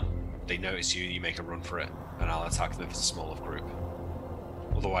Titan plan. They notice you, you make a run for it, and I'll attack them if it's a small enough group.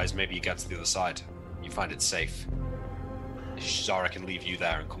 Otherwise, maybe you get to the other side. You find it safe. Zara can leave you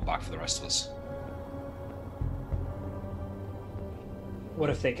there and come back for the rest of us. What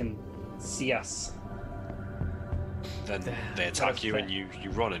if they can see us? Then they attack you and you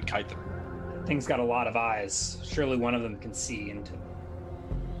run and kite them. Thing's got a lot of eyes. Surely one of them can see into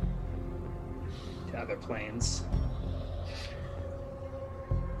other planes.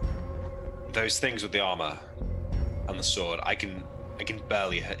 Those things with the armor and the sword, I can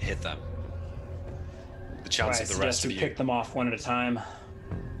barely hit them. The chance of the rest of you pick them off one at a time.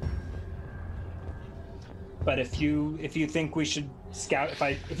 But if you think we should scout,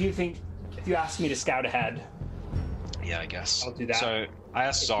 if you ask me to scout ahead, yeah, I guess I'll do that. So I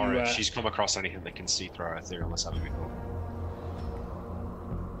asked Zara if she's come across anything that can see through our etherealness ever before.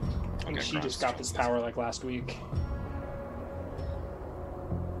 I think she just got this power like last week.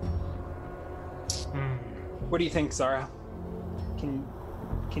 What do you think, Zara? Can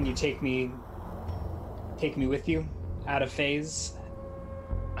you take me with you out of phase?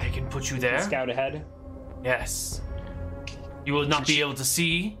 I can put you there. Scout ahead. Yes. You will not be able to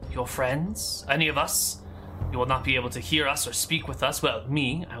see your friends, any of us. You will not be able to hear us or speak with us. Well,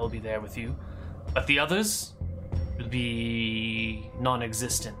 me, I will be there with you. But the others will be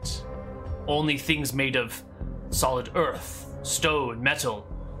non-existent. Only things made of solid earth, stone, metal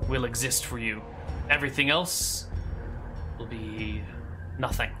will exist for you. Everything else will be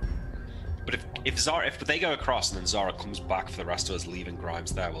nothing. But if they go across and then Zara comes back for the rest of us, leaving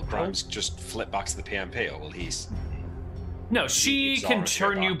Grimes there, will Grimes just flip back to the PMP, or will he? No, she can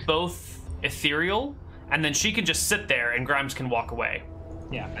turn you both ethereal, and then she can just sit there, and Grimes can walk away.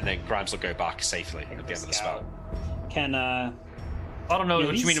 Yeah. And then Grimes will go back safely at the end of the spell. I don't know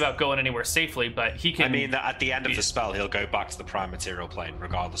what you mean about going anywhere safely, but he can... I mean that at the end of the spell, he'll go back to the prime material plane,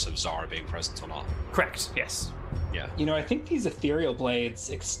 regardless of Zara being present or not. Correct, yes. Yeah. You know, I think these ethereal blades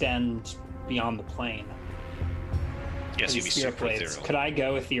extend beyond the plane. Yes, you'd be super ethereal. Could I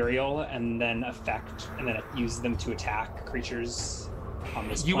go ethereal and then use them to attack creatures on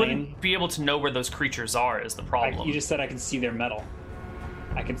this plane? You wouldn't be able to know where those creatures are, is the problem. You just said I could see their metal.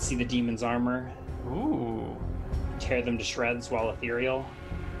 I could see the demon's armor. Ooh. Tear them to shreds while ethereal.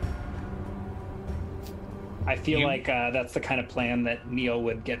 I feel like that's the kind of plan that Neil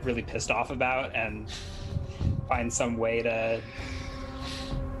would get really pissed off about and find some way to...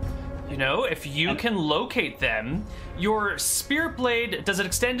 You know, if you can locate them, your spirit blade, does it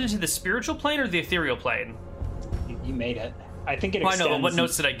extend into the spiritual plane or the ethereal plane? You made it. I think it extends... I know, but what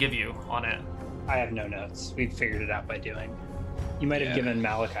notes did I give you on it? I have no notes. We figured it out by doing. You might have given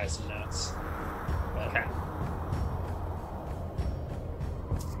Malachi some notes. But... Okay.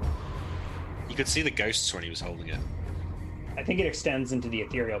 You could see the ghosts when he was holding it. I think it extends into the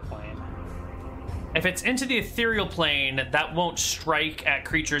ethereal plane. If it's into the ethereal plane, that won't strike at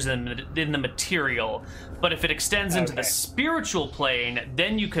creatures in the material. But if it extends into the spiritual plane,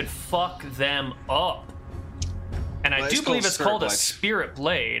 then you could fuck them up. And I do believe it's called a spirit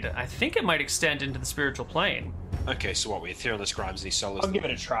blade. I think it might extend into the spiritual plane. Okay, so what, we etherealness Grimes and he solos? I'll give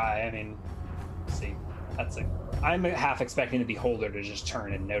it a try. I mean, see, I'm half expecting the beholder to just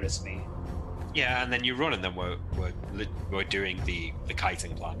turn and notice me. Yeah, and then you run, and then we're doing the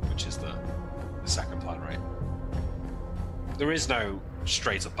kiting plan, which is the second plan, right? There is no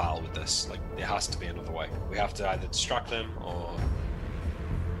straight up battle with this. Like, it has to be another way. We have to either distract them, or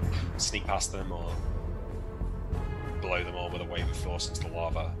sneak past them, or blow them all with a wave of force into the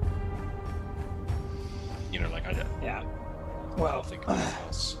lava. You know, like I did. Yeah. Well, think of anything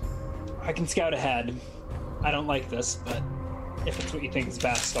else. I can scout ahead. I don't like this, but if it's what you think is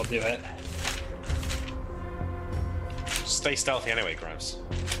best, I'll do it. Stay stealthy anyway, Grimes.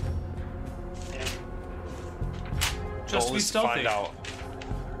 Yeah. Just be stealthy. Find out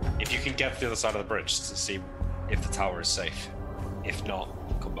if you can get to the other side of the bridge to see if the tower is safe. If not,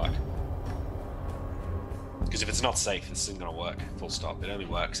 come back. Because if it's not safe, this isn't going to work. Full stop. It only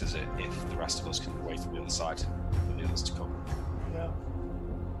works if the rest of us can wait on the other side for the others to come. Yeah.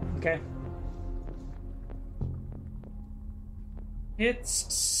 Okay. It's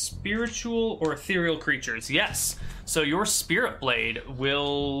spiritual or ethereal creatures, yes. So your spirit blade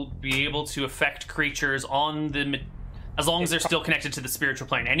will be able to affect creatures on the as long as they're still connected to the spiritual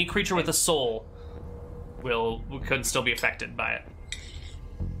plane. Any creature with a soul could still be affected by it.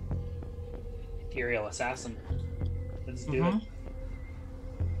 Ethereal assassin. Let's do it.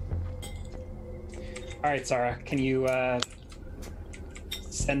 All right, Zara, can you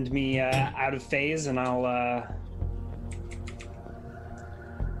send me out of phase, and I'll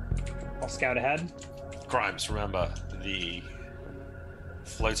scout ahead. Grimes, remember, the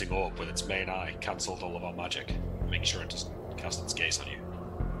floating orb with its main eye cancelled all of our magic. Make sure it doesn't cast its gaze on you.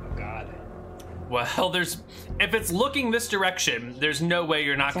 Oh God. Well, if it's looking this direction, there's no way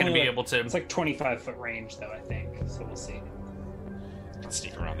you're not going to be able to. It's like 25-foot range, though, I think. So we'll see. Can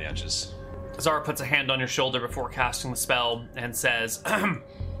sneak around the edges. Zara puts a hand on your shoulder before casting the spell and says, I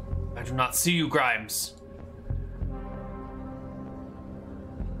do not see you, Grimes.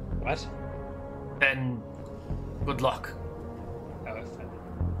 What? Then, good luck. Oh, I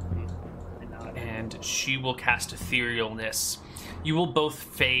nod. And she will cast Etherealness. You will both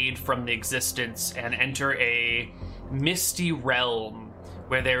fade from the existence and enter a misty realm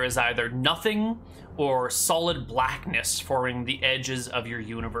where there is either nothing or solid blackness forming the edges of your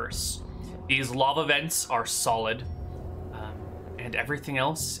universe. These lava vents are solid, and everything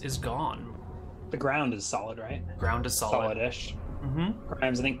else is gone. The ground is solid, right? Ground is solid. Solid-ish. Mm-hmm.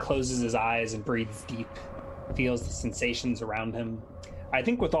 Grimes, I think, closes his eyes and breathes deep, feels the sensations around him. I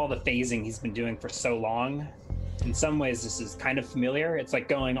think with all the phasing he's been doing for so long, in some ways this is kind of familiar. It's like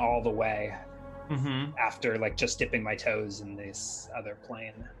going all the way after like just dipping my toes in this other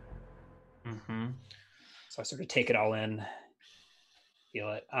plane. So I sort of take it all in,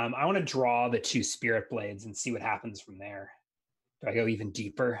 feel it. I want to draw the 2 spirit blades and see what happens from there. Do I go even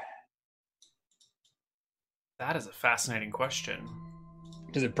deeper? That is a fascinating question.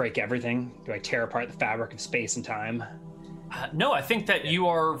 Does it break everything? Do I tear apart the fabric of space and time? No, I think that you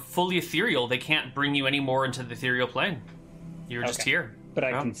are fully ethereal. They can't bring you any more into the ethereal plane. You're just here. But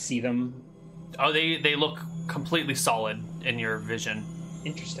I can see them. Oh, they look completely solid in your vision.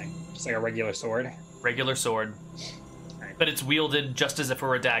 Interesting. Just like a regular sword. Regular sword. Right. But it's wielded just as if it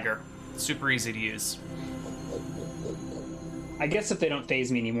were a dagger. Super easy to use. I guess if they don't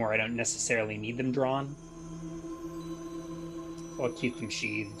phase me anymore, I don't necessarily need them drawn. I'll keep them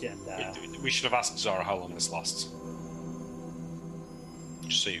sheathed and... We should have asked Zara how long this lasts.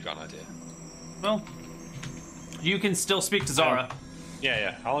 Just so you've got an idea. Well, you can still speak to Zara.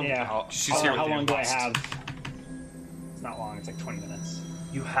 Yeah. How long? Yeah. She's here with How you. long do I have? It's not long. It's like 20 minutes.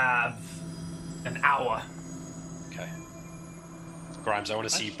 You have an hour. Okay. Grimes, I want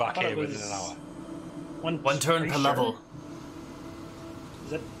to see you back here within an hour. One turn per level.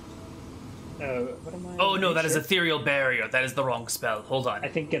 Is it? What am I? Oh no, that is ethereal barrier. That is the wrong spell. Hold on. I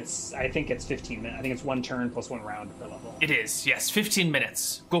think it's 15 minutes. I think it's 1 turn plus 1 round per level. It is, yes. 15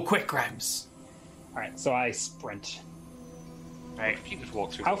 minutes. Go quick, Grimes. All right, so I sprint. Right. If you could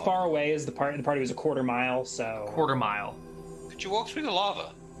walk through How the far lava. away is the party? The party was a quarter mile, so... Quarter mile. Could you walk through the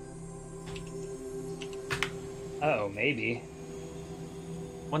lava? Oh, maybe.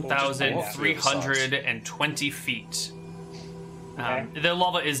 1,320 feet. Okay. The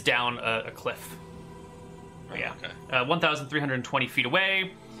lava is down a cliff. Oh, Yeah. Okay. 1,320 feet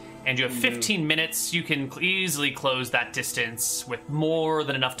away, and you have 15 minutes. You can easily close that distance with more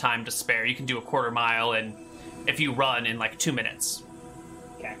than enough time to spare. You can do a quarter mile, and if you run in like 2 minutes.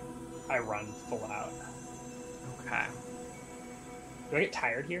 Okay. I run full out. Okay. Do I get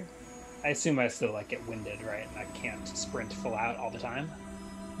tired here? I assume I still like get winded, right? And I can't sprint full out all the time.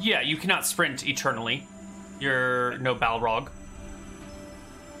 Yeah, you cannot sprint eternally. You're no Balrog.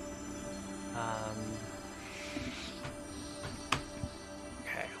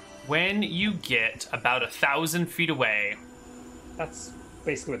 Okay. When you get about 1,000 feet away... That's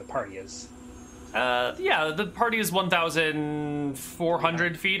basically where the party is. Yeah, the party is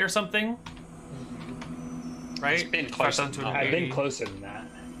 1,400 feet or something. Right? It's been closer. 5,280. I've been closer than that.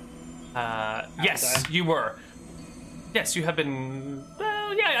 Yes, you were. Yes, you have been...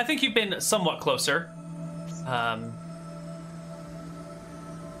 Well, yeah, I think you've been somewhat closer.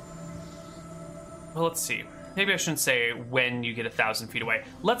 Well, let's see. Maybe I shouldn't say when you get 1,000 feet away.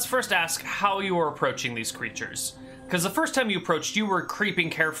 Let's first ask how you are approaching these creatures. Because the first time you approached, you were creeping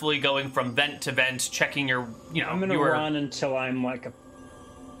carefully, going from vent to vent, checking your... I'm going to run until I'm like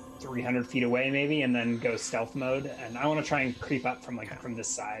 300 feet away, maybe, and then go stealth mode. And I want to try and creep up from from this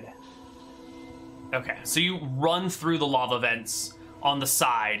side. Okay, so you run through the lava vents on the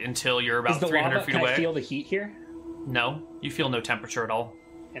side until you're about 300 feet Can away. I feel the heat here? No, you feel no temperature at all.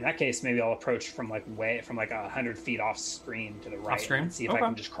 In that case, maybe I'll approach from 100 feet off screen to the right screen? and see if I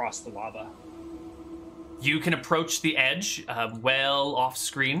can just cross the lava. You can approach the edge, well off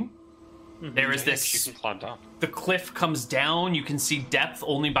screen. There is You this can climb down. the cliff comes down. You can see depth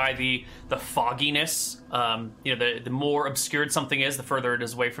only by the fogginess. The more obscured something is, the further it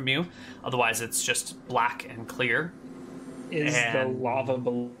is away from you. Otherwise, it's just black and clear. Is the lava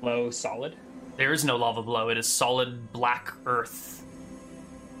below solid? There is no lava below. It is solid black earth.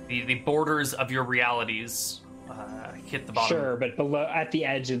 The borders of your realities hit the bottom. Sure, but below, at the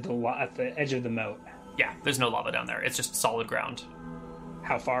edge of the moat. Yeah, there's no lava down there. It's just solid ground.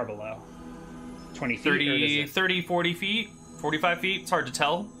 How far below? 20 feet? 30, 40 feet, 45 feet. It's hard to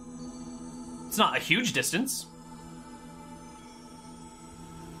tell. It's not a huge distance.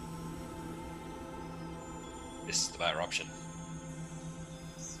 This is the better option.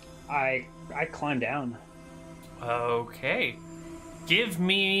 I climb down. Okay.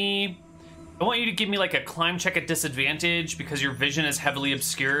 I want you to give me like a climb check at disadvantage because your vision is heavily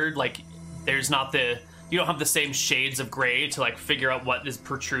obscured. Like, you don't have the same shades of gray to like figure out what is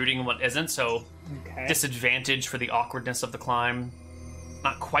protruding and what isn't. So, disadvantage for the awkwardness of the climb.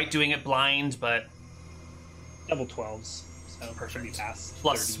 Not quite doing it blind, but double 12s. So perfect. Past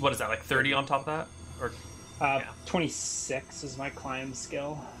plus 30, what is that, like 30 on top of that? Or 26 is my climb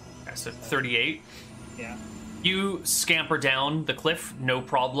skill. Okay, so 38. Yeah. You scamper down the cliff, no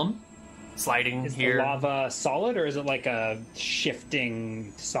problem. Sliding is here. Is the lava solid, or is it like a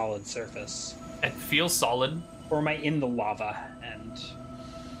shifting solid surface? It feels solid. Or am I in the lava and...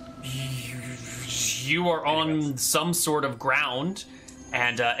 You are on some sort of ground,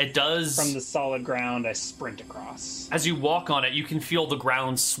 and it does... From the solid ground, I sprint across. As you walk on it, you can feel the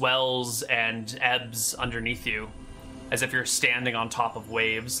ground swells and ebbs underneath you, as if you're standing on top of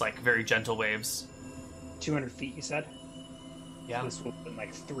waves, like very gentle waves. 200 feet, you said? Yeah. So this will in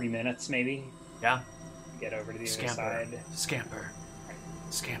like 3 minutes, maybe? Yeah. Get over to the other side. Scamper.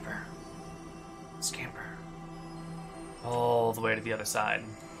 Scamper. Scamper. All the way to the other side.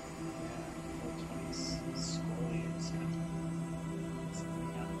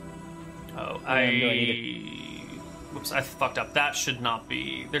 Oh, Whoops, I fucked up. That should not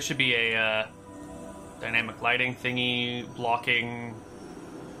be... There should be a dynamic lighting thingy blocking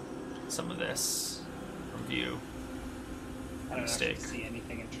some of this from view. I don't Mistake. actually see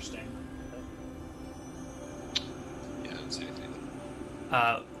anything interesting. Yeah, I don't see anything.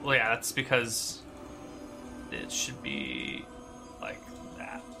 Well, yeah, that's because it should be like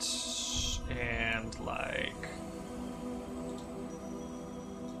that. And like...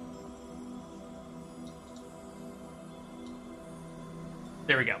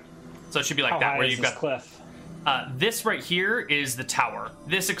 There we go. So it should be like that, where you've got cliff. This right here is the tower.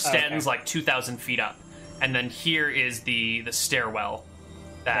 This extends like 2,000 feet up, and then here is the stairwell.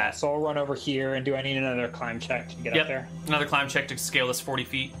 That so I'll run over here, and do I need another climb check to get up there? Another climb check to scale this 40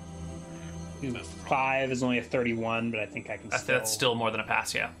 feet. 5 is only a 31, but I think I can. That's still more than a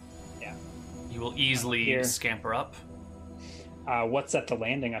pass. Yeah. Yeah. You will easily scamper up. What's at the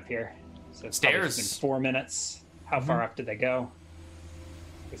landing up here? So it's stairs. Been 4 minutes. How far up did they go?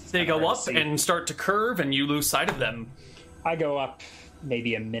 They go up and start to curve, and you lose sight of them. I go up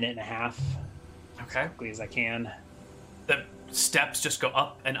maybe a minute and a half. Okay. As quickly as I can. The steps just go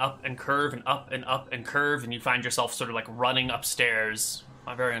up and curve and up and up and curve, and you find yourself sort of like running upstairs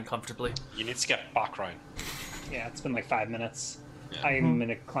very uncomfortably. You need to get back, Ryan. Yeah, it's been like 5 minutes. Yeah. I'm going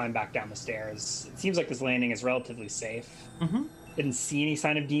to climb back down the stairs. It seems like this landing is relatively safe. Didn't see any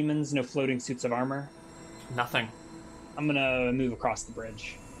sign of demons, no floating suits of armor. Nothing. I'm going to move across the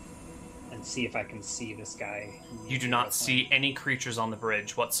bridge and see if I can see this guy. You do not see any creatures on the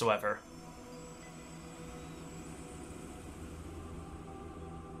bridge whatsoever.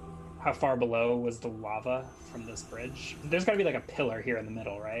 How far below was the lava from this bridge? There's got to be like a pillar here in the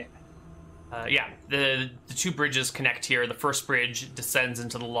middle, right? Yeah, the two bridges connect here. The first bridge descends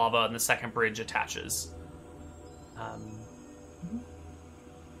into the lava, and the second bridge attaches. I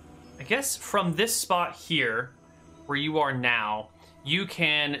guess from this spot here, where you are now, you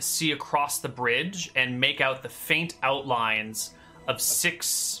can see across the bridge and make out the faint outlines of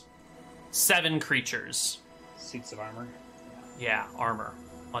 6, 7 creatures. Suits of armor? Yeah, armor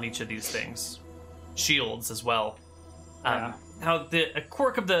on each of these things. Shields as well. Yeah. Now, a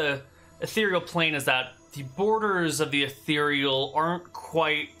quirk of the ethereal plane is that the borders of the ethereal aren't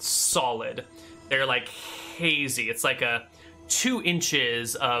quite solid. They're like hazy. It's like 2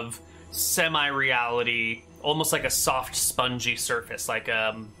 inches of semi-reality, almost like a soft, spongy surface, like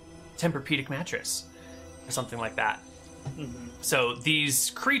a Tempur-Pedic mattress or something like that. So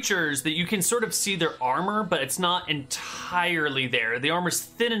these creatures that you can sort of see their armor, but it's not entirely there. The armor's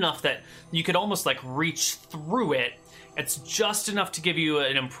thin enough that you could almost like reach through it. It's just enough to give you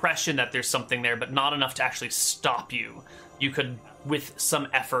an impression that there's something there, but not enough to actually stop you. You could, with some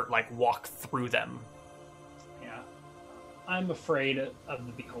effort, like walk through them. I'm afraid of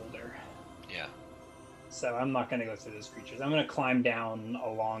the beholder. Yeah. So I'm not going to go through those creatures. I'm going to climb down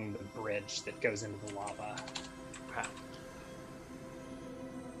along the bridge that goes into the lava. Okay.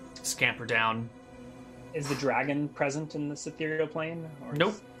 Scamper down. Is the dragon present in this ethereal plane? Or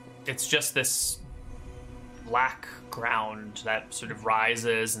Nope. It's just this black ground that sort of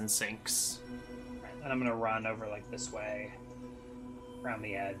rises and sinks. Right, then I'm going to run over like this way, around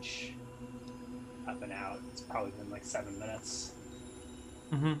the edge, up and out. It's probably been like 7 minutes.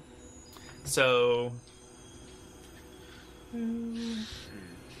 Mm-hmm. So...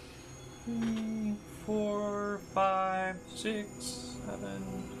 4, 5, 6,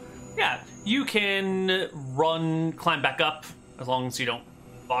 7... Yeah, you can climb back up, as long as you don't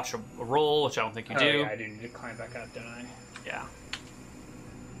botch a roll, which I don't think you do. Yeah, I do need to climb back up, don't I? Yeah.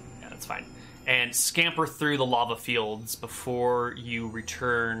 Yeah, that's fine. And scamper through the lava fields before you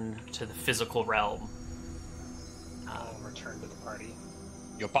return to the physical realm. I'll return to the party.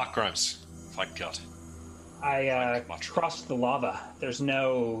 Your back, Grimes. Thank God. I crossed the lava. There's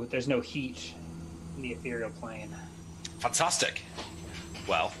no heat in the ethereal plane. Fantastic.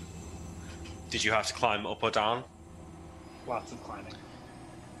 Well, did you have to climb up or down? Lots of climbing.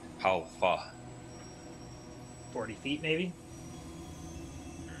 How far? 40 feet, maybe?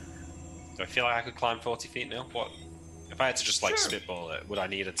 Do I feel like I could climb 40 feet now? What? If I had to just like Sure. spitball it, would I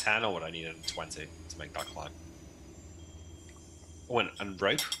need a 10 or would I need a 20 to make that climb? Oh, and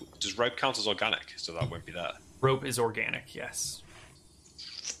rope? Does rope count as organic? So that won't be there. Rope is organic, yes.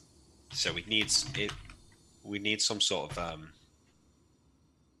 So we need it. We need some sort of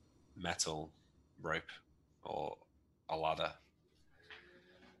metal rope or a ladder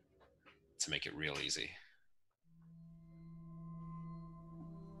to make it real easy.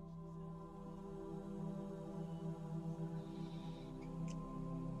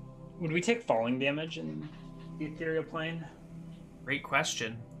 Would we take falling damage in the ethereal plane? Great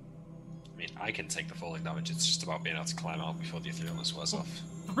question. I mean, I can take the falling damage. It's just about being able to climb out before the etherealness wears off.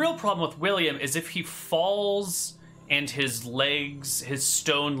 The real problem with William is if he falls and his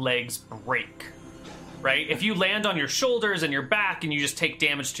stone legs break, right? If you land on your shoulders and your back and you just take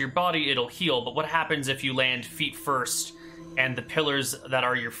damage to your body, it'll heal. But what happens if you land feet first and the pillars that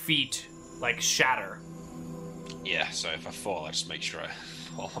are your feet, like, shatter? Yeah, so if I fall, I just make sure I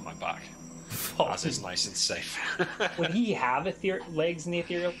fall on my back. As is nice and safe. Would he have legs in the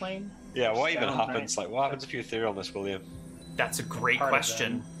ethereal plane? Yeah, what even Stone, happens? right? Like, what happens if you etherealness, William? That's a great Part of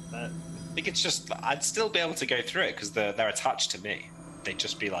question. them, I think it's just I'd still be able to go through it because they're attached to me. They'd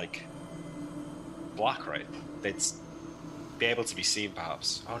just be like black, right? They'd be able to be seen,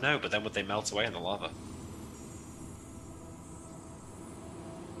 perhaps. Oh no! But then would they melt away in the lava?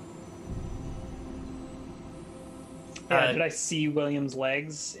 Did I see William's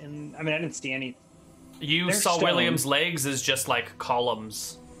legs? I didn't see any. You They're saw stone. William's legs as just like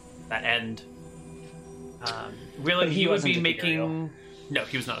columns that end. William, But he you would wasn't be ethereal. making. No,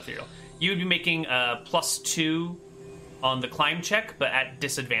 he was not ethereal. You would be making a +2 on the climb check, but at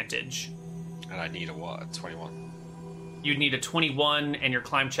disadvantage. And I need a what? A 21. You'd need a 21, and your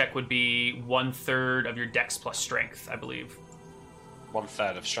climb check would be 1/3 of your dex plus strength, I believe.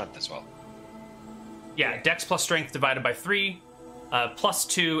 1/3 of strength as well. Yeah, dex plus strength divided by 3,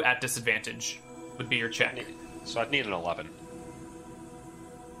 +2 at disadvantage would be your check. So I'd need an 11.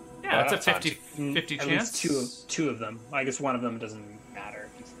 Yeah, that's a that's fine. 50 At chance. least two of them. I guess one of them doesn't matter.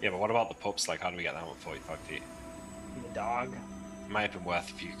 Yeah, but what about the pups? Like, how do we get that one 45 feet? The dog. It might have been worth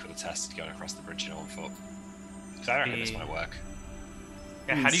if you could have tested going across the bridge, on foot. Because I reckon this might work.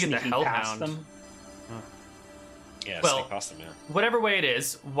 Yeah, how do you get the Sneaking past hellhound? them? Yeah, Well- sneak past them, yeah. Whatever way it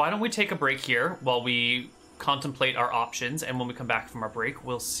is, why don't we take a break here while we contemplate our options, and when we come back from our break,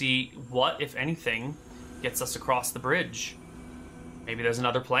 we'll see what, if anything, gets us across the bridge. Maybe there's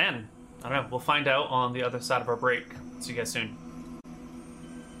another plan. I don't know. We'll find out on the other side of our break. See you guys soon.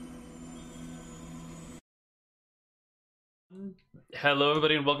 Hello,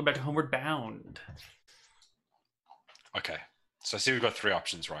 everybody, and welcome back to Homeward Bound. Okay, so I see we've got 3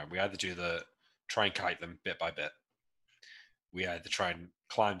 options, right? We either do try and kite them bit by bit. We either try and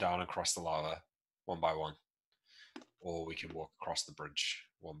climb down and cross the lava one by one, or we can walk across the bridge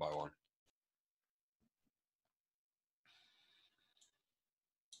one by one.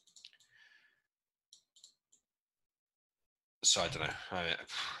 So I don't know.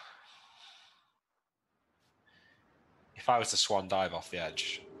 If I was to swan dive off the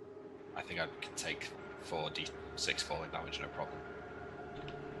edge, I think I could take 4d6 falling damage, no problem.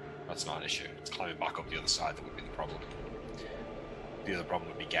 That's not an issue. It's climbing back up the other side that would be the problem. The other problem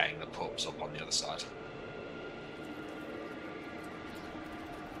would be getting the pups up on the other side.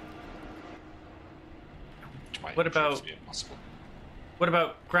 Which might might What prove about- to be impossible. What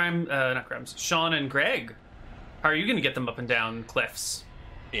about not Grimes, Sean and Greg? How are you going to get them up and down cliffs?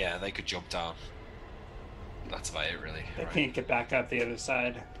 Yeah, they could jump down. That's about it, really. They right? can't get back up the other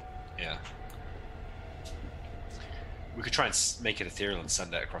side. Yeah. We could try and make it ethereal and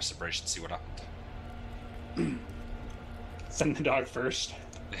send it across the bridge and see what happened. Send the dog first.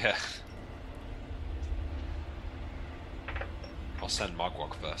 Yeah. I'll send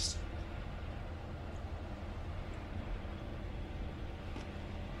Mogwog first.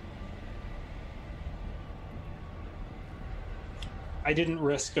 I didn't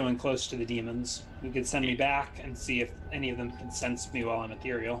risk going close to the demons. You could send me back and see if any of them can sense me while I'm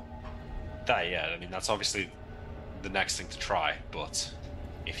ethereal. Yeah, I mean, that's obviously the next thing to try, but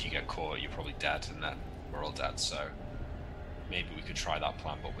if you get caught, you're probably dead, and then we're all dead, so maybe we could try that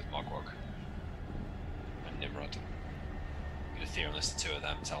plan, but with Mogwog and Nimrod. We could etherealness the two of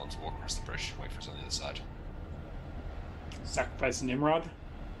them, tell them to walk across the bridge, wait for us on the other side. Sacrifice Nimrod?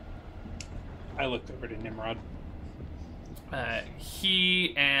 I looked over to Nimrod.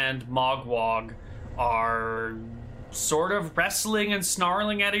 He and Mogwog are sort of wrestling and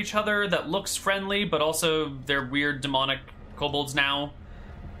snarling at each other. That looks friendly, but also they're weird demonic kobolds now.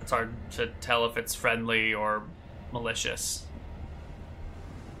 It's hard to tell if it's friendly or malicious.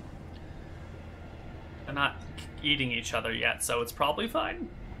 They're not eating each other yet, so it's probably fine.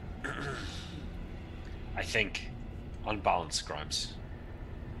 I think, on balance, Grimes,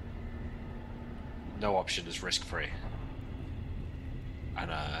 no option is risk-free. And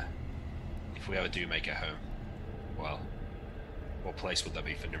if we ever do make it home, well, what place would there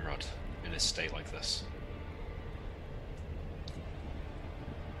be for Nimrod in a state like this?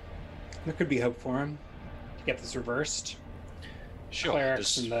 There could be hope for him to get this reversed. Sure,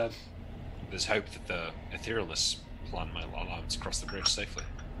 Clerics and the there's hope that the etherealness plan might allow him to cross the bridge safely.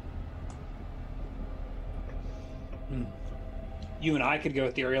 You and I could go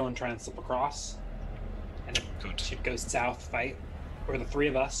ethereal and try and slip across. And if Good. shit goes south, fight. Or the three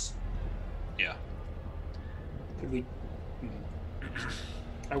of us. Yeah. Could we...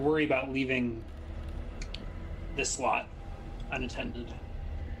 I worry about leaving this slot unattended.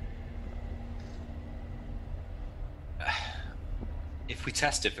 If we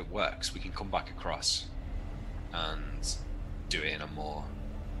test if it works, we can come back across and do it in a more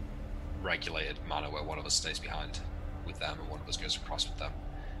regulated manner where one of us stays behind with them and one of us goes across with them.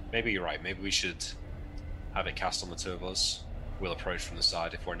 Maybe you're right. Maybe we should have it cast on the two of us. We'll approach from the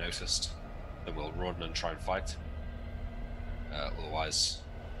side if we're noticed. Then we'll run and try and fight. Otherwise,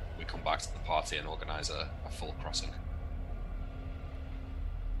 we come back to the party and organize a full crossing.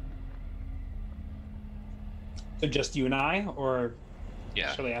 So just you and I, or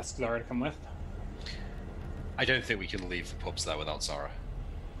Yeah. shall I ask Zara to come with? I don't think we can leave the pubs there without Zara.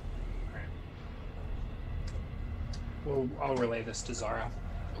 Well, I'll relay this to Zara.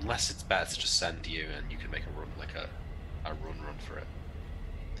 Unless it's better to just send you and you can make a run, like a run for it.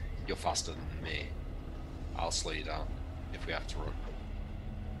 You're faster than me. I'll slow you down if we have to run.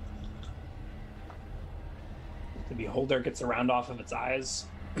 The beholder gets a round off of its eyes.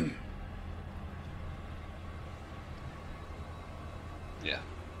 Yeah.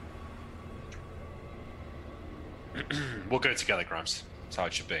 We'll go together, Grimes. That's how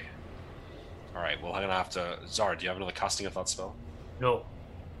it should be. Alright, well, I'm gonna have to... Zara, do you have another casting of that spell? No.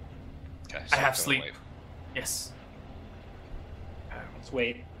 Okay. I have go sleep. away. Yes. Let's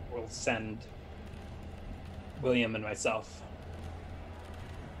wait. We'll send William and myself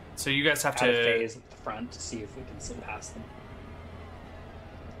So you guys have out of to... phase at the front to see if we can slip past them.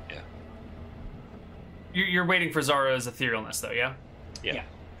 Yeah. You're waiting for Zara's etherealness, though, yeah? Yeah.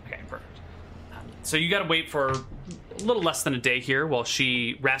 Okay, perfect. So you gotta wait for a little less than a day here while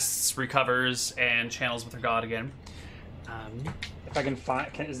she rests, recovers, and channels with her god again. If I can find...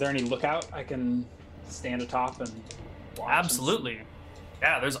 is there any lookout I can stand atop and watch? Absolutely.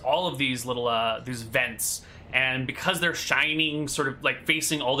 Yeah, there's all of these little these vents, and because they're shining, sort of like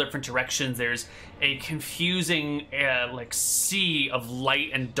facing all different directions, there's a confusing like sea of light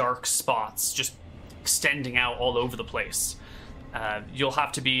and dark spots just extending out all over the place. You'll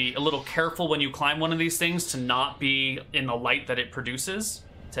have to be a little careful when you climb one of these things to not be in the light that it produces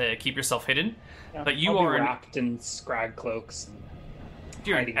to keep yourself hidden. Yeah, But you I'll are be wrapped in scrag cloaks. And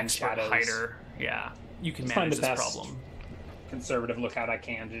you're hiding an in expert shadows. hider. Yeah, you can Just find manage the this best problem. conservative lookout I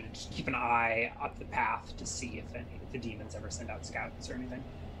can to just keep an eye up the path to see if the demons ever send out scouts or anything.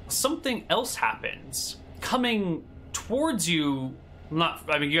 Something else happens coming towards you.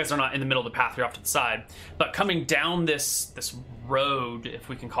 I mean, you guys are not in the middle of the path, you're off to the side, but coming down this road, if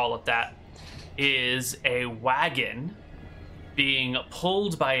we can call it that, is a wagon being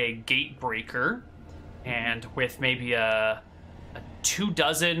pulled by a gate breaker and with maybe a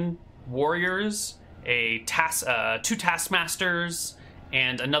 24 warriors, two taskmasters,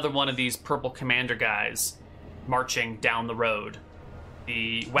 and another one of these purple commander guys marching down the road.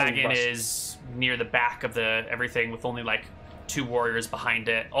 The wagon is near the back of the everything with only like 2 warriors behind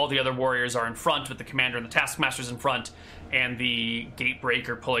it. All the other warriors are in front with the commander and the taskmasters in front, and the gate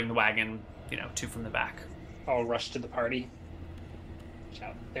breaker pulling the wagon, 2 from the back. I'll rush to the party.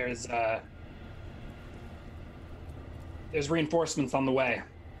 Shout. There's reinforcements on the way.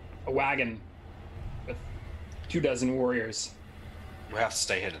 A wagon with 24 warriors. We have to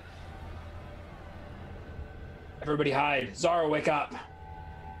stay hidden. Everybody hide. Zara, wake up.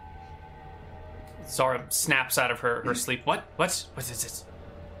 Zara snaps out of her sleep. What is this?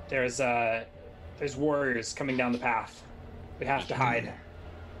 There's warriors coming down the path. We have to hide.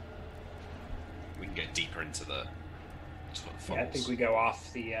 We can get deeper into the falls. Yeah, I think we go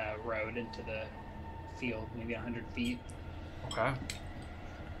off the road into the field, maybe 100 feet. Okay.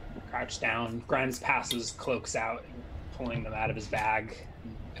 Crouch down. Grimes passes cloaks out, pulling them out of his bag.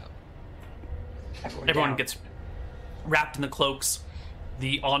 Yeah. Everyone gets wrapped in the cloaks.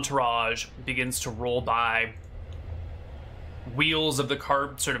 The entourage begins to roll by. Wheels of the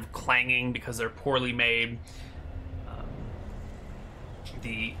cart sort of clanging because they're poorly made.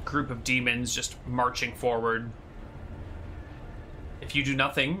 The group of demons just marching forward. If you do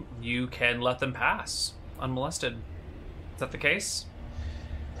nothing, you can let them pass unmolested. Is that the case?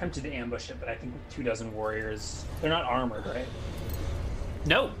 Tempted to ambush it, but I think with 24 warriors, they're not armored, right?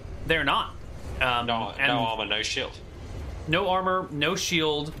 No, they're not. No armor, no shield. No armor, no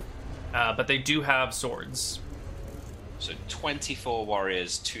shield, but they do have swords. So 24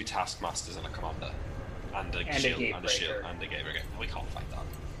 warriors, 2 taskmasters, and a commander, and a shield, and a shield, and a gate breaker. We can't fight that.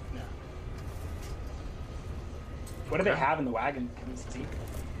 No. What do they have in the wagon? Can we see?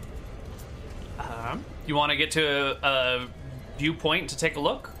 You want to get to a viewpoint to take a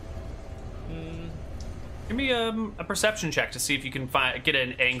look? Give me a perception check to see if you can get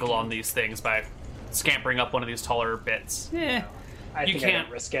an angle on these things by scampering up one of these taller bits. I can't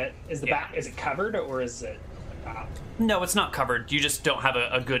risk it. Is the back? Is it covered or is it? No, it's not covered. You just don't have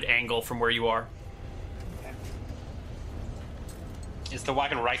a good angle from where you are. Okay. Is the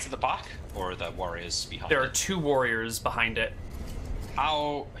wagon right at the back, or are the warriors behind? There are 2 warriors behind it.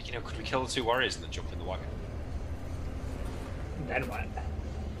 How could we kill the 2 warriors and then jump in the wagon? Then what?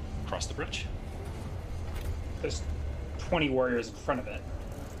 Cross the bridge? There's 20 warriors in front of it.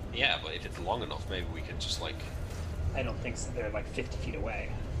 Yeah, but if it's long enough, maybe we could just I don't think so. They're like 50 feet away.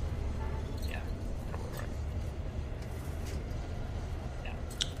 Yeah, probably right. Yeah,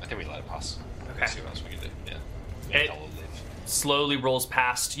 I think we let it pass. Okay. See what else we can do. Yeah. It slowly rolls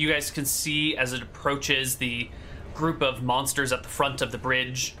past. You guys can see as it approaches the group of monsters at the front of the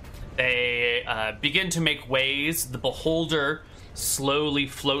bridge. They begin to make ways. The beholder slowly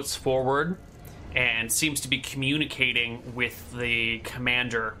floats forward and seems to be communicating with the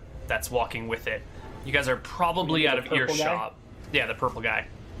commander that's walking with it. You guys are probably out of earshot. Yeah, the purple guy.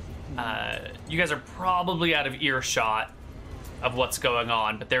 You guys are probably out of earshot of what's going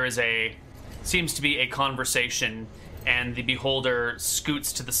on, but there seems to be a conversation, and the beholder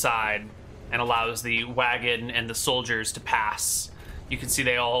scoots to the side and allows the wagon and the soldiers to pass. You can see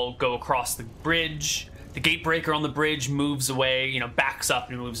they all go across the bridge. The gate breaker on the bridge moves away, backs up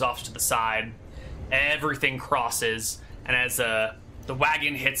and moves off to the side. Everything crosses, and as the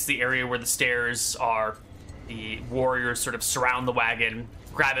wagon hits the area where the stairs are, the warriors sort of surround the wagon,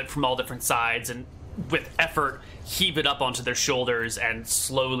 grab it from all different sides, and with effort heave it up onto their shoulders and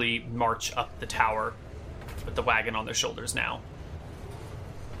slowly march up the tower with the wagon on their shoulders now.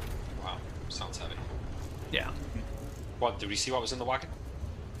 Wow, sounds heavy. Yeah. What, did we see what was in the wagon?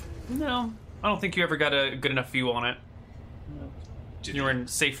 No, I don't think you ever got a good enough view on it. Did You were in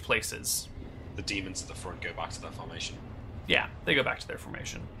safe places. the demons at the front go back to their formation? Yeah, they go back to their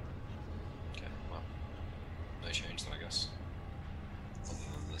formation. Okay, well, no change then, I guess. Other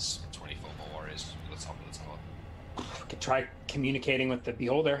than this 24 more warriors at the top of the tower. We could try communicating with the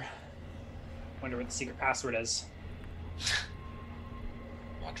beholder. Wonder what the secret password is.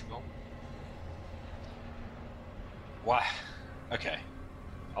 Magical. Why? Okay.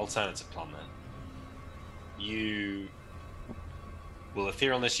 Alternative plan then. We'll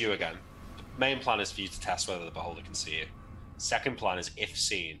ethereal this you again. The main plan is for you to test whether the beholder can see you. Second plan is, if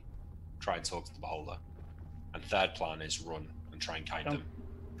seen, try and talk to the beholder. And third plan is run and try and kite them.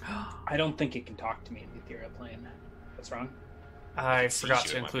 I don't think it can talk to me in the ethereal plane. What's wrong? I It sees forgot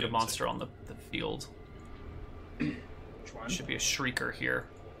you, to it might include be a able to. monster on the field. Which one? Should be a shrieker here.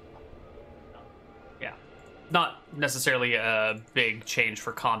 Yeah. Not necessarily a big change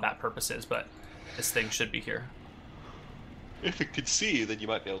for combat purposes, but this thing should be here. If it could see you, then you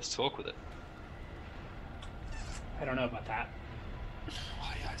might be able to talk with it. I don't know about that.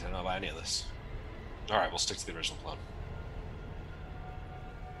 I don't know about any of this. Alright, we'll stick to the original plan.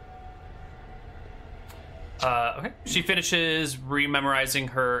 Okay. She finishes rememorizing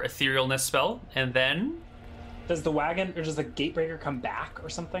her etherealness spell, and then... Does the wagon, or does the gatebreaker come back or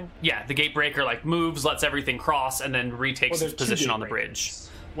something? Yeah, the gatebreaker like moves, lets everything cross, and then retakes Well, its position on the bridge.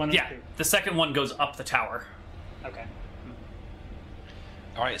 Yeah, the second one goes up the tower. Okay.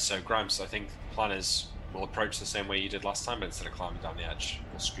 Alright, so Grimes, I think the plan is we'll approach the same way you did last time, but instead of climbing down the edge,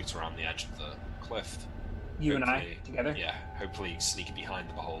 we'll scoot around the edge of the cliff. You and I Hopefully- together? Yeah, hopefully sneak behind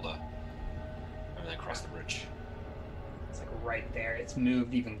the beholder and then cross the bridge. It's like right there. It's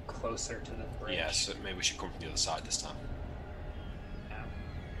moved even closer to the bridge. Yeah, so maybe we should come from the other side this time. Yeah.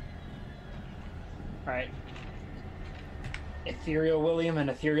 Alright. Ethereal William and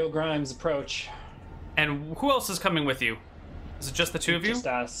Ethereal Grimes approach. And who else is coming with you? Is it just the two of you? Just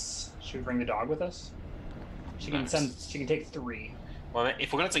us. Should we bring the dog with us? She can Nice. She can take 3. Well,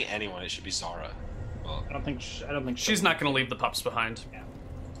 if we're gonna take anyone, it should be Zara. But I don't think. She's not going to leave the pups behind. Yeah.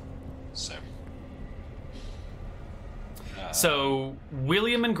 so. So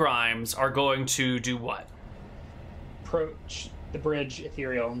William and Grimes are going to do what? Approach the bridge,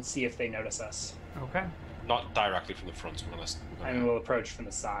 Ethereal, and see if they notice us. Okay. Not directly from the front. We're I gonna, mean, we'll approach from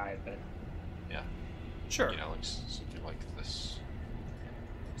the side, but yeah, Sure. you know, like something like this.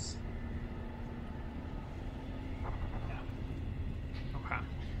 Okay.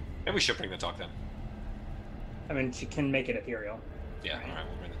 Maybe we should bring the dog then. I mean, she can make it ethereal. Yeah, alright,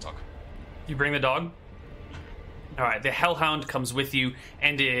 we'll bring the dog. You bring the dog? Alright, the Hellhound comes with you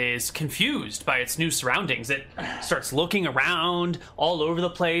and is confused by its new surroundings. It starts looking around all over the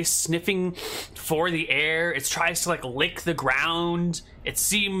place, sniffing for the air. It tries to, like, lick the ground. It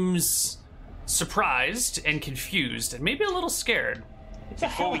seems surprised and confused and maybe a little scared. It's a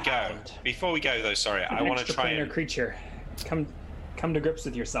hellhound. Before we go though, sorry, I want to try Extraplanar and creature. Come to grips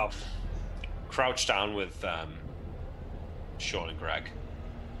with yourself. crouch down with Sean and Greg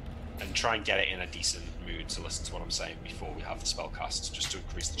and try and get it in a decent mood to listen to what I'm saying before we have the spell cast, just to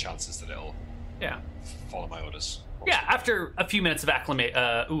increase the chances that it'll Yeah. follow my orders. Yeah, after a few minutes of acclimate,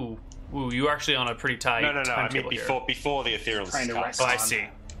 ooh, you're actually on a pretty tight No, I mean timetable here. before the ethereal is Trying to cast. Oh, retcon. I see.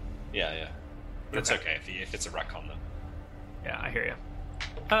 Yeah. But it's Okay. okay if it's a retcon then. Yeah, I hear you.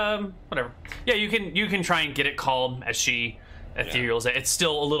 Whatever. Yeah, you can try and get it calm as she ethereals it. It's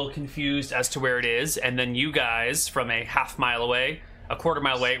still a little confused as to where it is, and then you guys from a quarter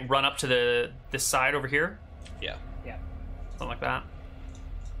mile away, run up to this side over here, Yeah. Yeah. something like that.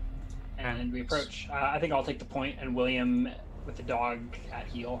 And we approach. I think I'll take the point, and William with the dog at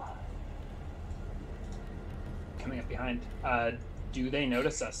heel. Coming up behind. Do they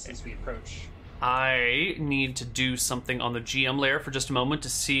notice us as we approach? I need to do something on the GM layer for just a moment to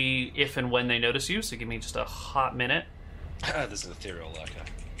see if and when they notice you. So give me just a hot minute. There's an ethereal like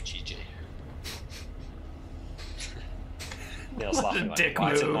a GG. Neil's What a laughing like, dick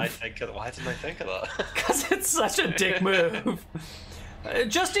why didn't move." I think of that? Because it's such a dick move.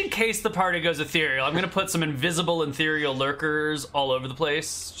 Just in case the party goes ethereal, I'm going to put some invisible ethereal lurkers all over the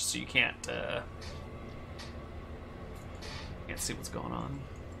place, just so you can't see what's going on.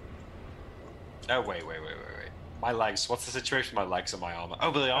 Oh, wait. My legs. What's the situation with my legs and my armor?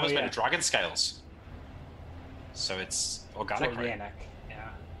 Oh, but the armor's made of dragon scales. So it's organic, It's right? organic. Yeah.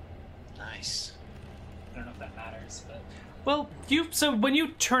 Nice. I don't know if that matters, but Well, so when you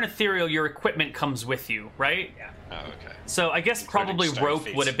turn ethereal, your equipment comes with you, right? yeah. Oh, okay. So I guess Including probably stone rope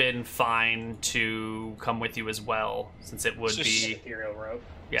feet. would have been fine to come with you as well, since it would So be Ethereal rope.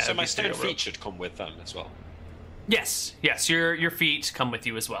 yeah. So it'd my be stone ethereal feet rope. should come with them as well. Yes, your feet come with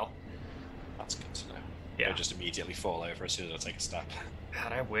you as well. That's good to know. Yeah. They'll just immediately fall over as soon as I take a step.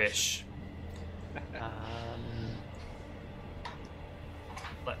 God, I wish.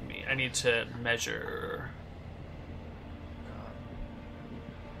 I need to measure.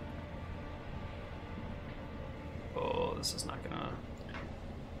 Oh, this is not gonna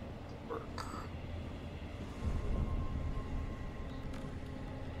work.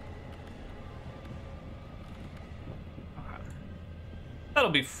 Okay. That'll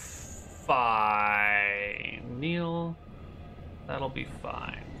be fine, Neil. That'll be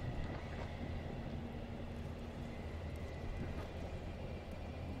fine.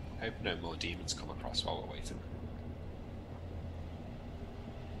 I hope no more demons come across while we're waiting.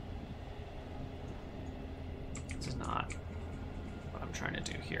 This is not what I'm trying to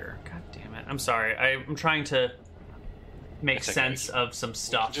do here. God damn it. I'm sorry. I'm trying to make It's okay. sense of some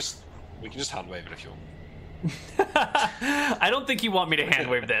stuff. We can just hand wave it if you want. I don't think you want me to hand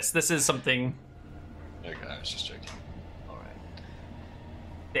wave this. This is something Okay, I was just joking. All right.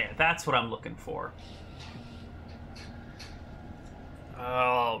 There, that's what I'm looking for.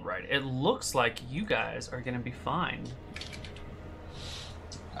 All right. It looks like you guys are going to be fine.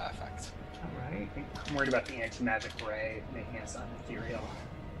 Perfect. All right. I'm worried about the anti-magic ray making us unethereal.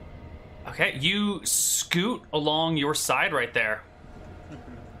 Okay, you scoot along your side right there.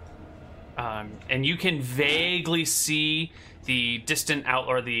 And you can vaguely see the distant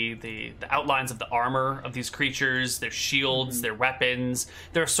the outlines of the armor of these creatures, their shields, their weapons.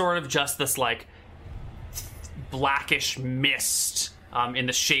 They're sort of just this like blackish mist in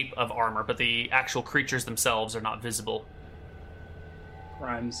the shape of armor, but the actual creatures themselves are not visible.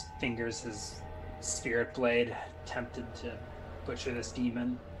 Grimes fingers his spirit blade, tempted to butcher this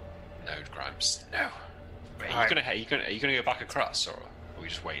demon. No, Grimes, no. Wait, Alright. are you gonna go back across, or we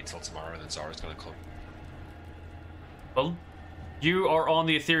just wait until tomorrow and then Zara's gonna come? Well, you are on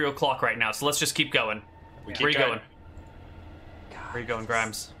the ethereal clock right now, so let's just keep going. We Where are you going? God, Where are you going,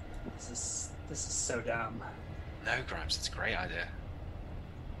 Grimes? This is so dumb. No, Grimes, it's a great idea.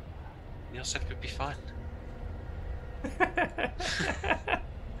 Neil said we'd be fine.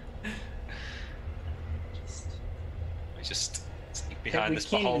 We just sneak behind this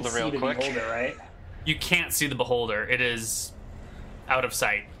beholder real quick. Beholder, right? You can't see the beholder. It is out of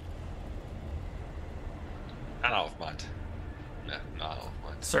sight. And out of mind. No, not out of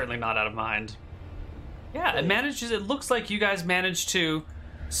mind. Certainly not out of mind. Yeah, it looks like you guys managed to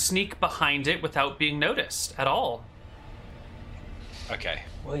sneak behind it without being noticed at all. Okay.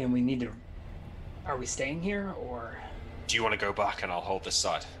 William, we need to... Are we staying here, or... Do you want to go back and I'll hold this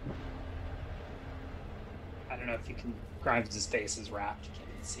side? I don't know if you can... Grimes' face is wrapped. You can't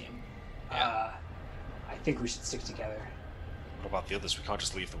even see him. Yeah. I think we should stick together. What about the others? We can't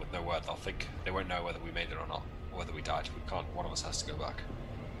just leave them with no word. They'll think they won't know whether we made it or not, or whether we died. We can't. One of us has to go back.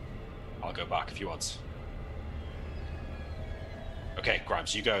 I'll go back if you want. Okay,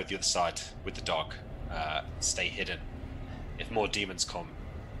 Grimes, you go the other side with the dog. Stay hidden. If more demons come,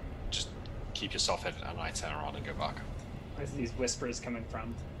 just keep yourself hidden, and I turn around and go back. Where's these whispers coming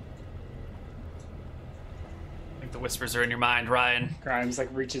from? I think the whispers are in your mind, Ryan. Grimes like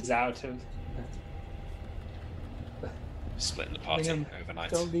reaches out to... Splitting the party William, overnight.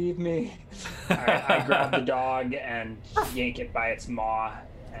 Don't leave me. I grab the dog and yank it by its maw,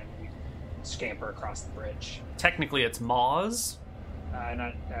 and we scamper across the bridge. Technically, it's Maws. What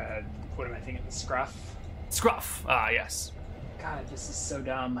am I thinking? Scruff? Scruff. Ah, yes. God, this is so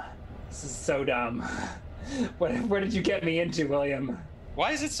dumb. This is so dumb. What did you get me into, William?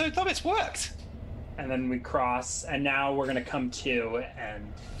 Why is it so dumb? It's worked. And then we cross, and now we're gonna come to,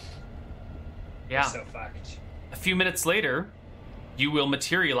 and Yeah. we're so fucked. A few minutes later, you will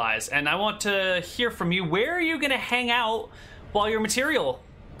materialize, and I want to hear from you. Where are you going to hang out while you're material,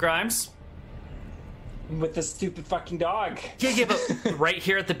 Grimes? With this stupid fucking dog. Yeah, but right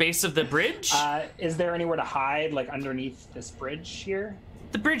here at the base of the bridge? Is there anywhere to hide, like underneath this bridge here?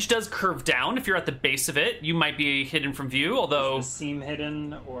 The bridge does curve down. If you're at the base of it, you might be hidden from view, although... Is the seam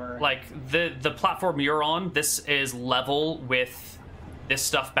hidden, or... Like, the platform you're on, this is level with this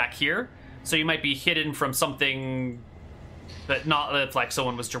stuff back here. So you might be hidden from something, but not if like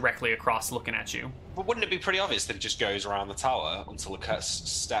someone was directly across looking at you. But wouldn't it be pretty obvious that it just goes around the tower until the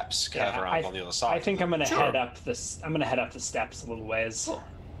steps curve around on the other side? I think I'm gonna Sure. head up this. I'm gonna head up the steps a little ways.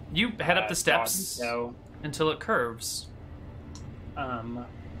 You head up the steps Dog, until it curves.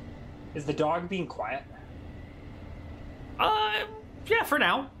 is the dog being quiet? Yeah, for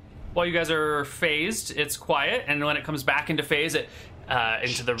now. While you guys are phased, it's quiet, and when it comes back into phase,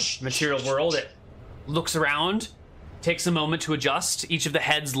 into the material world, it looks around, takes a moment to adjust. Each of the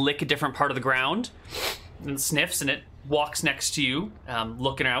heads lick a different part of the ground, and sniffs, and it walks next to you,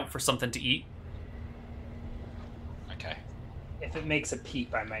 looking out for something to eat. Okay. If it makes a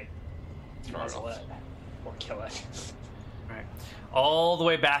peep, I might Throw it muzzle off. it or kill it. Right. All the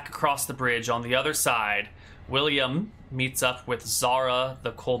way back across the bridge on the other side, William meets up with Zara,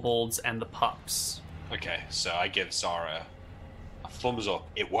 the kobolds, and the pups. Okay, so I give Zara a thumbs up.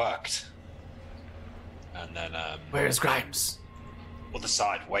 It worked. And then, Where's Grimes? other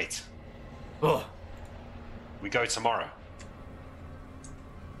side, wait. Ugh. We go tomorrow.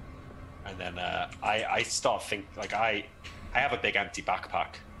 And then I start think like I have a big empty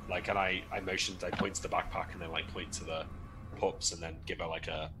backpack. Like, and I point to the backpack and then like point to the pups and then give her like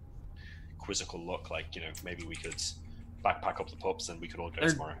a quizzical look, like, you know, maybe we could backpack up the pups and we could all go They're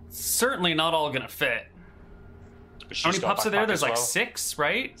tomorrow. certainly not all gonna fit. But How she's many got a pups are there? backpack There's as like well. 6,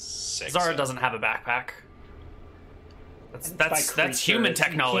 right? 6. Zara yeah. doesn't have a backpack. By That's creature, human you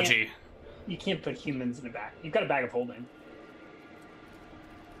technology. You can't put humans in a bag. You've got a bag of holding.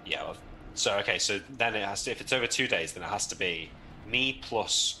 Yeah, well, So okay, so then it has to. If it's over 2 days, then it has to be me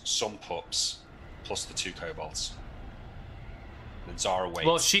plus some pups plus the 2 kobolds. And Zara waits.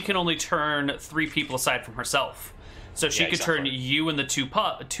 Well, she can only turn 3 people aside from herself, so she could turn you and the 2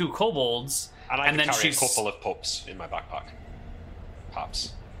 kobolds, and then carry she's a couple of pups in my backpack.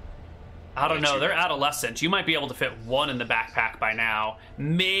 Pups. I don't know. They're adolescent. You might be able to fit 1 in the backpack by now,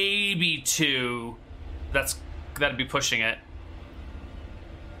 maybe 2. That'd be pushing it.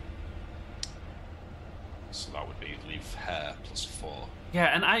 So that would be leave her plus 4.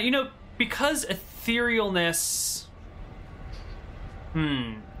 Yeah, and because etherealness.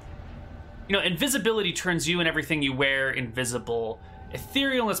 Invisibility turns you and everything you wear invisible.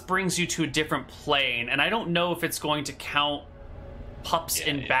 Etherealness brings you to a different plane, and I don't know if it's going to count pups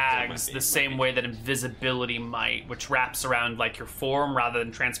in bags the same way that invisibility might, which wraps around like your form rather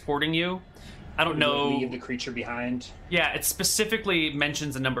than transporting you. I don't know. Leave the creature behind. Yeah, it specifically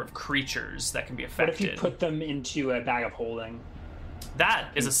mentions a number of creatures that can be affected. What if you put them into a bag of holding?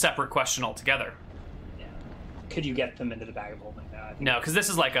 That is a separate question altogether. Yeah. Could you get them into the bag of holding? No, because this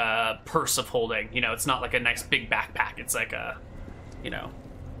is like a purse of holding. It's not like a nice big backpack. It's like a, bag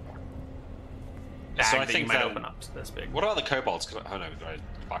So I that think you might open up to this big. What about the kobolds? Because no, the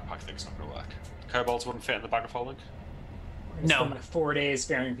backpack thing's not going to work. The kobolds wouldn't fit in the bag of holding. No. Like 4 days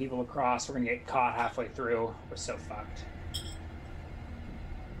ferrying people across. We're gonna get caught halfway through. We're so fucked.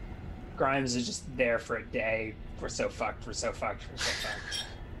 Grimes is just there for a day. We're so fucked. We're so fucked. We're so fucked.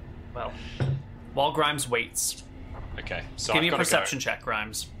 Well, while Grimes waits. Okay, so give me a perception check,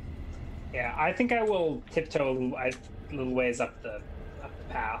 Grimes. Yeah, I think I will tiptoe a little ways up the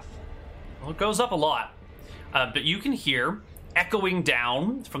path. Well, it goes up a lot, but you can hear echoing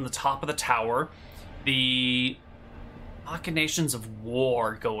down from the top of the tower the machinations of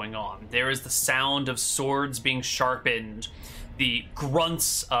war going on. There is the sound of swords being sharpened, the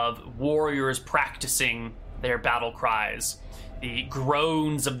grunts of warriors practicing their battle cries, the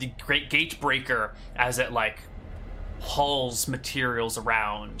groans of the great gatebreaker as it hauls materials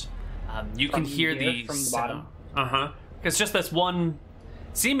around. You can hear the from the bottom. It's just this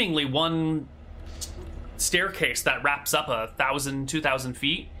seemingly one staircase that wraps up 1,000, 2,000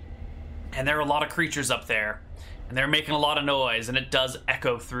 feet, and there are a lot of creatures up there, and they're making a lot of noise, and it does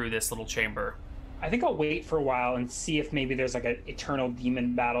echo through this little chamber. I think I'll wait for a while and see if maybe there's an eternal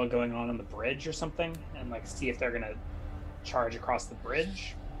demon battle going on the bridge or something, and see if they're gonna charge across the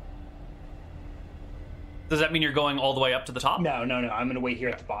bridge. Does that mean you're going all the way up to the top? No. I'm going to wait here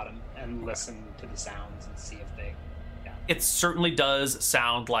at the bottom and listen to the sounds and see if they... Yeah. It certainly does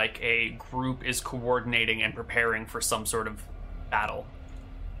sound like a group is coordinating and preparing for some sort of battle.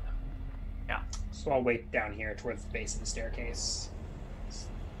 Yeah. So I'll wait down here towards the base of the staircase,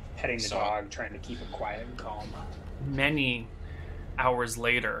 petting the dog, trying to keep it quiet and calm. Many hours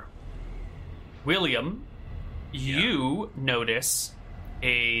later, William, you notice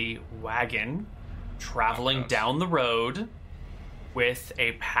a wagon traveling down the road with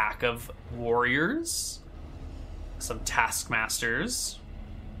a pack of warriors, some taskmasters,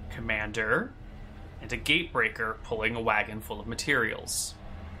 commander, and a gatebreaker pulling a wagon full of materials,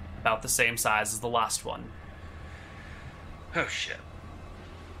 about the same size as the last one. Oh shit.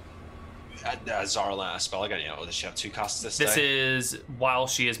 Zara learned a spell again, or does she have 2 casts this This day? is while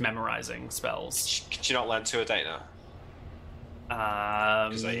she is memorizing spells. Could you not learn 2 a day now?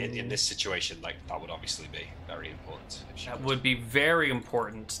 Because in this situation, that would obviously be very important. That would be very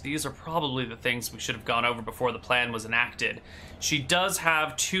important. These are probably the things we should have gone over before the plan was enacted. She does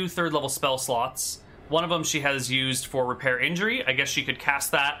have 2 third-level spell slots. One of them she has used for repair injury. I guess she could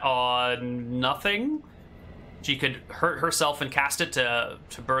cast that on nothing. She could hurt herself and cast it to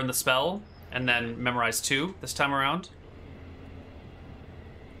burn the spell, and then memorize 2 this time around.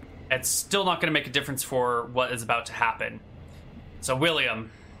 It's still not going to make a difference for what is about to happen. So,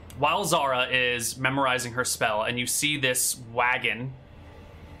 William, while Zara is memorizing her spell, and you see this wagon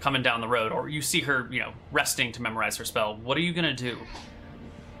coming down the road, or you see her, resting to memorize her spell, what are you going to do?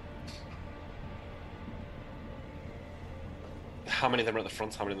 How many of them are at the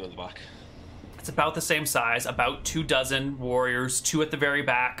front? How many of them are at the back? It's about the same size, about 24 warriors, 2 at the very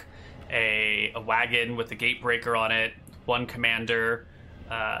back, a wagon with a gatebreaker on it, 1 commander,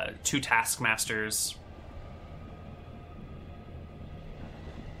 2 taskmasters.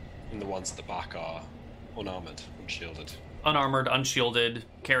 And the ones at the back are unarmored, unshielded. Unarmored, unshielded,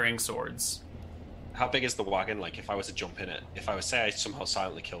 carrying swords. How big is the wagon? If I was to jump in it, if I would say I somehow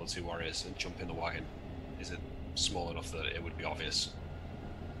silently kill the 2 warriors and jump in the wagon, is it small enough that it would be obvious?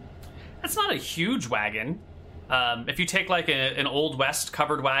 That's not a huge wagon. If you take an Old West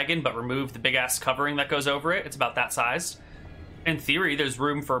covered wagon but remove the big ass covering that goes over it, it's about that size. In theory, there's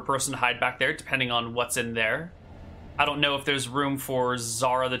room for a person to hide back there, depending on what's in there. I don't know if there's room for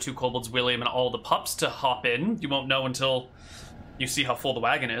Zara, the 2 kobolds, William, and all the pups to hop in. You won't know until you see how full the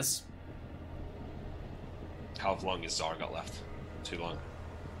wagon is. How long has Zara got left? Too long.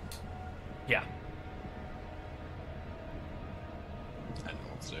 Yeah. I don't know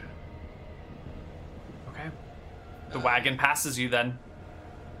what to do. Okay. The wagon passes you then.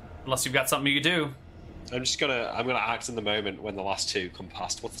 Unless you've got something you do. I'm gonna act in the moment when the last 2 come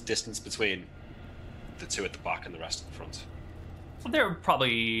past. What's the distance between the 2 at the back and the rest at the front? Well, they're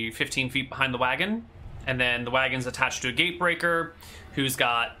probably 15 feet behind the wagon, and then the wagon's attached to a gate breaker who's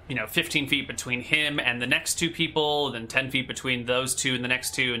got, 15 feet between him and the next 2 people, and then 10 feet between those 2 and the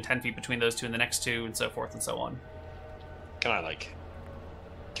next 2, and 10 feet between those 2 and the next 2, and so forth and so on. Can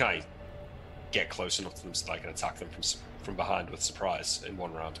I get close enough to them so that I can attack them from behind with surprise in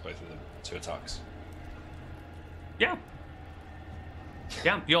one round, both of them, 2 attacks? Yeah.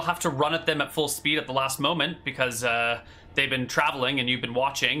 Yeah, you'll have to run at them at full speed at the last moment because they've been traveling and you've been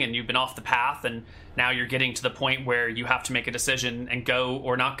watching and you've been off the path, and now you're getting to the point where you have to make a decision and go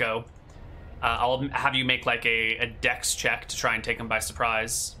or not go. I'll have you make like a dex check to try and take them by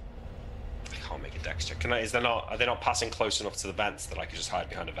surprise. I can't make a dex check. Are they not passing close enough to the vents that I could just hide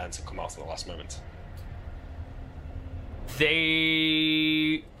behind a vent and come out at the last moment? What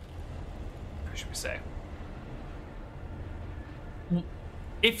should we say?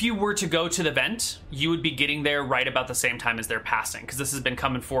 If you were to go to the vent, you would be getting there right about the same time as they're passing, because this has been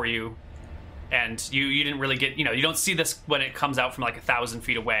coming for you, and you didn't really get, you don't see this when it comes out from like 1,000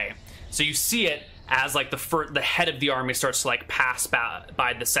 feet away. So you see it as like the head of the army starts to like pass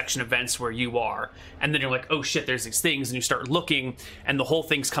by the section of vents where you are, and then you're like, oh shit, there's these things, and you start looking, and the whole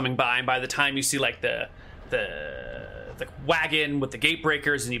thing's coming by, and by the time you see like the wagon with the gate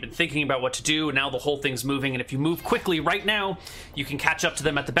breakers, and you've been thinking about what to do, and now the whole thing's moving, and if you move quickly right now, you can catch up to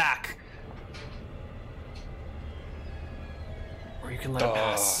them at the back. Or you can let him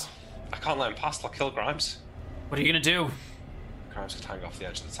pass. I can't let him pass, I'll kill Grimes. What are you gonna do? Grimes could hang off the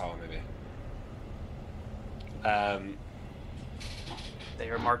edge of the tower, maybe. They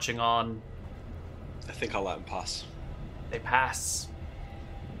are marching on. I think I'll let him pass. They pass.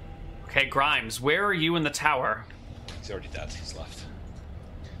 Okay, Grimes, where are you in the tower? He's already dead. He's left.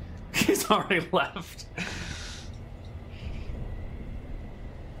 He's already left.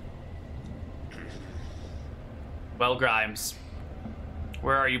 Well, Grimes,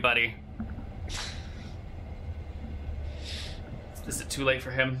 where are you, buddy? Is it too late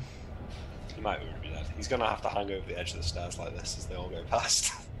for him? He might already be dead. He's gonna have to hang over the edge of the stairs like this as they all go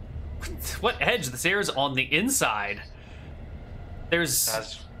past. What edge? The stairs on the inside. The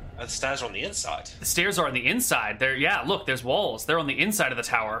stairs are on the inside. The stairs are on the inside. Look, there's walls. They're on the inside of the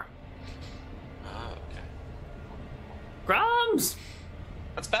tower. Oh, okay. Grimes!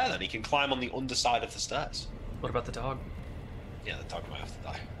 That's better then. He can climb on the underside of the stairs. What about the dog? Yeah, the dog might have to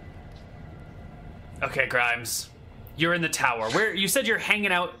die. Okay, Grimes. You're in the tower. Where you said you're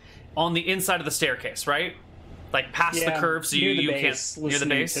hanging out on the inside of the staircase, right? Like past the curve, so you can't near the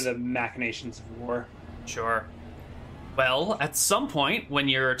base. To the machinations of war. Sure. Well, at some point, when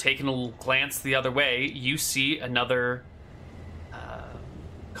you're taking a little glance the other way, you see another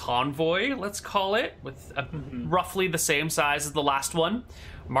convoy, let's call it, with roughly the same size as the last one,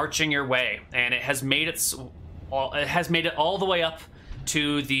 marching your way, and it has made it all the way up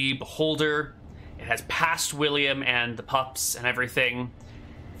to the Beholder. It has passed William and the pups and everything.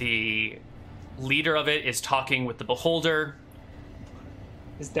 The leader of it is talking with the Beholder.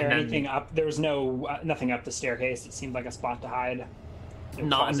 Is there anything up? There was nothing up the staircase. It seemed like a spot to hide.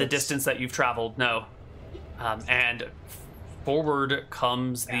 Not in the distance that you've traveled, no. And forward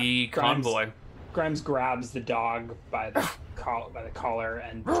comes the convoy. Grimes grabs the dog by the collar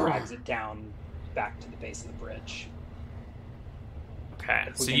and drags it down back to the base of the bridge. Okay,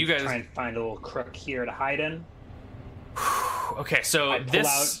 so you guys try and find a little crook here to hide in. Okay, so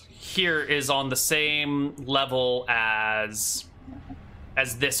this here is on the same level as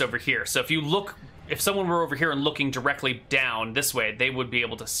this over here. So if someone were over here and looking directly down this way, they would be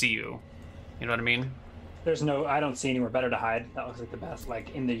able to see you. You know what I mean? I don't see anywhere better to hide. That looks like the best,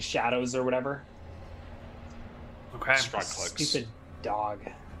 like in the shadows or whatever. Okay. Stupid dog.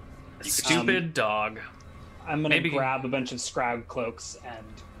 Stupid dog. I'm gonna grab a bunch of Scroug cloaks and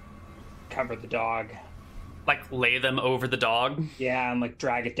cover the dog. Like lay them over the dog? Yeah, and like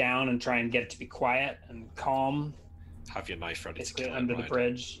drag it down and try and get it to be quiet and calm. Have your knife ready to kill under the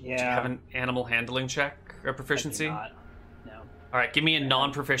bridge. Yeah. Do you have an animal handling check or proficiency? I do not. No. All right, give me a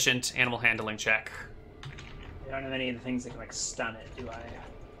non-proficient animal handling check. I don't have any of the things that can like stun it, do I?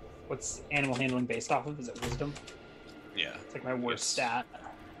 What's animal handling based off of? Is it wisdom? Yeah. It's like my worst stat.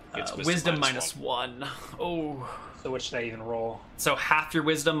 It's Wisdom -1. Oh. So what should I even roll? So half your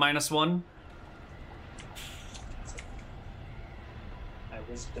wisdom -1. My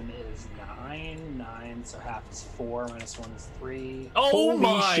wisdom is 9, so half is 4, -1 is 3. Oh Holy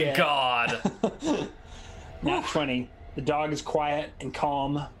my shit. god. Nat 20. The dog is quiet and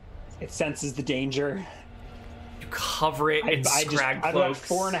calm. It senses the danger. You cover it in scrag I've got cloaks.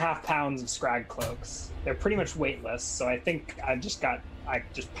 4.5 pounds of scrag cloaks. They're pretty much weightless, so I think I just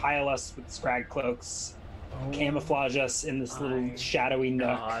pile us with scrag cloaks, camouflage us in this little shadowy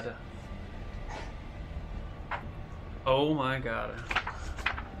nook. God. Oh my god.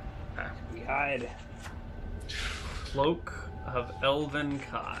 Okay. We hide. Cloak of Elven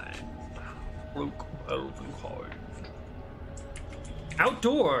Kind. Cloak of Elven Kind.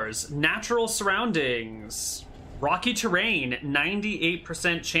 Outdoors, natural surroundings, rocky terrain,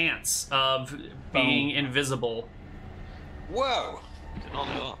 98% chance of being invisible. Whoa! Did not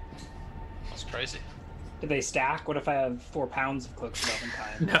know that. That's crazy. Do they stack? What if I have 4 pounds of cloaks of Elven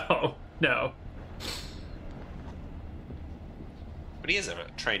Kind? No. But he is a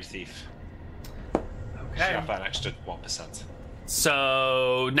trained thief. Okay. Should have an extra 1%.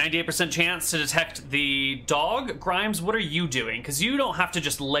 So, 98% chance to detect the dog. Grimes, what are you doing? Because you don't have to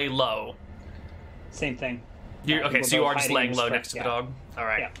just lay low. Same thing. Okay, so you are just hiding laying in low the next to the dog? All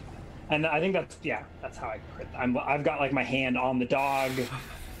right. Yeah. And I think that's how I crit. I've got like my hand on the dog. If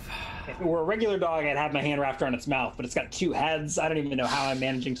it were a regular dog, I'd have my hand wrapped around its mouth, but it's got 2 heads. I don't even know how I'm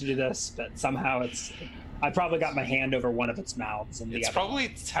managing to do this, but somehow I probably got my hand over one of its mouths. And It's probably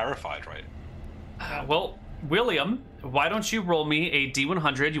terrified, right? Well, William, why don't you roll me a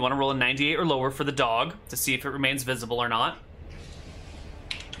D100? You want to roll a 98 or lower for the dog to see if it remains visible or not.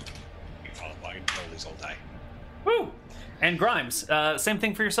 I can roll these all day. Woo! And Grimes, same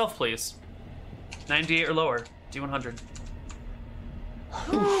thing for yourself, please. 98 or lower, D100.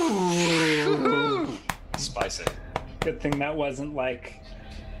 Spicy. Good thing that wasn't like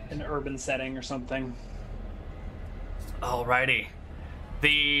an urban setting or something. Alrighty.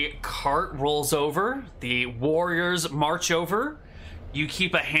 The cart rolls over. The warriors march over. You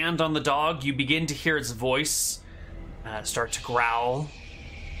keep a hand on the dog. You begin to hear its voice start to growl.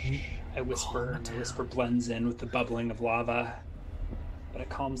 I whisper, and the whisper blends in with the bubbling of lava, but it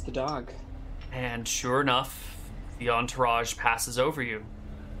calms the dog. And sure enough, the entourage passes over you.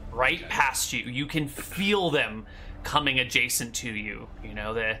 Right past you. You can feel them coming adjacent to you. You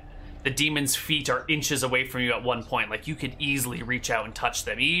know, the demon's feet are inches away from you at one point. Like, you could easily reach out and touch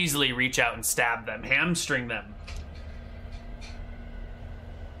them. Easily reach out and stab them. Hamstring them.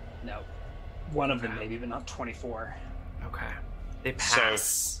 No. One of them maybe, but not 24. Okay. They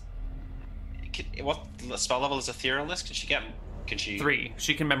pass. What spell level is Etherealness? Can she... 3.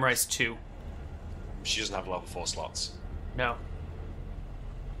 She can memorize 2. She doesn't have level 4 slots. No.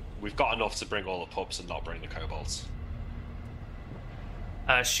 We've got enough to bring all the pups and not bring the kobolds.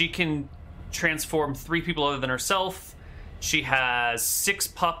 She can transform 3 people other than herself. She has 6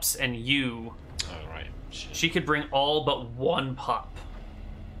 pups and you. Oh, right. She could bring all but 1 pup.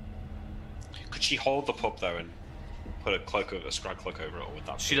 Could she hold the pup, though, and put a scrag cloak over it, or would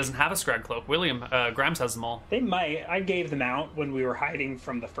that She doesn't have a scrag cloak. William, Grimes has them all. They might. I gave them out when we were hiding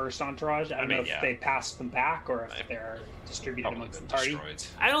from the first entourage. I don't know if they passed them back or if they're distributed amongst the party. Destroyed.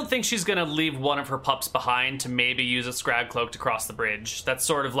 I don't think she's going to leave one of her pups behind to maybe use a scrag cloak to cross the bridge. That's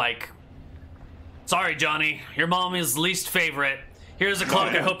sort of like, sorry, Johnny, your mom is least favorite. Here's a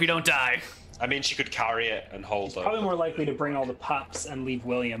cloak, I hope you don't die. I mean, she could carry it and hold it. Probably more likely to bring all the pups and leave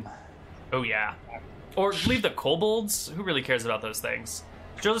William. Oh, yeah. Or leave the kobolds. Who really cares about those things?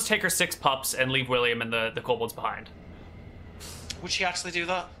 She'll just take her 6 pups and leave William and the kobolds behind. Would she actually do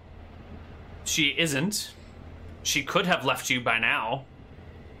that? She isn't. She could have left you by now.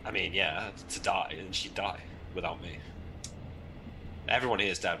 I mean, yeah, to die, and she'd die without me. Everyone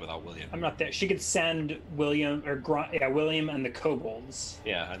here is dead without William. I'm not there. She could send William William and the kobolds.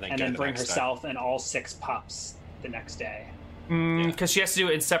 Yeah, and then bring herself and all 6 pups the next day. Because she has to do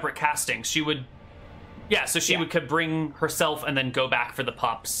it in separate castings. She would... Yeah, so she could bring herself and then go back for the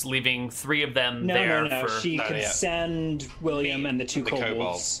pups, leaving 3 of them there. No. She could send William and the 2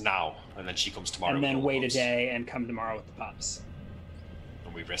 kobolds now, and then she comes tomorrow. And then wait a day and come tomorrow with the pups.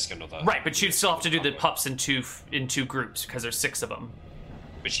 And we risk another. Right, but she'd still have to do the pups in two groups because there's 6 of them.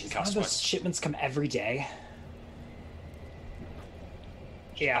 But she can cast those shipments come every day.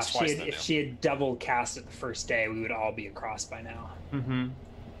 Yeah, if she had double cast it the first day, we would all be across by now. Mm-hmm.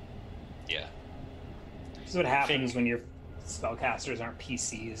 Yeah. This is what happens when your spellcasters aren't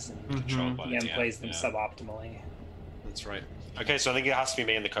PCs and DM plays them suboptimally. That's right. Okay, so I think it has to be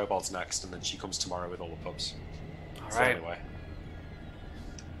me and the kobolds next, and then she comes tomorrow with all the pups. That's the only way.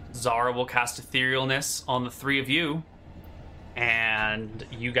 Zara will cast Etherealness on the three of you. And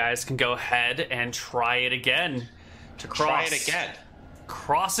you guys can go ahead and try it again to cross. Try it again.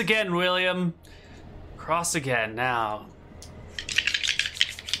 Cross again, William. Cross again now.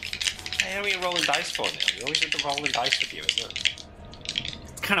 Hey, how are you rolling dice for now? You always do the rolling dice with you, isn't it?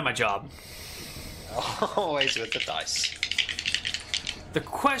 It's kind of my job. Always with the dice. The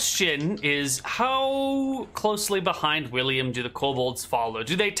question is, how closely behind William do the kobolds follow?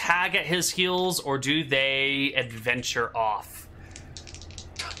 Do they tag at his heels, or do they adventure off?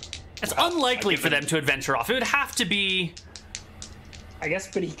 It's unlikely for them to adventure off. It would have to be... I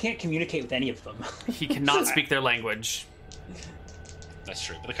guess, but he can't communicate with any of them. He cannot speak their language. That's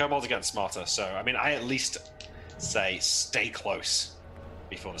true. But the kobolds are getting smarter, so, I mean, I at least say stay close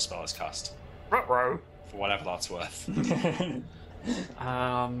before the spell is cast. Ruh-roh. For whatever that's worth.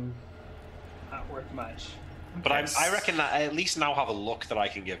 Not worth much. But I reckon that I at least now have a look that I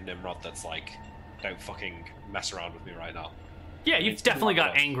can give Nimrod that's like, don't fucking mess around with me right now. Yeah, you've definitely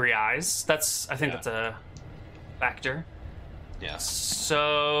got angry eyes. I think that's a factor. Yeah.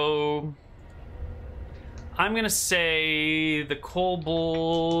 So I'm gonna say the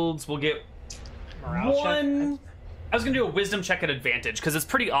kobolds will get Morale one. check? I was gonna do a wisdom check at advantage because it's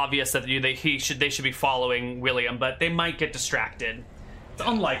pretty obvious that they should be following William, but they might get distracted. It's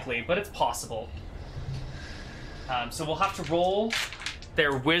unlikely, but it's possible. So we'll have to roll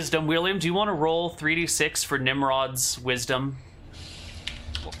their wisdom. William, do you want to roll 3d6 for Nimrod's wisdom?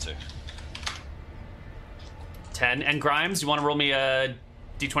 Love to. 10. And Grimes, you want to roll me a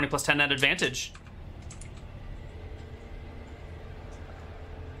d20 plus 10 at advantage?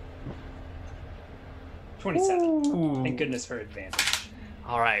 $27. Thank goodness for advantage.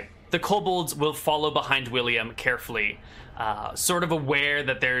 All right. The kobolds will follow behind William carefully, sort of aware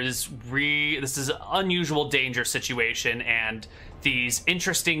that this is an unusual danger situation, and these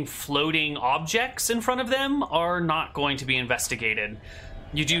interesting floating objects in front of them are not going to be investigated.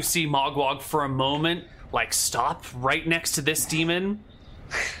 You do see Mogwag for a moment, like, stop right next to this demon,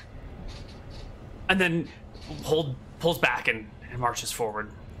 and then pulls back and marches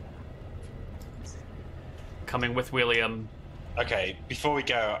forward, coming with William. Okay, before we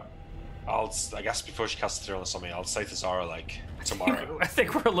go, I guess before she casts the thrill or something, I'll say to Zara, like, tomorrow. I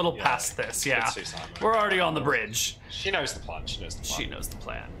think we're a little past this, yeah. We're already on the bridge. She knows the plan. She knows the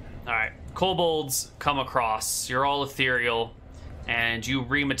plan. All right. Kobolds come across. You're all ethereal, and you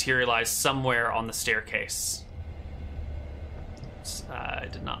rematerialize somewhere on the staircase. I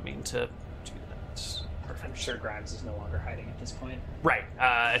did not mean to do that. Perfect. I'm sure Grimes is no longer hiding at this point. Right.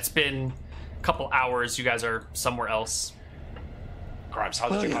 It's been a couple hours. You guys are somewhere else. Grimes, how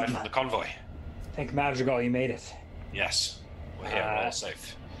did you hide from the convoy? Thank Madrigal you made it. Yes. We're here, we're all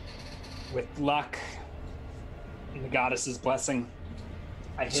safe. With luck and the goddess's blessing,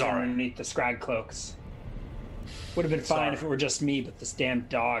 I hid underneath the scrag cloaks. Would have been fine if it were just me, but this damn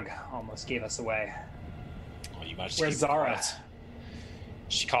dog almost gave us away. Oh, you managed Where's to keep Zara? quiet.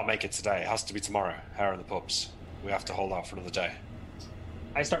 She can't make it today. It has to be tomorrow. Her and the pups. We have to hold out for another day.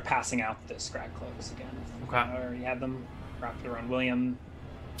 I start passing out the scrag cloaks again. Okay. I already have them wrapped around William.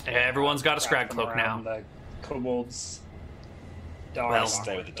 Everyone's got a scrag Wrapped them cloak now. around the kobolds. Dog. I'll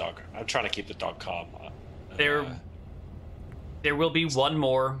stay with the dog. I'm trying to keep the dog calm. There will be one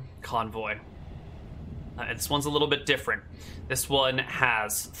more convoy. This one's a little bit different. This one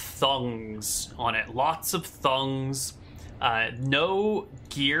has thongs on it. Lots of thongs. No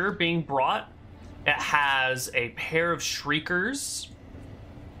gear being brought. It has a pair of shriekers.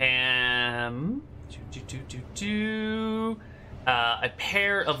 And... a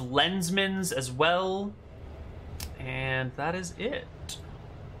pair of lensmans as well. And that is it.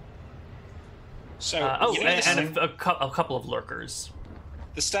 So, and a couple of lurkers.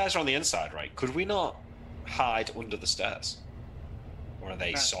 The stairs are on the inside, right? Could we not hide under the stairs? Or are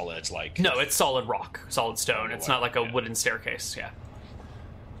they solid, like... No, it's solid rock, solid stone. It's not like a yeah. wooden staircase, yeah.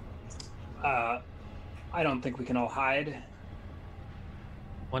 I don't think we can all hide.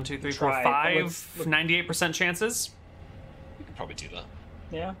 1, 2, 3, 4, Try, 5. but 98% chances. We could probably do that.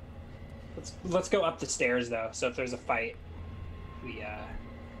 Yeah. Let's go up the stairs though. So if there's a fight, we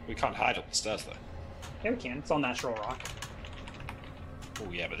can't hide up the stairs though. yeah, we can. It's all natural rock.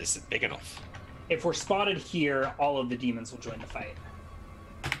 Oh yeah, but is it big enough? If we're spotted here, all of the demons will join the fight.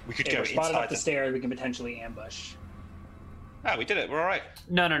 We could If go we're spotted inside up the stairs, we can potentially ambush. Ah, we did it. We're all right.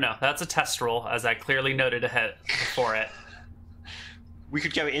 No. That's a test roll, as I clearly noted ahead before it. We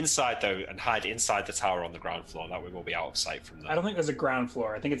could go inside though and hide inside the tower on the ground floor. That way we'll be out of sight from there. I don't think there's a ground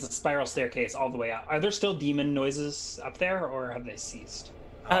floor. I think it's a spiral staircase all the way out. Are there still demon noises up there, or have they ceased?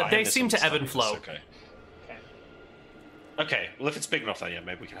 They seem to ebb and flow. Okay. Okay, well, if it's big enough, then yeah,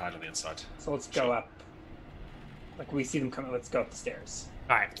 maybe we can hide on the inside. So let's go up. Like we see them coming. Let's go up the stairs.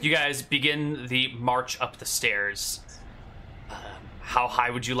 All right, you guys begin the march up the stairs. How high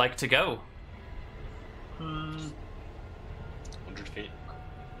would you like to go? 100 feet.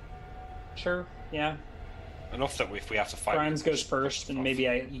 Sure. Yeah. Enough that if we have to fight... Grimes goes first, and maybe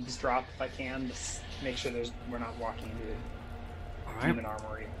I eavesdrop if I can, just to make sure we're not walking into All human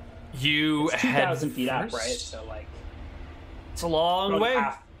armory. You It's head 2,000 feet up, first. right? So like It's a long way.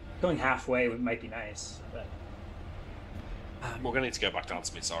 Going halfway might be nice, but We're going to need to go back down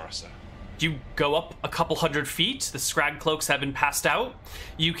to meet Zara, so... You go up a couple hundred feet. The scrag cloaks have been passed out.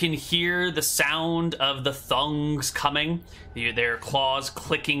 You can hear the sound of the thongs coming, their claws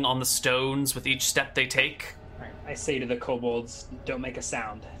clicking on the stones with each step they take. right. I say to the kobolds, "Don't make a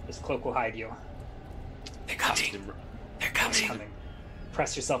sound. This cloak will hide you." They're coming. They're It's coming.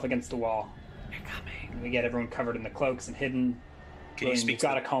 Press yourself against the wall. They're coming. And we get everyone covered in the cloaks and hidden. Can you speak You've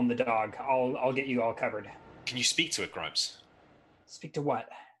got to calm the dog. I'll get you all covered. Can you speak to it, Grimes? Speak to what?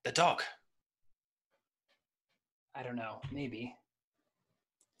 The dog. I don't know. Maybe.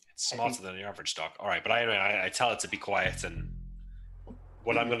 It's smarter than the average dog. All right, but I tell it to be quiet, and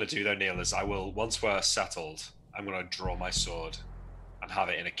what I'm going to do, though, Neil, is I will, once we're settled, I'm going to draw my sword and have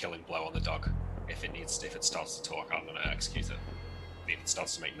it in a killing blow on the dog. If it starts to talk, I'm going to execute it. If it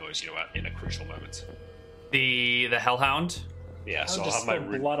starts to make noise, in a crucial moment. The hellhound. Yeah, so I'll I'll just have my...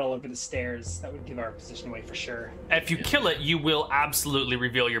 spill blood all over the stairs. That would give our position away for sure. If you kill it, you will absolutely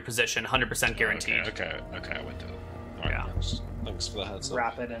reveal your position, 100% guaranteed. Okay, I went to it. All right, Yeah. thanks for the heads up.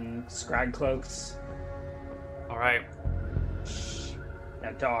 Rapid and scrag cloaks. All right.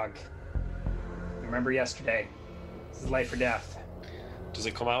 Now, dog. Remember yesterday. This is life or death. Does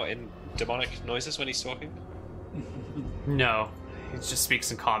it come out in demonic noises when he's talking? No, he just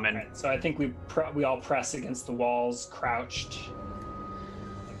speaks in common. Right, so I think we all press against the walls, crouched.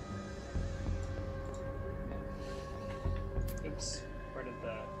 Oops.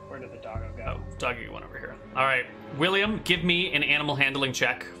 Where did the doggo go? Oh, doggy one over here. All right, William, give me an animal handling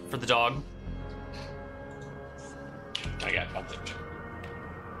check for the dog. I got advantage.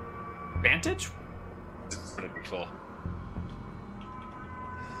 Vantage? What did before?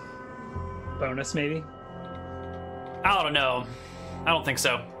 Bonus, maybe? I don't know. I don't think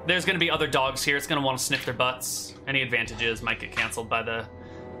so. There's going to be other dogs here. It's going to want to sniff their butts. Any advantages might get canceled by the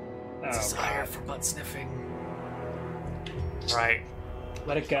desire for butt sniffing. All right.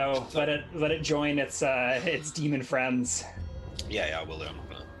 Let it go. Let it join its demon friends. Yeah, I will do. I'm not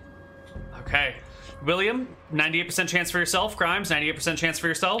gonna... Okay. William, 98% chance for yourself. Grimes, 98% chance for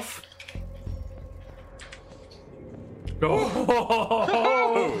yourself.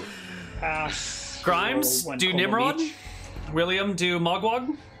 Oh! Pass. Grimes, Roll one do combo Nimrod. each. William, do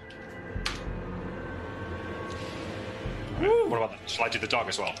Mogwag. What about that? Shall I do the dog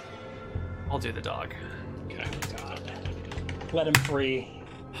as well? I'll do the dog. Okay. Let him free.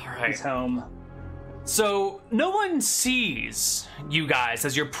 All right. He's home. So no one sees you guys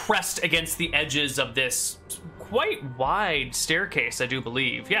as you're pressed against the edges of this quite wide staircase, I do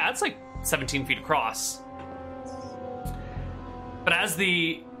believe. Yeah, it's like 17 feet across. But as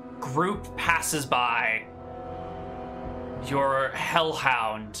the group passes by, your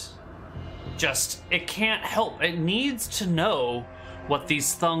hellhound it can't help. It needs to know what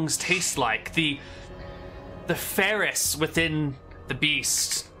these thongs taste like. The ferris within the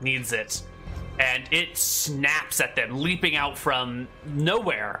beast needs it. And it snaps at them, leaping out from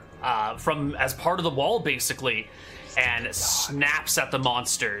nowhere, from as part of the wall, basically, and snaps at the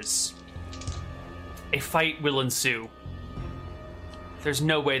monsters. A fight will ensue. There's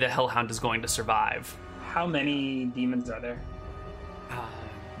no way the Hellhound is going to survive. How many demons are there?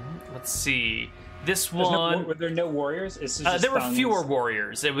 Let's see. This one... Were there no warriors? It's just there were thongs? fewer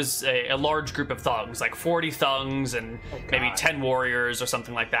warriors. It was a large group of thongs, like 40 thongs and maybe 10 warriors or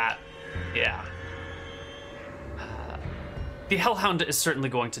something like that. Yeah. The Hellhound is certainly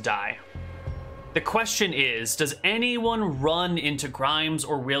going to die. The question is, does anyone run into Grimes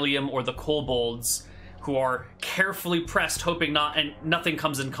or William or the kobolds who are carefully pressed, hoping nothing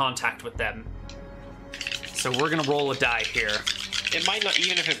comes in contact with them? So we're gonna roll a die here. It might not,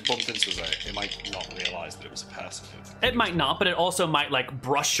 even if it bumped into us, it might not realize that it was a person. It might not, but it also might like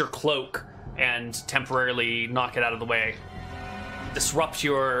brush your cloak and temporarily knock it out of the way. Disrupt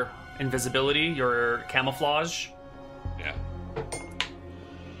your invisibility, your camouflage. Yeah.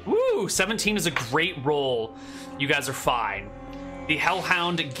 Woo! 17 is a great roll. You guys are fine. The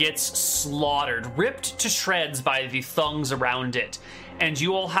Hellhound gets slaughtered, ripped to shreds by the thongs around it, and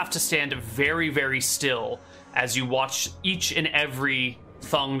you all have to stand very, very still as you watch each and every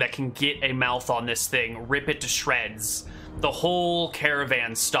thong that can get a mouth on this thing rip it to shreds the whole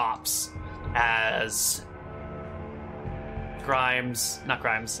caravan stops as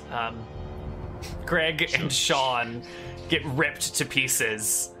Greg and Sean get ripped to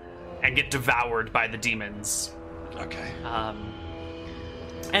pieces and get devoured by the demons. Okay.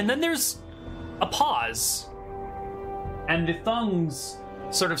 And then there's a pause, and the Thungs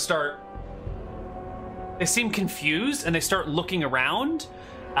sort of they seem confused, and they start looking around,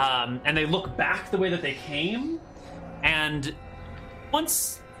 and they look back the way that they came, and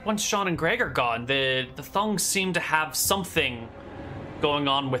once Sean and Greg are gone, the Thungs seem to have something going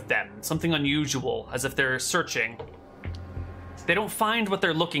on with them, something unusual, as if they're searching. They don't find what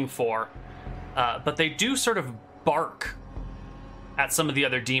they're looking for, but they do sort of bark at some of the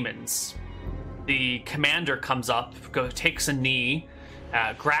other demons. The commander comes up, takes a knee,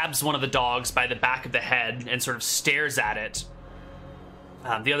 grabs one of the dogs by the back of the head and sort of stares at it.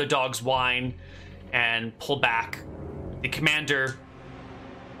 The other dogs whine and pull back. The commander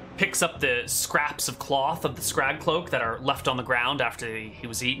picks up the scraps of cloth of the scrag cloak that are left on the ground after he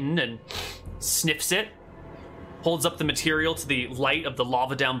was eaten and sniffs it, holds up the material to the light of the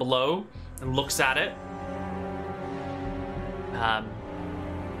lava down below and looks at it.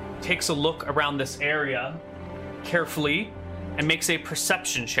 Takes a look around this area carefully and makes a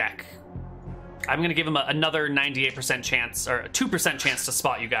perception check. I'm going to give him another 98% chance, or a 2% chance to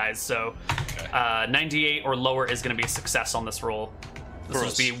spot you guys, so 98 or lower is going to be a success on this roll. This will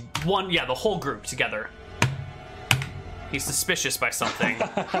just be the whole group together. He's suspicious by something.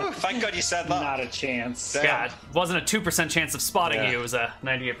 Thank God you said that. Not a chance. Damn. Yeah, it wasn't a 2% chance of spotting you, it was a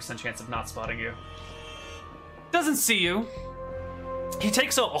 98% chance of not spotting you. Doesn't see you. He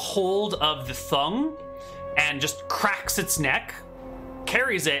takes a hold of the thung and just cracks its neck,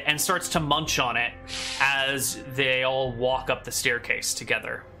 carries it, and starts to munch on it as they all walk up the staircase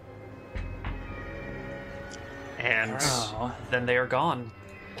together. And then they are gone.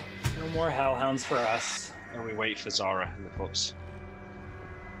 No more hellhounds for us. And we wait for Zara and the pups.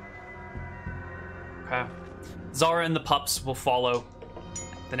 Okay. Zara and the pups will follow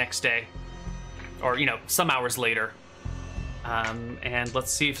the next day. Or, some hours later. And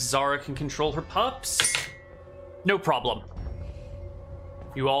let's see if Zara can control her pups. No problem.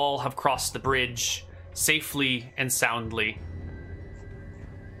 You all have crossed the bridge safely and soundly.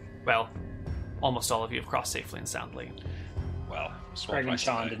 Well, almost all of you have crossed safely and soundly. Well, Greg and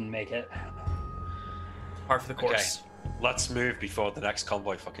Sean didn't make it. Par for the course. Okay. Let's move before the next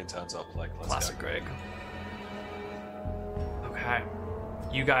convoy fucking turns up. Let's Classic go. Greg. Okay.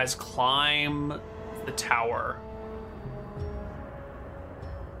 You guys climb the tower.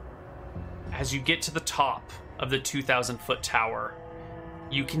 As you get to the top of the 2,000-foot tower,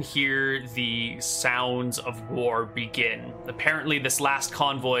 you can hear the sounds of war begin. Apparently, this last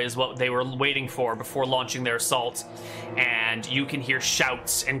convoy is what they were waiting for before launching their assault. And you can hear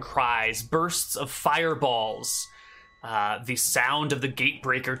shouts and cries, bursts of fireballs, the sound of the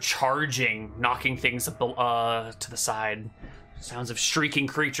gatebreaker charging, knocking things to the side. Sounds of shrieking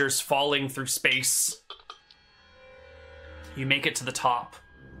creatures falling through space. You make it to the top.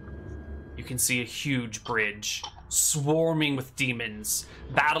 You can see a huge bridge swarming with demons,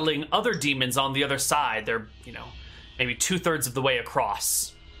 battling other demons on the other side. They're, maybe 2/3 of the way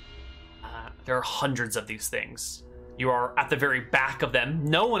across. There are hundreds of these things. You are at the very back of them.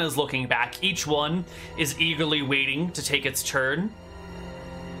 No one is looking back. Each one is eagerly waiting to take its turn.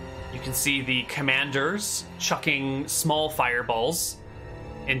 You can see the commanders chucking small fireballs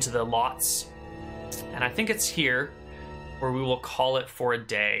into the lots. And I think it's here where we will call it for a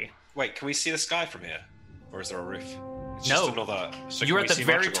day. Wait, can we see the sky from here? Or is there a roof? It's No. Just another... So You're can at we the see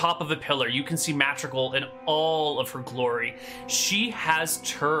very Madrigal? top of the pillar. You can see Matrical in all of her glory. She has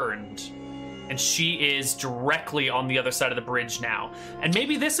turned, and she is directly on the other side of the bridge now. And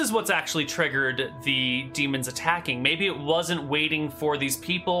maybe this is what's actually triggered the demons attacking. Maybe it wasn't waiting for these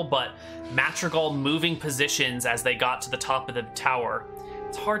people, but Matrical moving positions as they got to the top of the tower.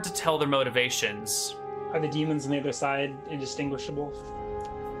 It's hard to tell their motivations. Are the demons on the other side indistinguishable?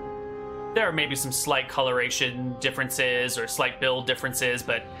 There are maybe some slight coloration differences or slight build differences,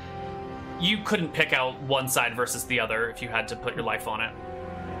 but you couldn't pick out one side versus the other if you had to put your life on it.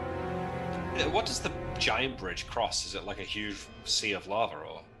 What does the giant bridge cross? Is it like a huge sea of lava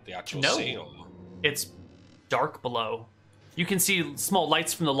or the actual No. sea? Or... It's dark below. You can see small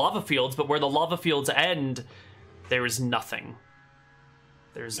lights from the lava fields, but where the lava fields end, there is nothing.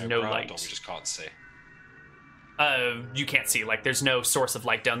 There's no ground, light. Or we just can't see. You can't see. There's no source of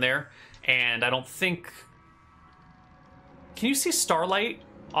light down there. And I don't think... Can you see starlight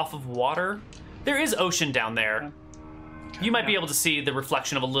off of water? There is ocean down there. You might be able to see the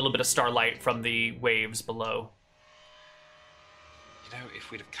reflection of a little bit of starlight from the waves below. You know, if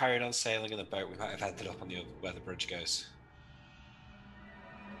we'd have carried on sailing in the boat, we might have ended up on where the bridge goes.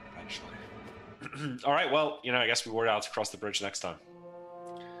 Eventually. All right, well, you know, I guess we were able to cross the bridge next time.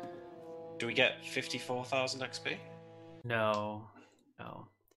 Do we get 54,000 XP? No.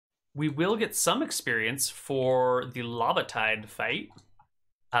 We will get some experience for the Lava Tide fight.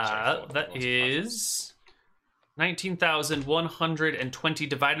 That is 19,120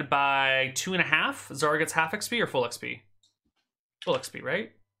 divided by 2.5. Zara gets half XP or full XP? Full XP,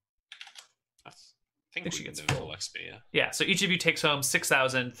 right? I think she gets full XP, yeah. Yeah, so each of you takes home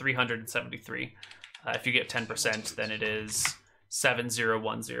 6,373. If you get 10%, then it is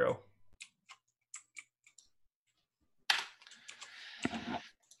 7,010.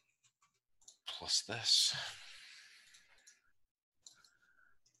 Plus this.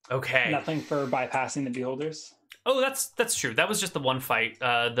 Okay. Nothing for bypassing the beholders. Oh, that's true. That was just the one fight.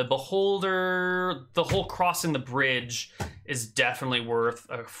 The beholder, the whole crossing the bridge is definitely worth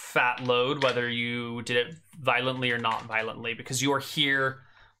a fat load, whether you did it violently or not violently, because you are here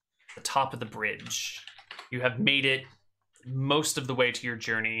at the top of the bridge. You have made it most of the way to your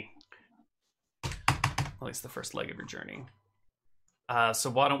journey. At least the first leg of your journey. So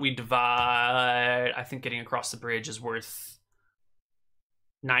why don't we divide... I think getting across the bridge is worth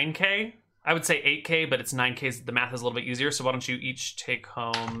 9k. I would say 8k, but it's 9k. The math is a little bit easier. So why don't you each take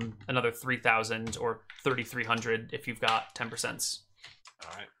home another 3,000 or 3,300 if you've got 10%. All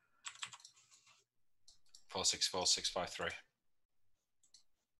right. 464653.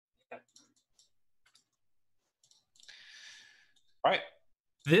 All right.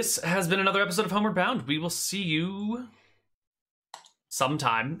 This has been another episode of Homeward Bound. We will see you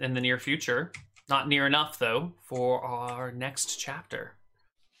sometime in the near future. Not near enough, though, for our next chapter.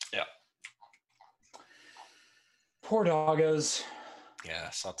 Yeah. Poor doggos.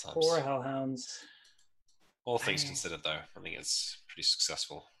 Yeah, sad times. Poor hellhounds. All things considered, though, I think it's pretty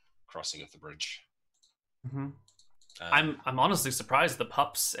successful crossing of the bridge. Mm-hmm. I'm honestly surprised the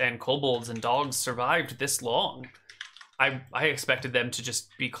pups and kobolds and dogs survived this long. I expected them to just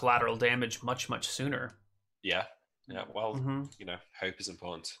be collateral damage much, much sooner. Yeah. Well, you know, hope is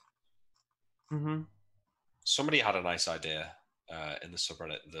important. Mm-hmm. Somebody had a nice idea in the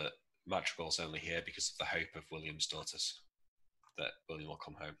subreddit that Madrigal's only here because of the hope of William's daughters, that William will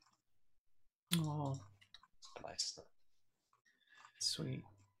come home. Oh, nice. Sweet.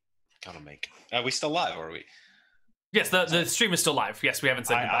 Gotta make. Are we still live, or are we? Yes, the stream is still live. Yes, we haven't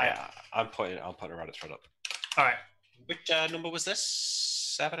said goodbye. I'm putting a Reddit thread up. All right. Which number was this?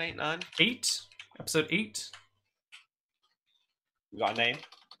 7, 8, 9? 8. Episode 8. We got a name?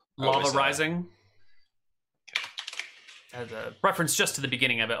 Lava Rising. Okay. As a reference just to the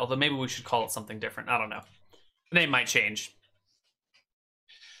beginning of it, although maybe we should call it something different. I don't know. The name might change.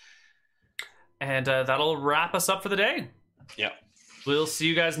 And that'll wrap us up for the day. Yeah. We'll see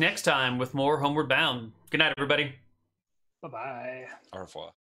you guys next time with more Homeward Bound. Good night, everybody. Bye-bye. Au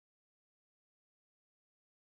revoir.